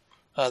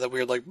 that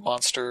weird like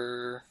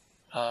monster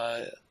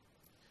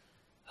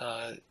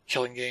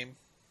killing game.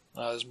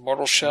 There's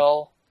Mortal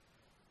Shell,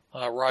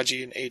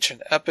 Raji and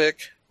Ancient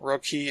Epic,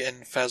 Roki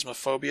and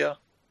Phasmophobia.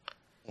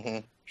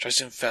 Which I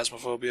assume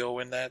Phasmophobia will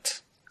win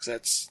that, because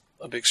that's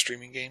a big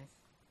streaming game.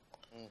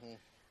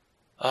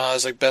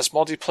 There's like best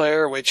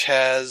multiplayer, which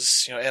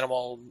has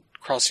Animal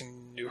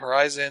Crossing: New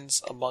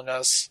Horizons, Among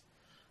Us,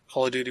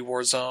 Call of Duty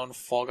Warzone,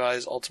 Fall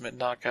Guys Ultimate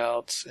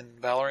Knockout,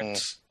 and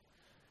Valorant.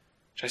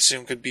 Which I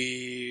assume could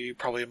be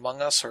probably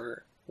Among Us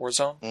or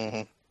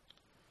Warzone.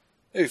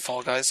 Maybe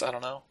Fall Guys, I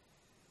don't know.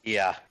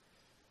 Yeah.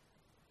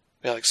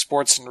 Yeah, like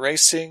sports and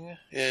racing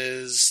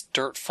is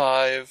Dirt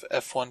 5,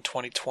 F1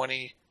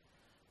 2020,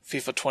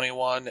 FIFA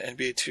 21,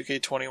 NBA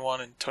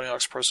 2K21, and Tony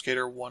Hawk's Pro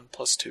Skater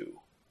 1+2.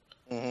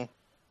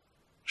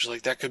 Which is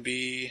like, that could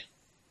be...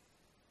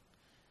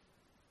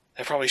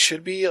 That probably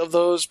should be, of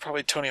those,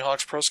 probably Tony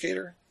Hawk's Pro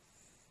Skater.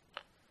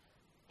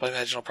 But I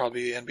imagine it'll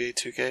probably be NBA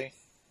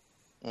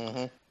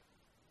 2K.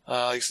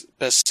 Like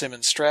best sim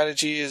and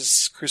strategy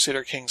is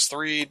Crusader Kings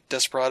 3,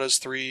 Desperados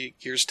 3,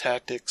 Gears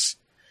Tactics,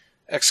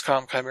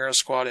 XCOM Chimera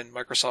Squad, and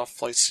Microsoft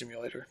Flight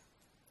Simulator.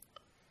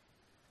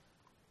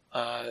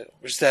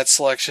 Which that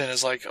selection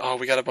is like, oh,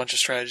 we got a bunch of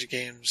strategy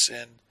games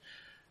and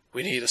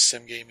we need a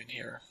sim game in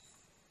here.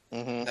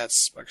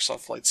 That's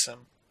Microsoft Flight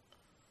Sim.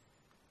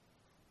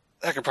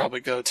 That could probably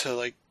go to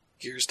like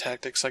Gears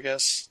Tactics, I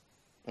guess.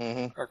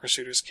 Or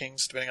Crusaders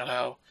Kings, depending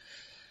on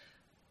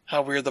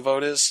how weird the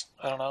vote is.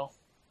 I don't know.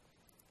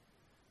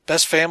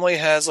 Best family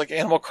has like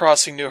Animal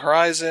Crossing: New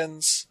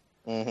Horizons.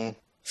 So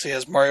he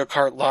has Mario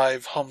Kart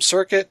Live Home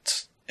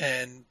Circuit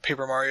and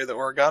Paper Mario: The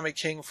Origami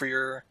King for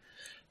your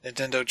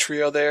Nintendo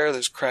trio there.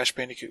 There's Crash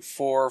Bandicoot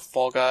 4,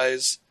 Fall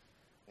Guys,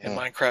 and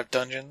Minecraft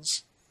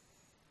Dungeons.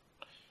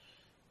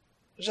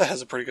 Which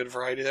has a pretty good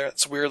variety there.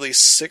 It's weirdly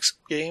 6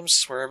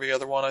 games, where every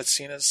other one I've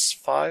seen is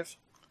 5.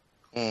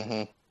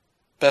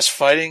 Best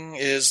fighting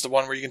is the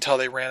one where you can tell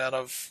they ran out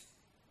of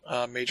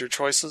major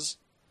choices.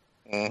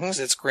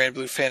 It's Grand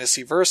Blue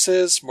Fantasy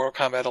Versus,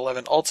 Mortal Kombat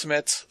 11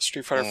 Ultimate,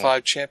 Street Fighter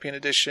V Champion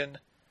Edition,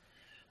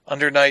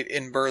 Under Night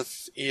In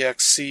Birth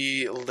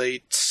EXE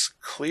Late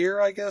Clear,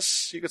 I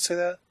guess you could say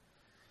that.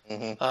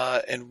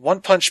 And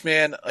One Punch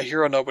Man, A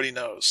Hero Nobody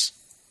Knows.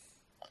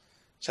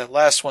 So that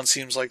last one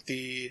seems like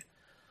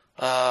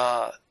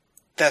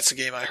that's a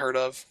game I heard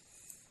of.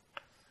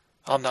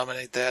 I'll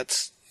nominate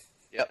that.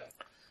 Yep.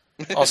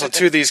 Also,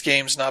 2 of these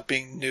games not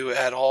being new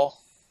at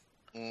all.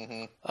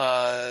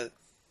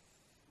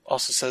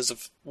 Also says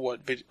of what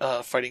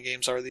fighting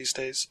games are these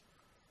days.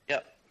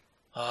 Yep.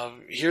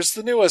 Here's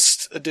the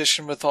newest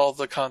edition with all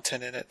the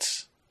content in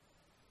it.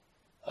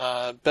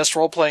 Best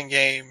role-playing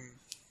game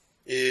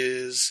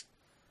is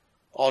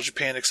all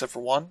Japan except for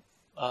 1.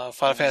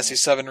 Final Fantasy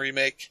VII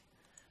Remake,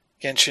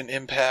 Genshin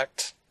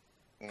Impact,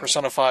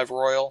 Persona 5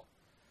 Royal,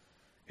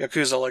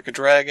 Yakuza Like a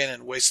Dragon,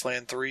 and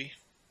Wasteland 3.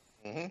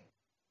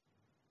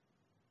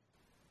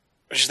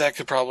 Which that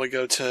could probably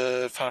go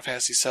to Final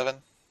Fantasy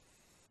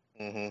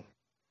VII.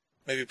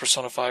 Maybe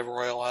Persona 5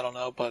 Royal, I don't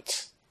know,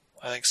 but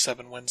I think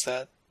 7 wins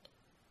that.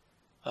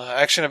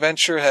 Action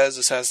Adventure has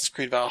Assassin's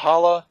Creed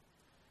Valhalla,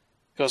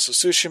 Ghost of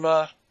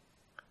Tsushima,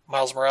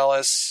 Miles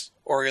Morales,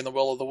 Ori and the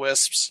Will of the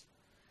Wisps,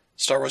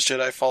 Star Wars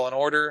Jedi Fallen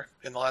Order,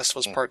 and The Last of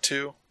Us Part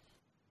 2.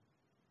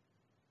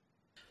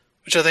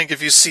 Which I think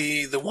if you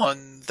see the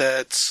one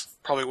that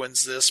probably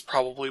wins this,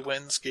 probably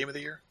wins Game of the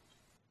Year.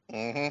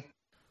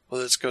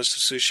 Whether it's Ghost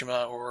of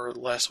Tsushima or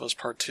Last of Us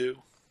Part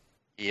 2.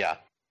 Yeah.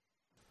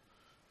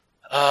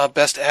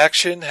 Best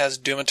Action has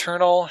Doom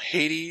Eternal,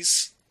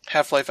 Hades,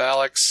 Half-Life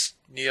Alyx,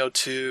 Nioh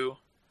 2,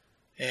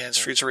 and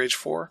Streets of Rage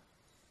 4.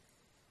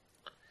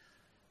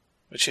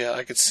 Which, yeah,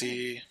 I could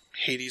see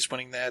Hades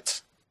winning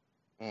that.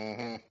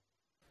 Let's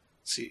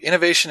see,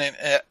 Innovation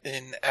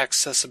in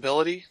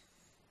Accessibility.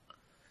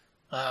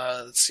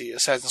 Let's see,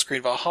 Assassin's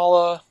Creed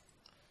Valhalla,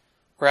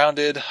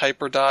 Grounded,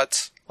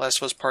 Hyperdot, Last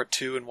of Us Part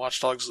 2, and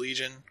Watch Dogs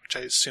Legion, which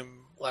I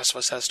assume Last of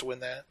Us has to win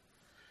that.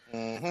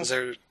 Because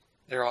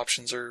their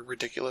options are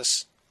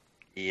ridiculous.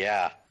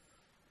 Yeah.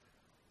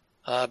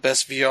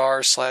 Best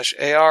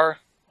VR/AR,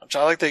 which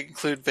I like they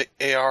include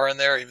AR in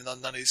there, even though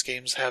none of these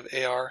games have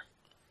AR.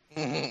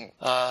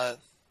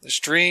 There's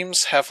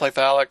Dreams, Half-Life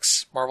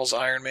Alyx, Marvel's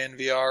Iron Man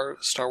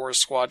VR, Star Wars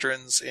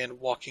Squadrons, and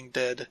Walking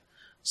Dead,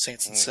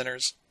 Saints and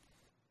Sinners.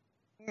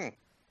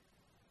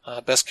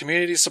 Best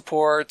community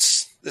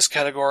support. This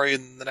category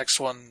and the next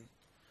one,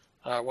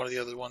 one of the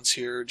other ones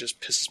here,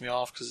 just pisses me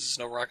off because there's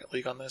no Rocket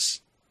League on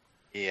this.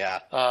 Yeah.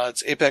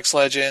 It's Apex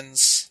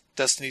Legends,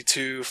 Destiny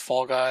 2,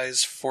 Fall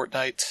Guys,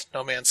 Fortnite,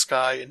 No Man's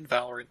Sky, and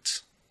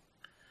Valorant.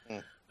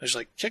 I just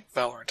kick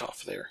Valorant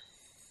off of there.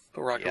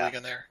 Put Rocket League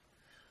in there.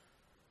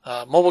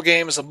 Mobile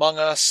games, Among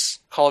Us,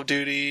 Call of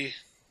Duty,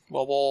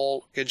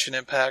 Mobile, Genshin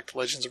Impact,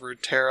 Legends of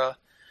Runeterra,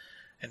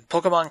 and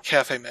Pokemon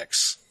Cafe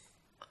Mix.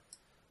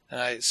 And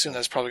I assume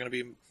that's probably going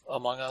to be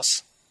Among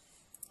Us.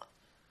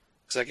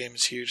 Because that game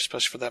is huge,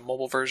 especially for that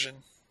mobile version.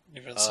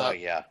 Even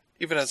if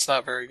it's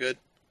not very good.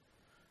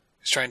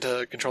 He's trying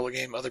to control a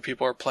game other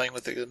people are playing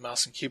with the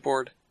mouse and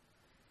keyboard.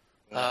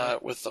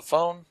 With the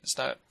phone, it's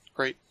not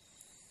great.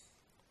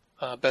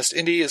 Best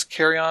Indie is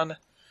Carry On,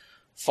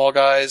 Fall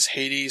Guys,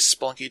 Hades,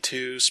 Spelunky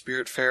 2,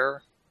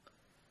 Spiritfarer.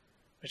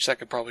 Which that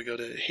could probably go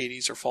to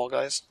Hades or Fall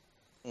Guys.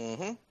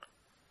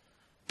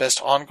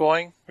 Best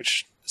Ongoing,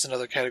 which is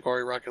another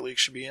category Rocket League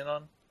should be in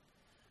on,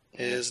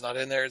 is not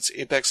in there. It's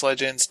Apex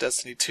Legends,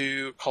 Destiny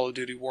 2, Call of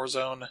Duty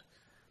Warzone,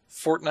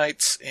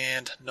 Fortnite,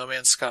 and No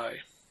Man's Sky.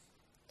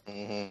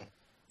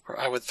 Or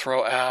I would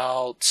throw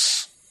out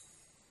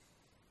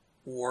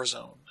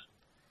Warzone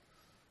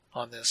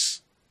on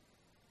this.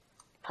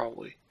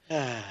 Probably.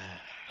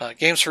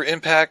 Games for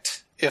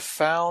Impact, If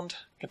Found,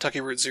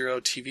 Kentucky Route Zero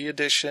TV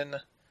Edition,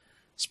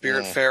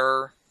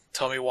 Spiritfarer,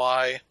 Tell Me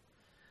Why,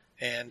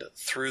 and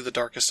Through the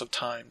Darkest of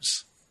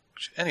Times.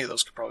 Which any of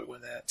those could probably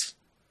win that.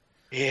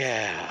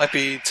 Yeah. Might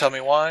be Tell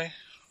Me Why.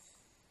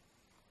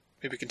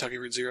 Maybe Kentucky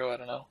Route Zero, I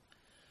don't know.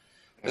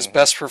 There's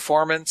Best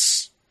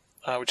Performance,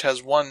 which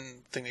has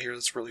one thing here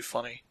that's really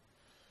funny.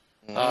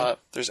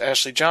 There's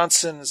Ashley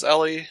Johnson as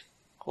Ellie,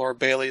 Laura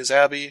Bailey as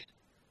Abby,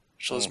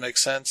 which does make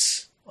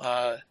sense.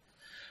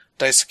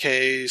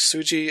 Daisuke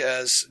Tsuji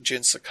as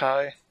Jin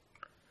Sakai.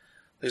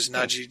 There's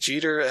Naji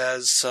Jeter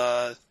as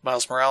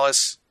Miles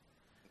Morales.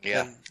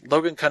 And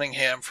Logan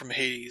Cunningham from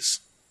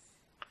Hades.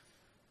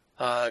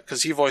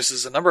 Because he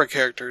voices a number of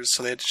characters,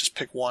 so they had to just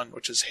pick one,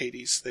 which is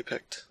Hades they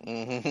picked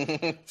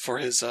for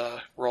his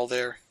role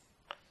there.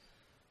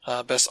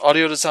 Best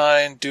Audio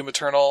Design, Doom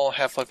Eternal,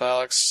 Half-Life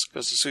Alyx,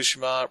 Ghost of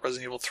Tsushima,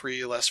 Resident Evil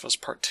 3, Last of Us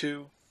Part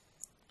 2.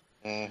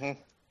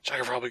 Which I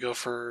could probably go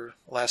for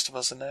Last of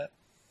Us in that.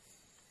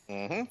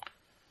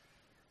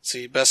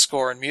 See, Best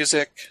Score in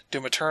Music,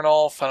 Doom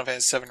Eternal, Final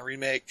Fantasy VII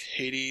Remake,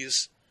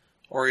 Hades,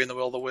 Ori and the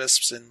Will of the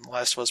Wisps, and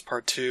Last of Us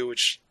Part 2,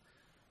 which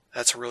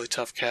that's a really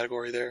tough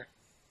category there.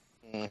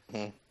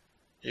 You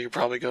could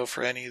probably go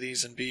for any of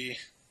these and be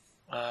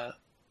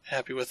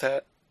happy with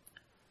that.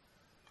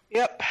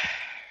 Yep.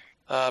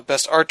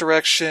 Best Art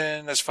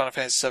Direction, there's Final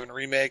Fantasy VII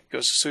Remake,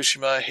 Ghost of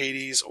Tsushima,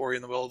 Hades, Ori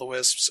and the Will of the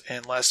Wisps,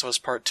 and Last of Us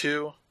Part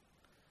 2.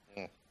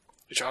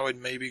 Which I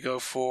would maybe go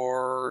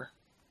for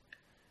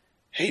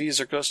Hades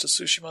or Ghost of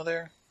Tsushima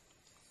there.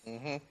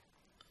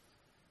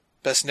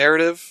 Best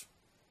Narrative,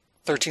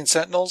 13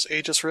 Sentinels,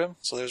 Aegis Rim.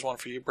 So there's one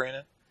for you,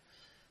 Brandon.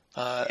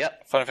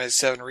 Final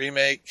Fantasy VII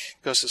Remake,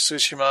 Ghost of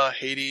Tsushima,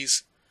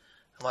 Hades,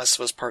 and Last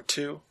of Us Part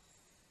 2.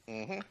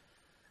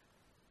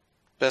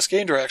 Best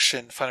Game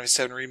Direction, Final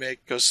Fantasy VII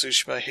Remake, Ghost of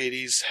Tsushima,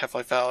 Hades,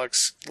 Half-Life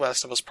Alyx,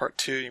 Last of Us Part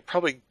 2. You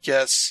probably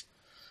guess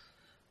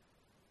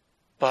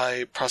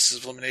by process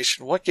of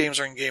elimination what games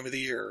are in Game of the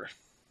Year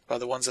by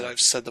the ones that I've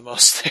said the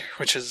most there,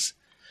 which is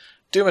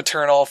Doom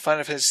Eternal,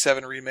 Final Fantasy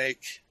VII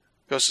Remake,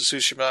 Ghost of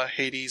Tsushima,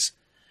 Hades,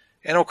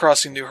 Animal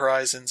Crossing New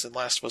Horizons, and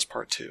Last of Us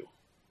Part 2.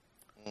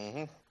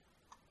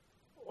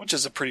 Which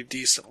is a pretty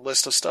decent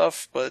list of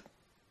stuff, but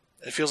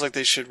it feels like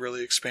they should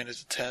really expand it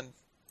to 10.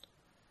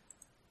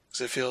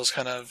 Because it feels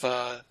kind of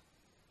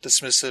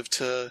dismissive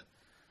to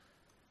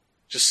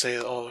just say,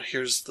 oh,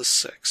 here's the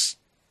 6.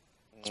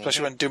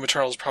 Especially when Doom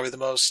Eternal is probably the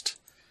most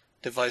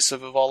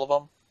divisive of all of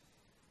them.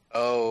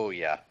 Oh,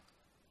 yeah.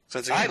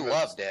 So I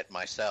loved it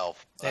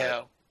myself. But...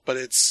 Yeah, but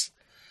it's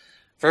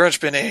very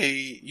much been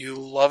you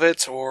love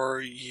it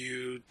or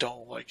you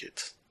don't like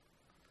it.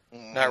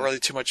 Not really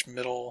too much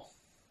middle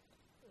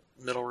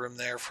room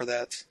there for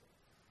that.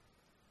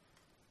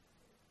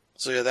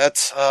 So yeah,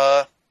 that's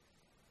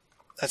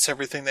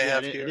everything they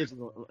have here.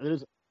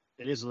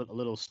 It is a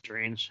little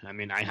strange. I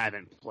mean, I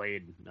haven't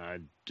played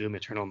Doom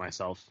Eternal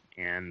myself,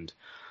 and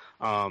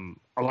a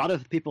lot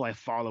of people I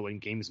follow in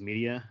games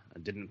media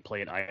didn't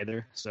play it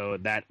either. So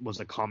that was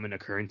a common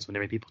occurrence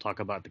whenever people talk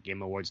about the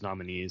Game Awards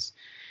nominees.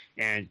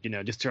 And,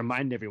 just to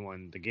remind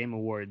everyone, the Game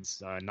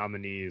Awards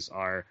nominees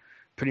are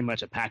pretty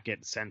much a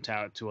packet sent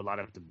out to a lot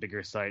of the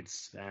bigger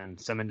sites and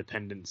some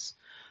independents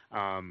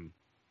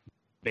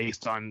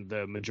based on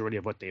the majority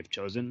of what they've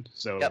chosen.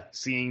 So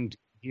seeing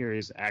here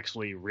is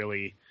actually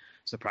really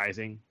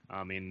surprising.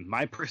 I mean,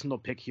 my personal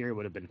pick here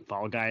would have been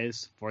Fall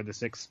Guys for the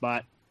 6th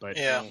spot, but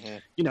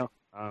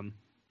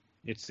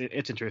it's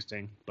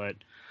interesting. But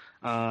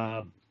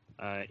either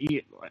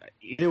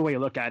way you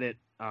look at it,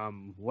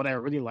 what I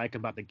really like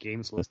about the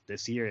games list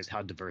this year is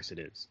how diverse it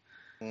is.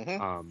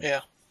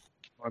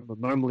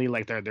 Normally,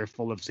 like they're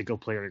full of single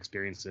player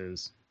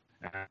experiences,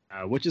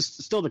 which is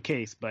still the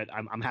case. But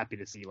I'm happy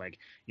to see like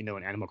an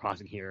Animal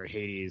Crossing here,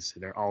 Hades.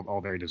 They're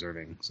all very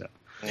deserving. So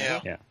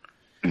yeah.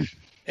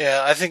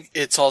 Yeah, I think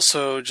it's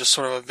also just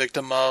sort of a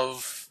victim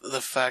of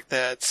the fact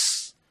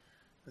that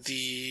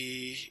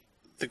the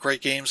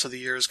great games of the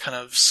year is kind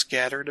of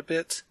scattered a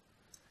bit,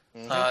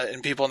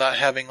 and people not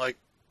having like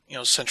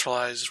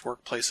centralized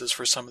workplaces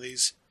for some of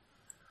these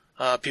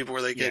people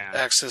where they get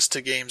access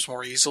to games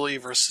more easily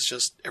versus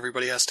just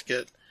everybody has to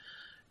get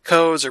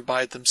codes or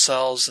buy it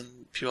themselves,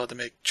 and people have to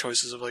make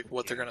choices of like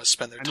what they're going to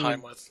spend their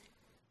time with.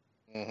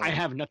 I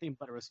have nothing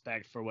but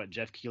respect for what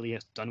Jeff Keighley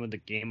has done with the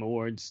Game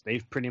Awards.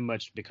 They've pretty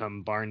much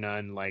become, bar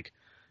none, like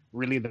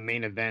really the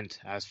main event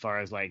as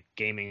far as like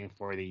gaming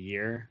for the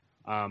year.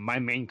 My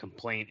main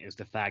complaint is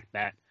the fact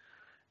that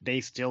they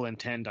still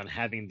intend on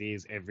having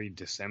these every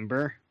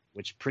December,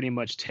 which pretty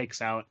much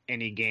takes out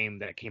any game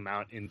that came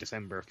out in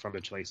December from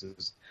the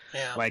choices.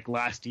 Yeah. Like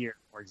last year,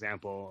 for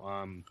example,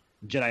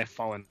 Jedi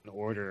Fallen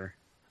Order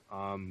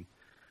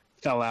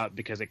fell out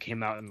because it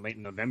came out in late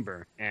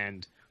November,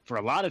 and for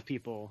a lot of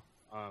people,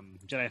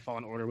 Jedi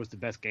Fallen Order was the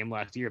best game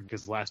last year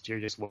because last year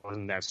just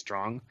wasn't that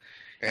strong.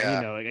 Yeah.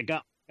 And,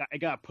 it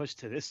got pushed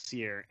to this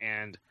year,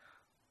 and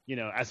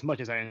as much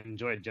as I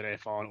enjoyed Jedi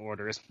Fallen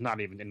Order, it's not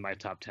even in my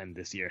top 10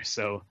 this year.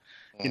 So,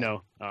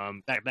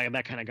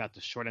 that kind of got the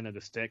short end of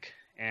the stick,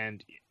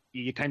 and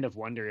you kind of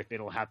wonder if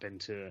it'll happen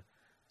to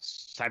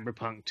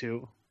Cyberpunk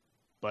 2.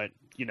 But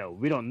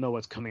we don't know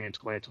what's coming in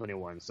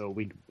 2021, so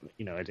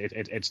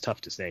it's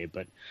tough to say.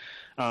 But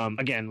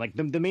again, like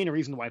the main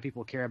reason why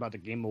people care about the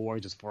Game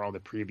Awards is for all the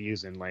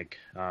previews and like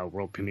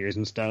world premieres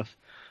and stuff.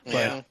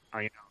 But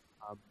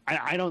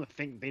I don't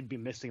think they'd be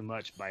missing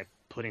much by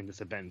putting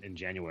this event in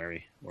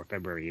January or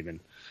February even.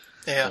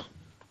 Yeah,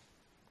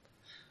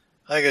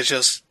 I think it's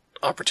just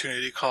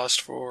opportunity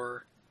cost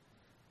for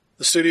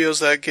the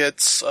studios that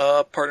gets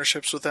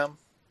partnerships with them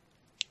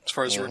as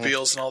far as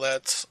reveals and all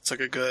that. It's like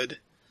a good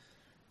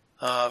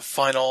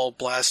final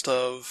blast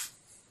of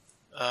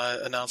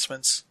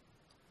announcements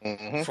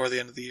for the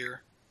end of the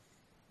year.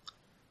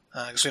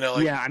 Because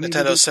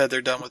Nintendo said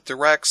they're done with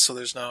Directs, so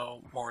there's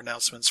no more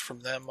announcements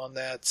from them on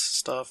that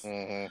stuff.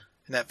 In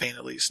that vein,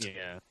 at least.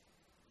 Yeah.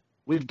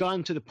 We've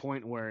gotten to the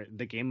point where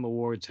the Game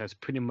Awards has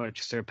pretty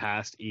much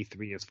surpassed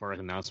E3 as far as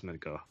announcement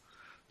go.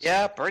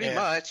 Yeah, pretty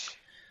much.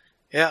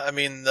 Yeah, I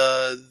mean,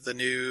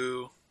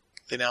 they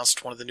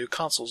announced one of the new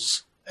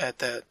consoles at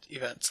that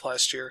event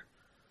last year.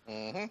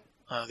 The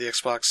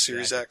Xbox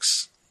Series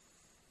X.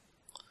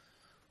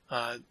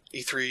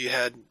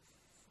 E3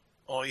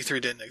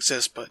 didn't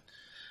exist, but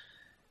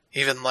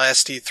even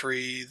last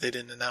E3,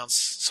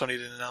 Sony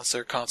didn't announce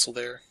their console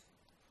there.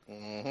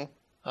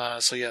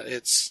 So yeah,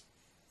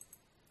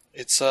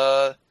 it's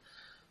a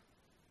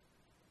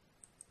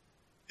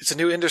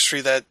new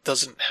industry that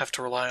doesn't have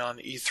to rely on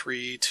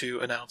E3 to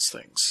announce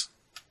things.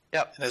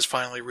 Yep. And has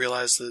finally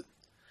realized that,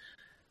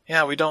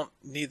 yeah, we don't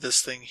need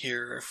this thing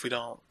here if we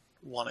don't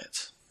want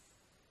it.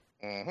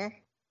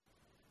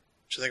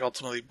 Which I think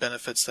ultimately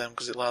benefits them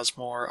because it allows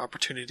more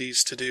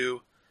opportunities to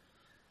do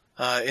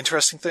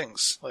interesting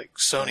things. Like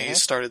Sony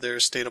started their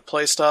State of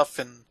Play stuff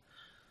and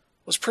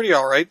was pretty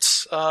alright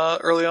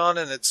early on,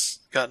 and it's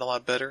gotten a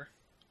lot better.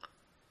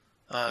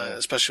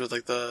 Especially with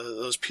like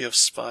those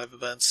PS5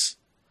 events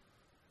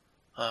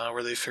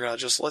where they figure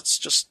out let's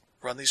just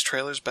run these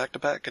trailers back to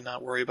back and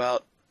not worry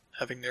about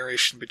having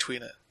narration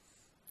between it.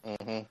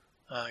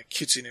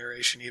 Cutesy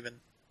narration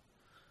even.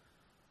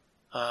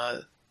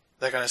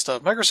 That kind of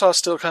stuff. Microsoft's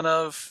still kind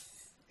of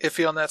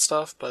iffy on that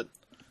stuff, but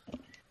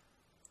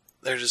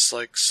they're just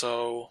like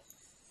so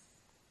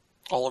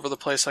all over the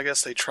place, I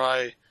guess. They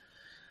try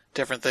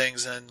different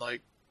things and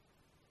like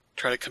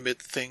try to commit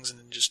to things and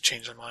then just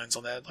change their minds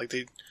on that. Like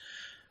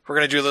we're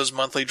going to do those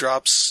monthly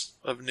drops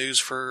of news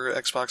for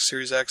Xbox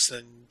Series X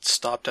and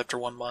stopped after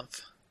 1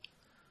 month,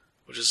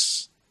 which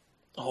is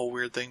a whole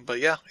weird thing.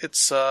 But yeah,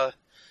 it's a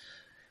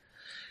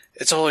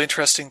whole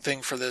interesting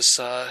thing for this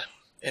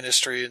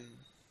industry, and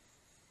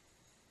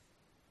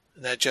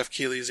that Jeff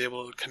Keighley is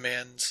able to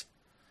command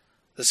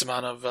this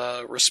amount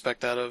of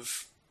respect out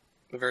of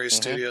the various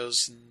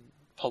studios and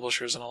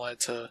publishers and all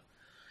that to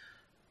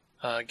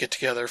get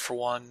together for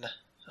one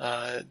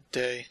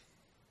day.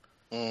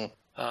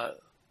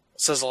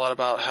 Says a lot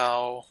about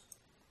how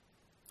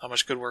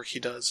much good work he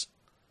does.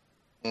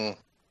 So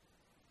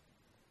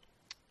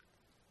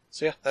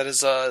yeah, that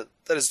is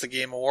the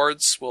Game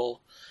Awards.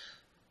 We'll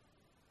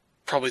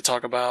probably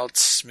talk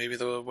about maybe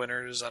the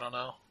winners. I don't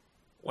know.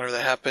 Whenever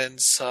that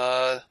happens.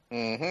 Yeah,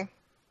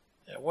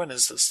 when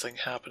does this thing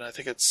happen? I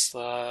think it's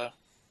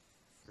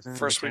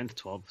first week.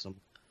 12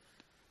 something.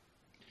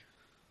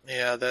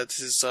 Yeah, that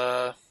is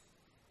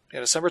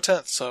December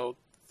 10th. So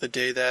the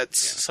day that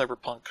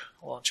Cyberpunk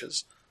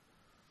launches.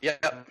 Yeah,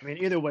 I mean,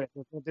 either way,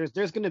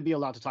 there's going to be a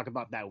lot to talk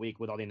about that week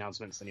with all the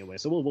announcements anyway.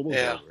 So we'll go over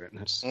it.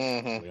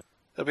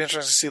 It'll be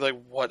interesting to see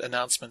like what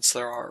announcements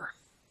there are.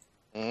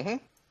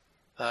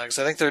 Because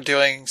I think they're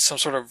doing some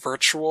sort of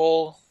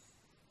virtual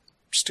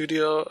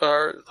studio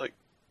or like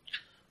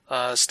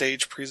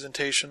stage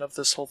presentation of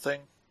this whole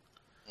thing.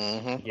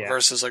 Yeah.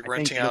 versus like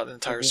renting out an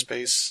entire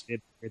space. The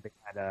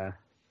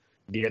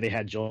year they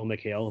had Joel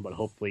McHale, but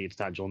hopefully it's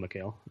not Joel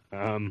McHale.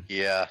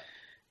 Yeah.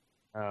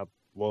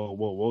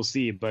 We'll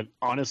see. But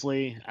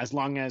honestly, as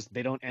long as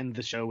they don't end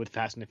the show with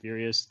Fast and the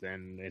Furious,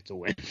 then it's a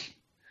win.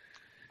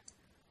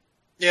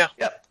 Yeah.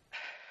 Yep.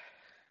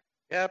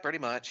 Yeah, pretty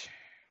much.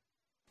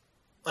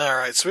 All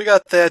right, so we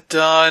got that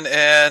done,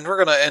 and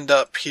we're gonna end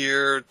up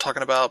here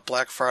talking about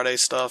Black Friday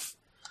stuff.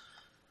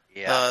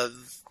 Yeah.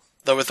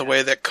 Though with the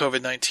way that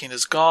COVID-19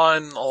 is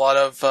gone, a lot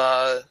of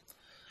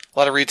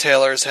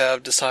retailers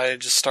have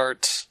decided to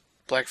start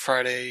Black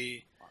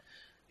Friday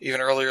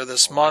even earlier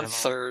this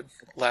month or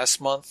last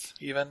month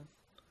even.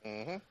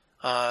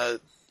 So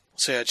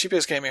yeah,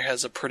 Cheapiest Gamer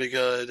has a pretty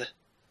good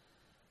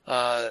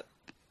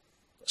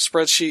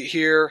spreadsheet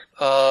here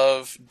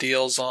of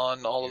deals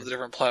on all of the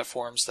different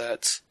platforms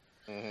that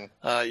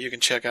you can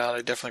check out.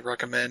 I definitely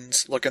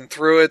recommend looking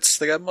through it.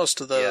 They got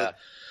most of the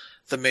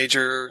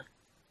major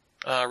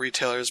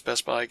retailers: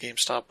 Best Buy,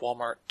 GameStop,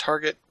 Walmart,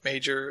 Target,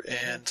 Major,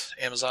 and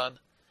Amazon.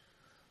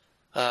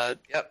 The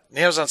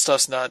Amazon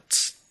stuff's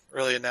not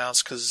really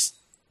announced because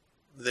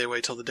they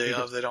wait till the day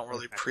of. They don't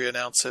really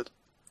pre-announce it.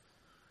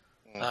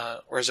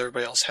 Whereas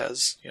everybody else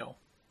has,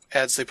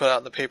 ads they put out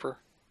in the paper.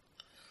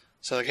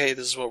 So like, hey,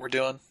 this is what we're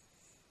doing.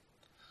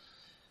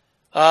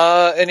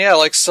 And yeah,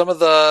 like some of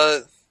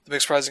the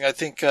big surprising, I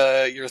think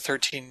your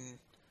 13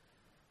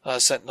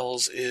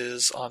 Sentinels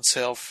is on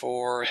sale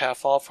for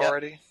half off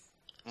already.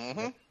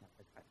 I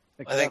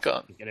think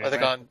on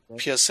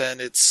PSN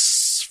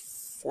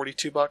it's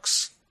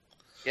 $42.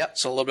 Yep.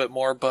 So a little bit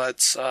more,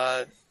 but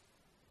from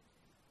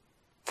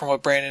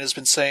what Brandon has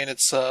been saying,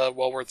 it's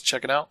well worth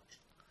checking out.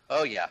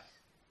 Oh yeah.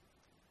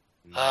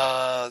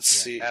 Let's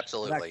see.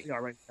 Absolutely.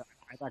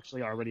 I've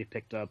actually already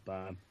picked up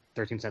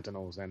 13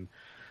 Sentinels, and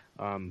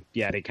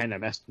they kind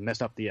of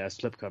messed up the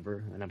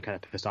slipcover, and I'm kind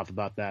of pissed off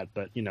about that.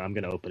 But I'm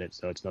gonna open it,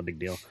 so it's no big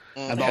deal.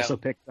 I've also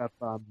picked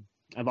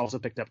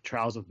up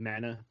Trials of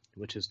Mana,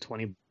 which is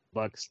 $20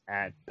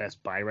 at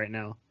Best Buy right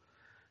now.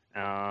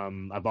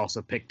 I've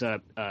also picked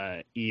up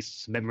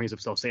Ys Memories of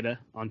Celceta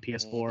on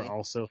PS4,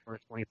 also for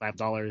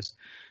 $25,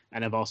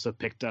 and I've also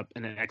picked up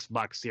an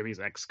Xbox Series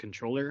X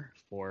controller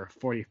for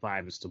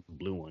 $45. It's the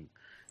blue one.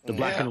 The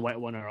black and white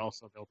one are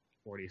also available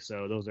for $40.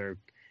 So those are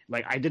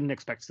I didn't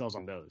expect sales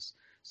on those.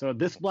 So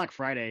this Black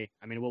Friday,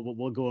 I mean,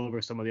 we'll go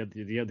over some of the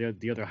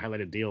other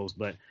highlighted deals,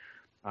 but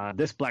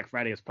this Black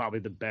Friday is probably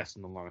the best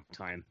in a long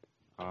time.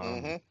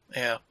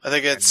 Yeah, I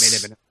think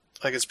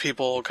it's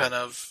people kind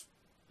of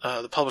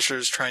the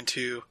publishers trying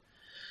to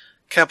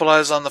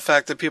capitalize on the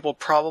fact that people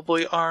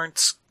probably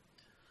aren't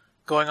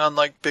going on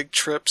like big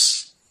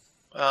trips,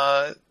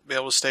 be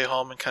able to stay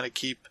home and kind of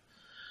keep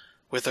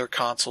with their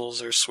consoles,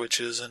 their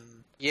Switches,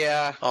 and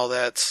all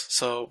that.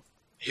 So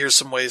here's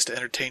some ways to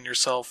entertain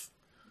yourself,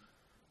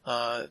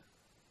 or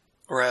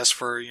ask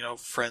for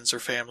friends or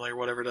family or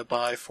whatever to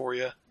buy for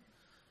you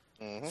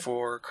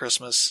for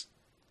Christmas.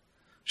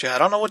 Yeah, I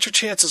don't know what your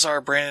chances are,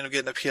 Brandon, of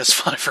getting a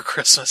PS5 for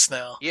Christmas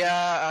now.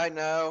 Yeah, I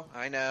know.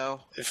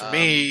 For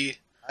me,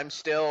 I'm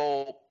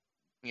still,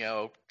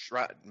 I'm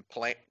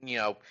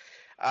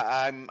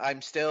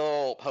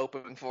still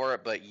hoping for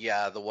it, but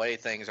yeah, the way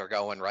things are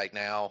going right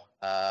now,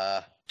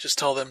 just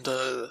tell them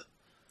to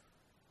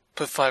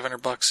put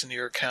 $500 into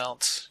your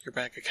account, your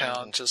bank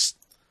account, just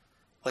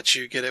let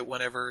you get it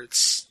whenever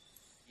it's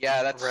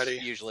that's ready.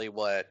 Usually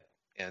what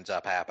ends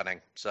up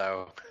happening.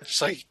 So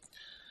it's like,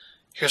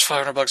 here's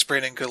 $500,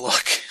 Brandon. Good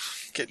luck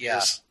getting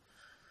yours.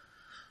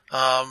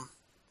 But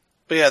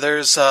yeah,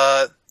 there's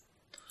I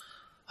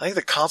think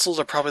the consoles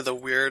are probably the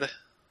weird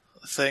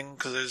thing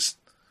because there's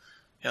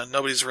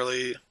nobody's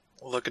really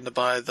looking to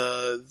buy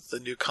the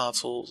new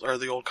consoles or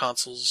the old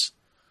consoles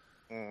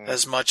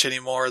as much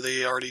anymore.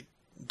 They already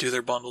do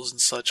their bundles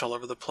and such all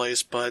over the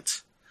place,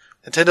 but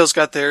Nintendo's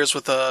got theirs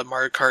with a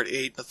Mario Kart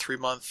 8 and a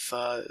 3-month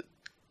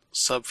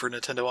sub for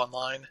Nintendo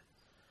Online.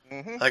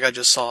 Like I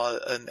just saw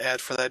an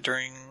ad for that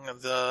during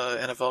the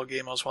NFL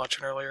game I was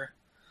watching earlier.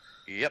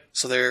 Yep.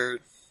 So they're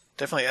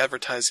definitely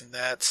advertising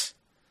that.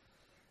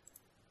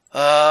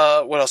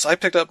 What else? I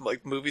picked up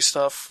like movie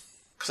stuff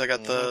because I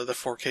got the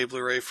 4K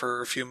Blu-ray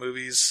for a few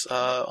movies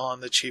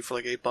on the cheap for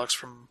like $8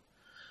 from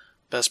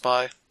Best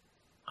Buy.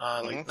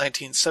 Like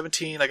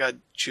 1917, I got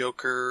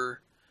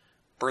Joker,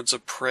 Birds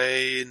of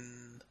Prey,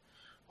 and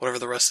whatever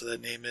the rest of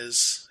that name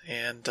is.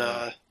 And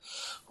what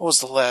was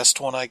the last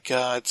one I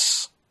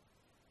got?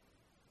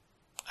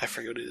 I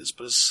forget what it is,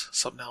 but it's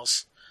something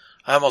else.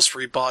 I almost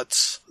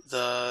rebought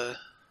the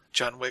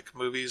John Wick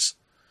movies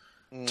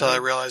until I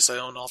realized I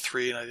own all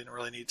three and I didn't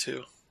really need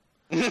to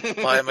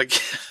buy them again.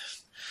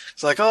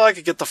 It's like, I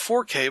could get the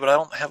 4K, but I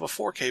don't have a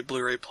 4K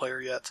Blu-ray player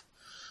yet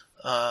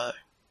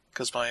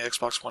because my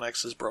Xbox One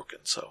X is broken,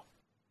 so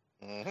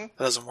that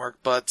doesn't work.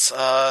 But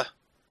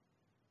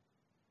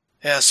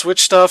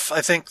Switch stuff,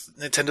 I think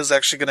Nintendo's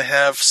actually going to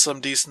have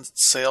some decent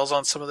sales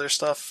on some of their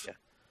stuff. Yeah.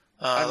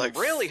 I'm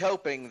really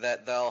hoping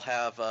that they'll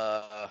have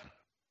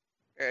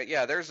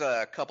there's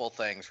a couple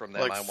things from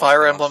them. Like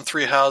Fire Emblem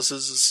Three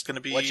Houses is going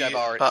to be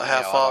about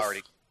half off.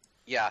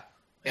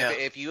 Yeah.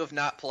 If you have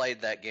not played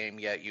that game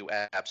yet, you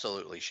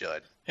absolutely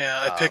should. Yeah,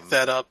 I picked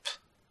that up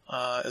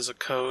as a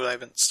code. I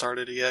haven't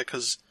started it yet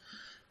because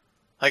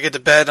I get to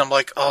bed and I'm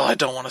like, oh, I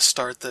don't want to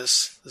start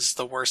this. This is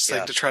the worst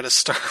thing to try to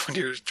start when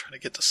you're trying to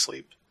get to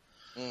sleep.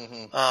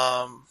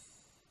 Yeah,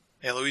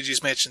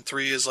 Luigi's Mansion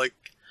 3 is like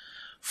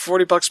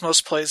 $40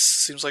 most places.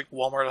 Seems like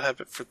Walmart will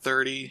have it for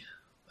 $30.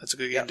 That's a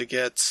good game to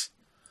get.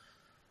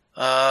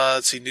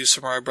 Let's see, New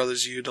Super Mario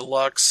Bros. U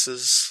Deluxe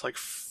is like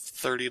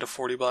 $30 to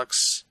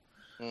 $40.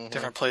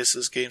 Different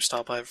places.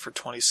 GameStop I have for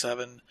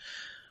 $27.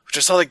 Which I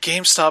saw that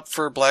GameStop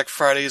for Black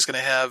Friday is going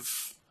to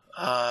have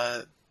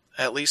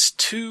at least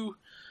 2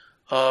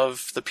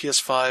 of the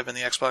PS5 and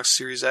the Xbox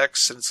Series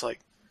X, and it's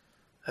like,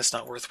 that's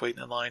not worth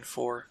waiting in line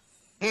for.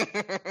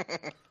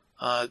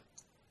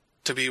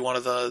 To be one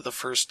of the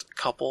first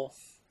couple.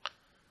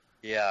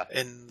 Yeah.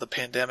 In the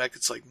pandemic,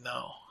 it's like,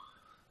 no,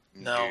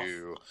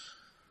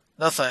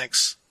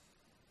 thanks.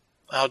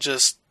 I'll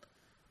just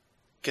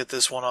get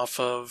this one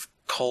off of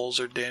Kohl's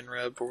or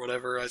Danreb or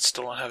whatever. I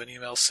still don't have an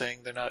email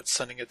saying they're not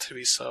sending it to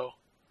me, so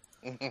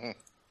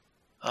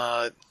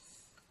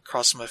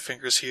crossing my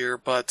fingers here.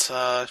 But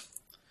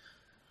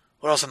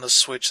what else on the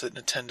Switch that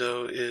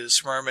Nintendo is?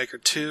 Super Mario Maker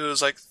 2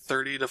 is like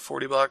 $30 to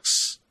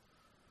 $40.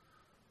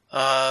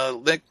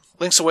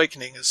 Link's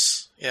Awakening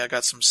is,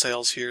 got some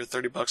sales here.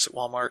 $30 at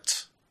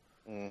Walmart.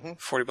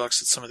 $40 at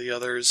some of the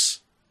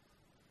others.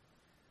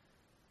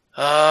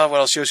 What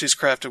else? Yoshi's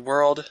Crafted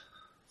World.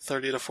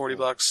 $30 to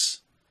 $40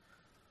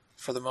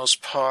 for the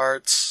most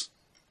part.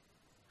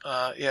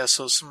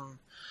 So some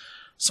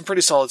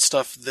pretty solid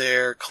stuff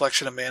there.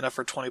 Collection of Mana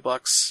for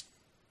 $20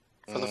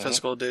 for the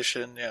physical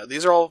edition. Yeah,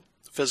 these are all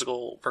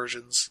physical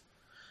versions.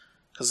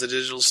 Because the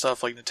digital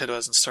stuff, like Nintendo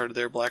hasn't started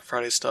their Black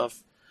Friday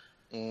stuff.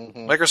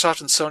 Microsoft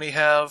and Sony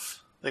have.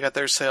 They got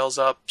their sales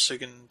up, so you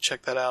can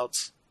check that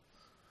out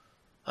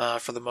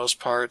for the most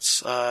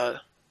parts.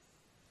 What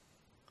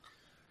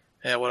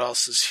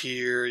else is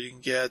here? You can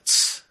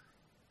get...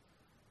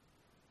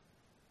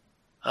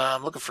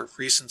 I'm looking for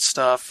recent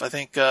stuff. I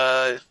think,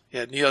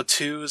 Neo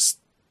 2 is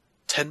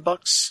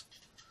 $10.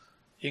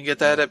 You can get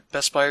that at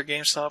Best Buy or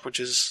GameStop, which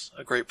is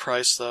a great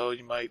price, though.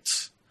 You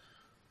might...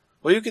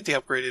 Well, you get the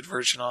upgraded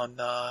version on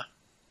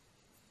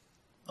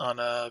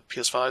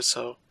PS5,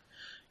 so...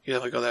 You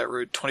definitely go that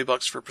route.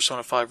 $20 for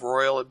Persona 5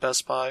 Royal at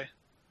Best Buy,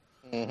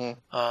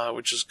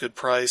 which is a good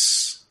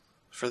price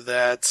for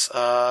that.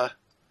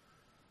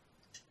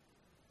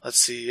 Let's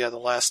see, The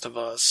Last of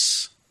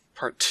Us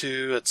Part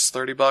 2, it's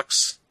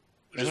 $30,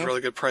 which is a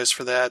really good price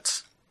for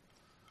that.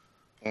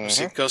 Let's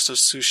see, Ghost of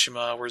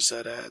Tsushima, where's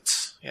that at?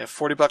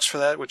 $40 for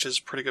that, which is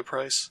a pretty good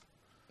price.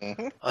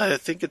 I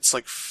think it's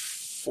like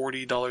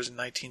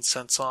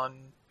 $40.19 on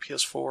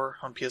PS4,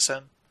 on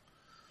PSN.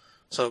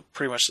 So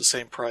pretty much the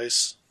same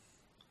price.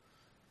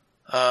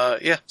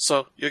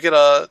 So you get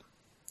a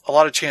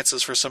lot of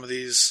chances for some of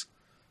these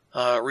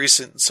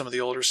recent and some of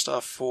the older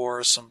stuff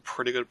for some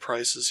pretty good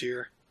prices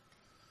here.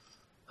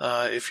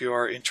 If you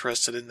are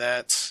interested in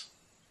that.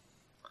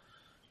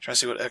 Trying to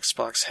see what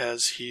Xbox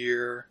has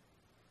here.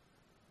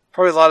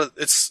 Probably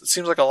it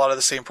seems like a lot of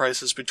the same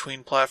prices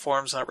between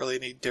platforms, not really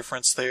any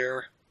difference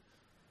there.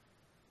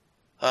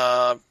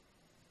 But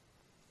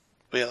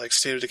like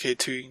State of Decay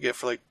 2 you can get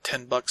for like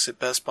 $10 at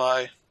Best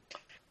Buy.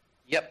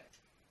 Yep.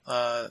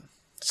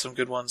 Some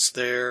good ones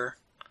there.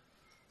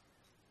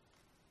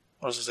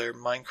 What else is there?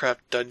 Minecraft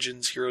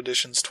Dungeons Hero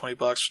Edition's $20,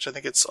 which I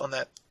think it's on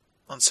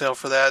sale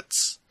for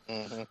that.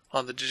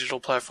 On the digital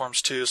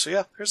platforms too.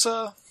 So there's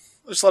a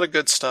lot of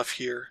good stuff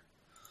here.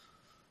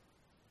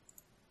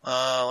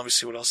 Let me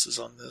see what else is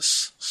on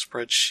this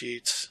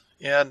spreadsheet.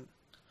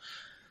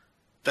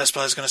 Best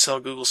Buy is going to sell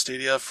Google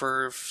Stadia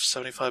for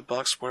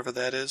 $75, whatever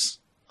that is.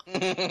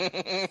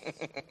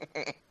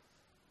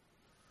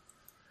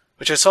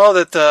 Which I saw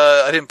that,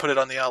 I didn't put it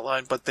on the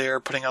outline, but they're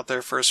putting out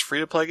their first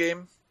free-to-play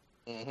game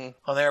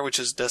on there, which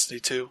is Destiny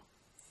 2.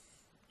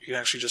 You can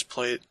actually just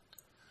play it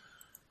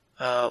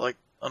like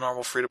a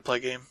normal free-to-play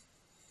game.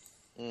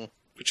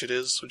 Which it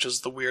is, which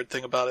is the weird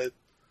thing about it.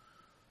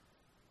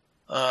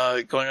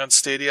 Going on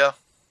Stadia,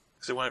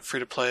 because it went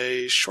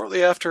free-to-play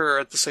shortly after or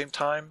at the same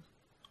time.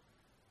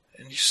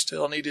 And you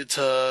still needed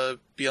to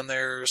be on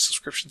their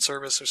subscription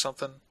service or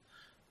something.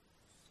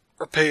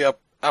 Or pay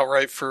up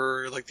outright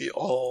for like the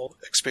all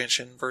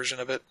expansion version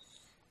of it.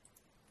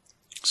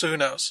 So who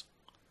knows?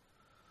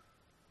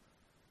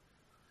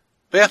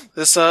 But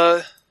it's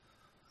gonna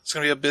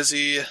be a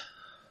busy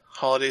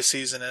holiday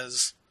season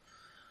as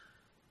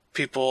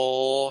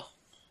people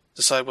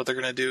decide what they're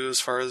gonna do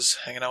as far as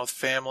hanging out with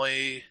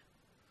family.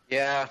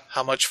 Yeah.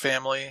 How much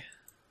family.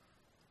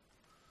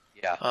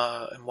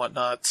 Yeah. And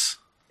whatnot.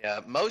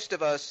 Yeah, most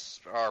of us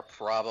are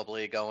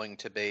probably going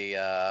to be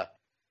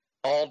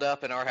hauled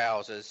up in our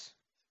houses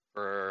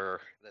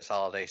for this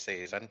holiday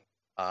season,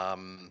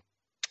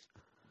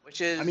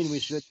 which is... I mean, we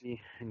should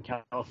be. In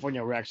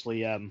California, we're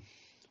actually on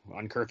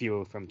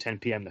curfew from 10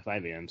 p.m. to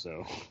 5 a.m.,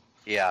 so...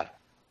 Yeah.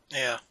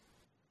 Yeah.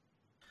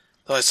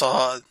 Though I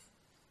saw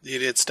the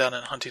idiots down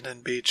in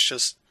Huntington Beach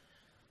just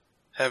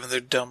having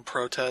their dumb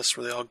protests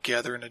where they all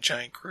gather in a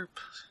giant group.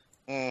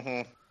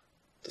 Mm-hmm.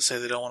 To say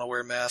they don't want to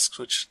wear masks,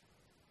 which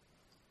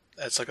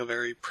that's like a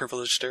very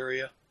privileged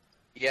area.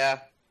 Yeah.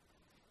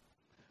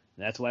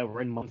 That's why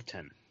we're in month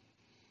 10.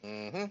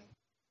 Mm-hmm.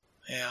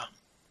 Yeah.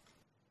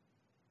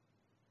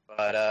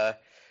 But,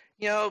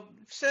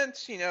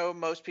 since,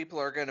 most people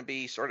are going to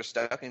be sort of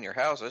stuck in your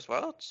houses,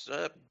 well, it's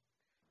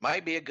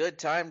might be a good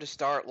time to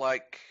start,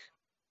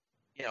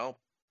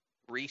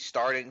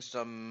 restarting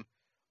some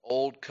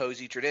old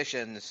cozy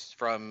traditions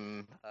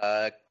from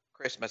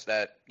Christmas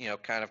that,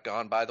 kind of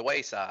gone by the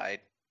wayside.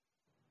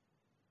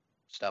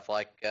 Stuff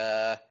like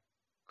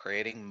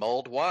creating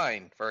mulled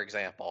wine, for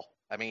example.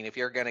 I mean, if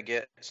you're going to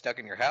get stuck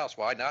in your house,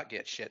 why not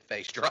get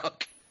shit-faced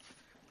drunk?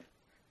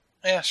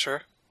 Yeah,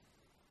 sure.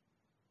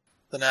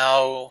 But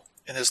now,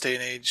 in this day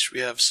and age, we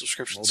have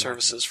subscription Mulled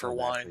services for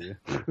wine.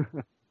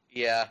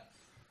 Yeah.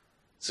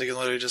 So you can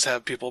literally just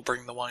have people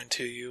bring the wine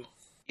to you.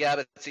 Yeah,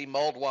 but see,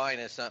 mulled wine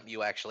is something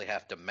you actually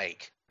have to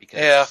make.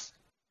 Because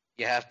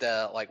you have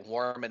to,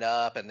 warm it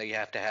up, and then you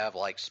have to have,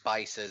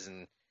 spices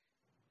and,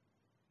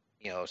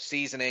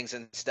 seasonings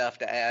and stuff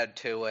to add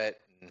to it.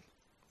 And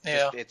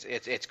Yeah.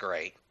 it's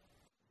great.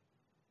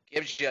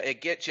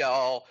 It gets you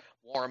all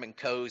warm and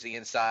cozy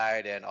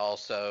inside, and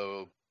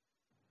also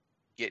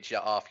gets you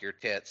off your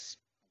tits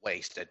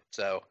wasted.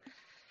 So,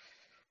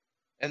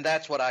 and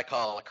that's what I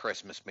call a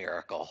Christmas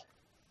miracle.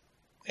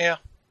 Yeah.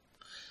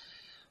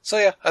 So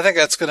yeah, I think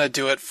that's gonna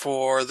do it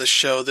for the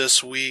show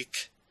this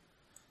week.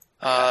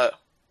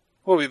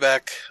 We'll be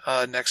back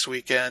next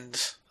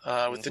weekend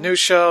with the new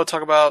show.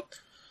 Talk about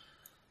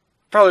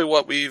probably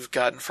what we've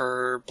gotten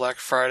for Black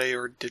Friday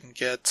or didn't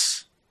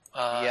get.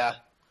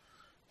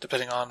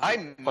 Depending on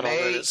what all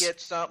it is. I may get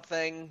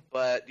something,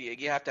 but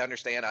you have to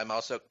understand I'm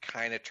also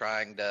kind of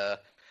trying to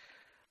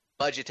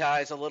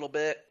budgetize a little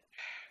bit.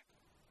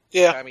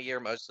 Yeah. Time of year,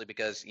 mostly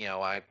because,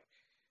 I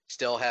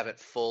still haven't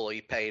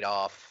fully paid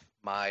off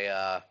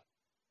my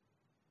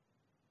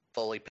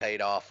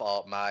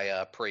all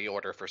my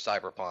pre-order for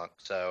Cyberpunk.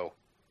 So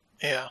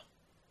yeah,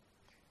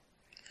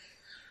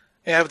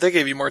 but they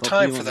gave you more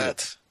time for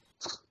that.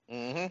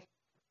 Mm-hmm.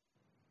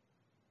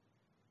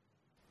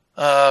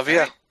 But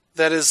yeah,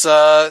 that is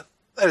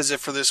it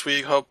for this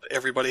week. Hope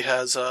everybody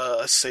has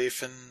a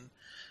safe and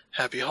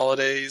happy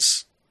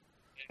holidays.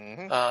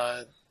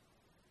 Mm-hmm.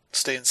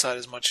 Stay inside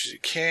as much as you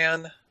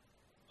can.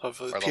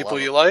 Hopefully, For the people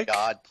love you of like.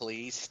 God,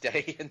 please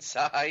stay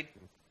inside.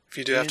 If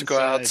you do have to go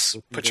out,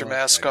 put your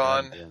mask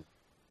on.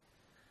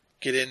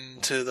 Get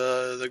into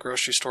the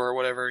grocery store or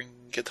whatever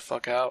and get the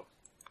fuck out.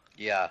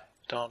 Yeah.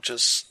 Don't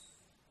just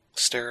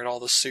stare at all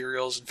the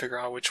cereals and figure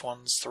out which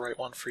one's the right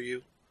one for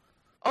you.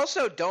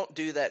 Also, don't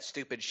do that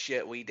stupid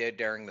shit we did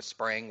during the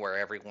spring where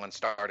everyone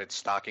started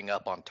stocking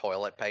up on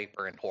toilet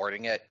paper and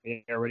hoarding it.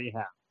 They already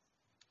have.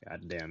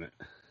 God damn it.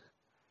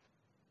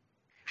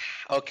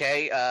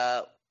 Okay,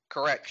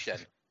 correction.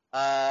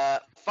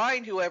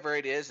 Find whoever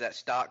it is that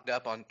stocked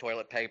up on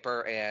toilet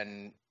paper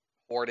and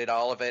hoarded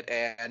all of it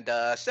and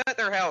set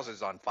their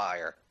houses on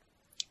fire.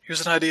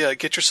 Here's an idea.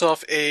 Get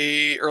yourself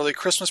a early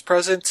Christmas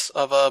present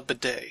of a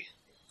bidet.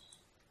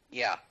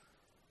 Yeah.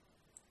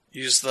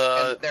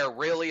 And they're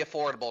really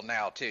affordable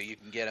now, too. You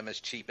can get them as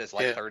cheap as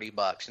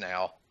 $30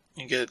 now.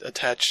 You get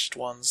attached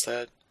ones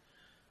that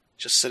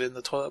just sit in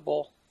the toilet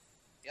bowl.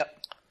 Yep.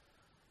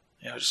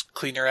 Just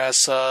clean your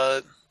ass,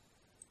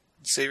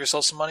 save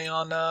yourself some money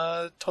on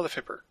toilet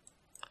paper.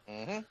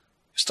 Mm-hmm. You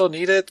still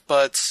need it,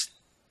 but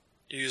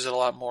you use it a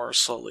lot more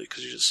slowly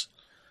because you just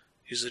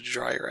use it to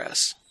dry your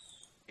ass.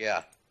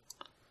 Yeah.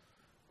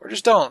 Or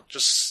just don't.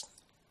 Just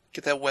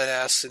get that wet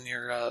ass in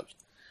your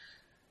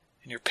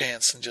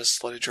pants and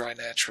just let it dry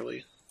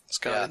naturally. As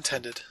God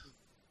intended.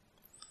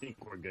 I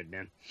think we're good,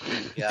 man.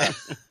 Yeah.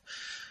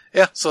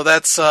 Yeah, so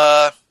that's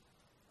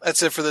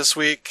it for this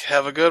week.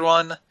 Have a good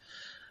one.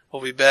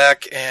 We'll be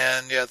back,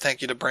 and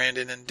thank you to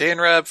Brandon and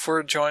Danrab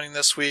for joining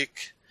this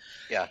week.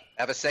 Yeah,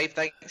 have a safe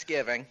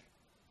Thanksgiving.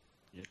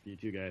 Yep, you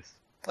too, guys.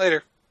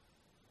 Later.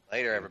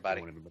 Later,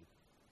 everybody.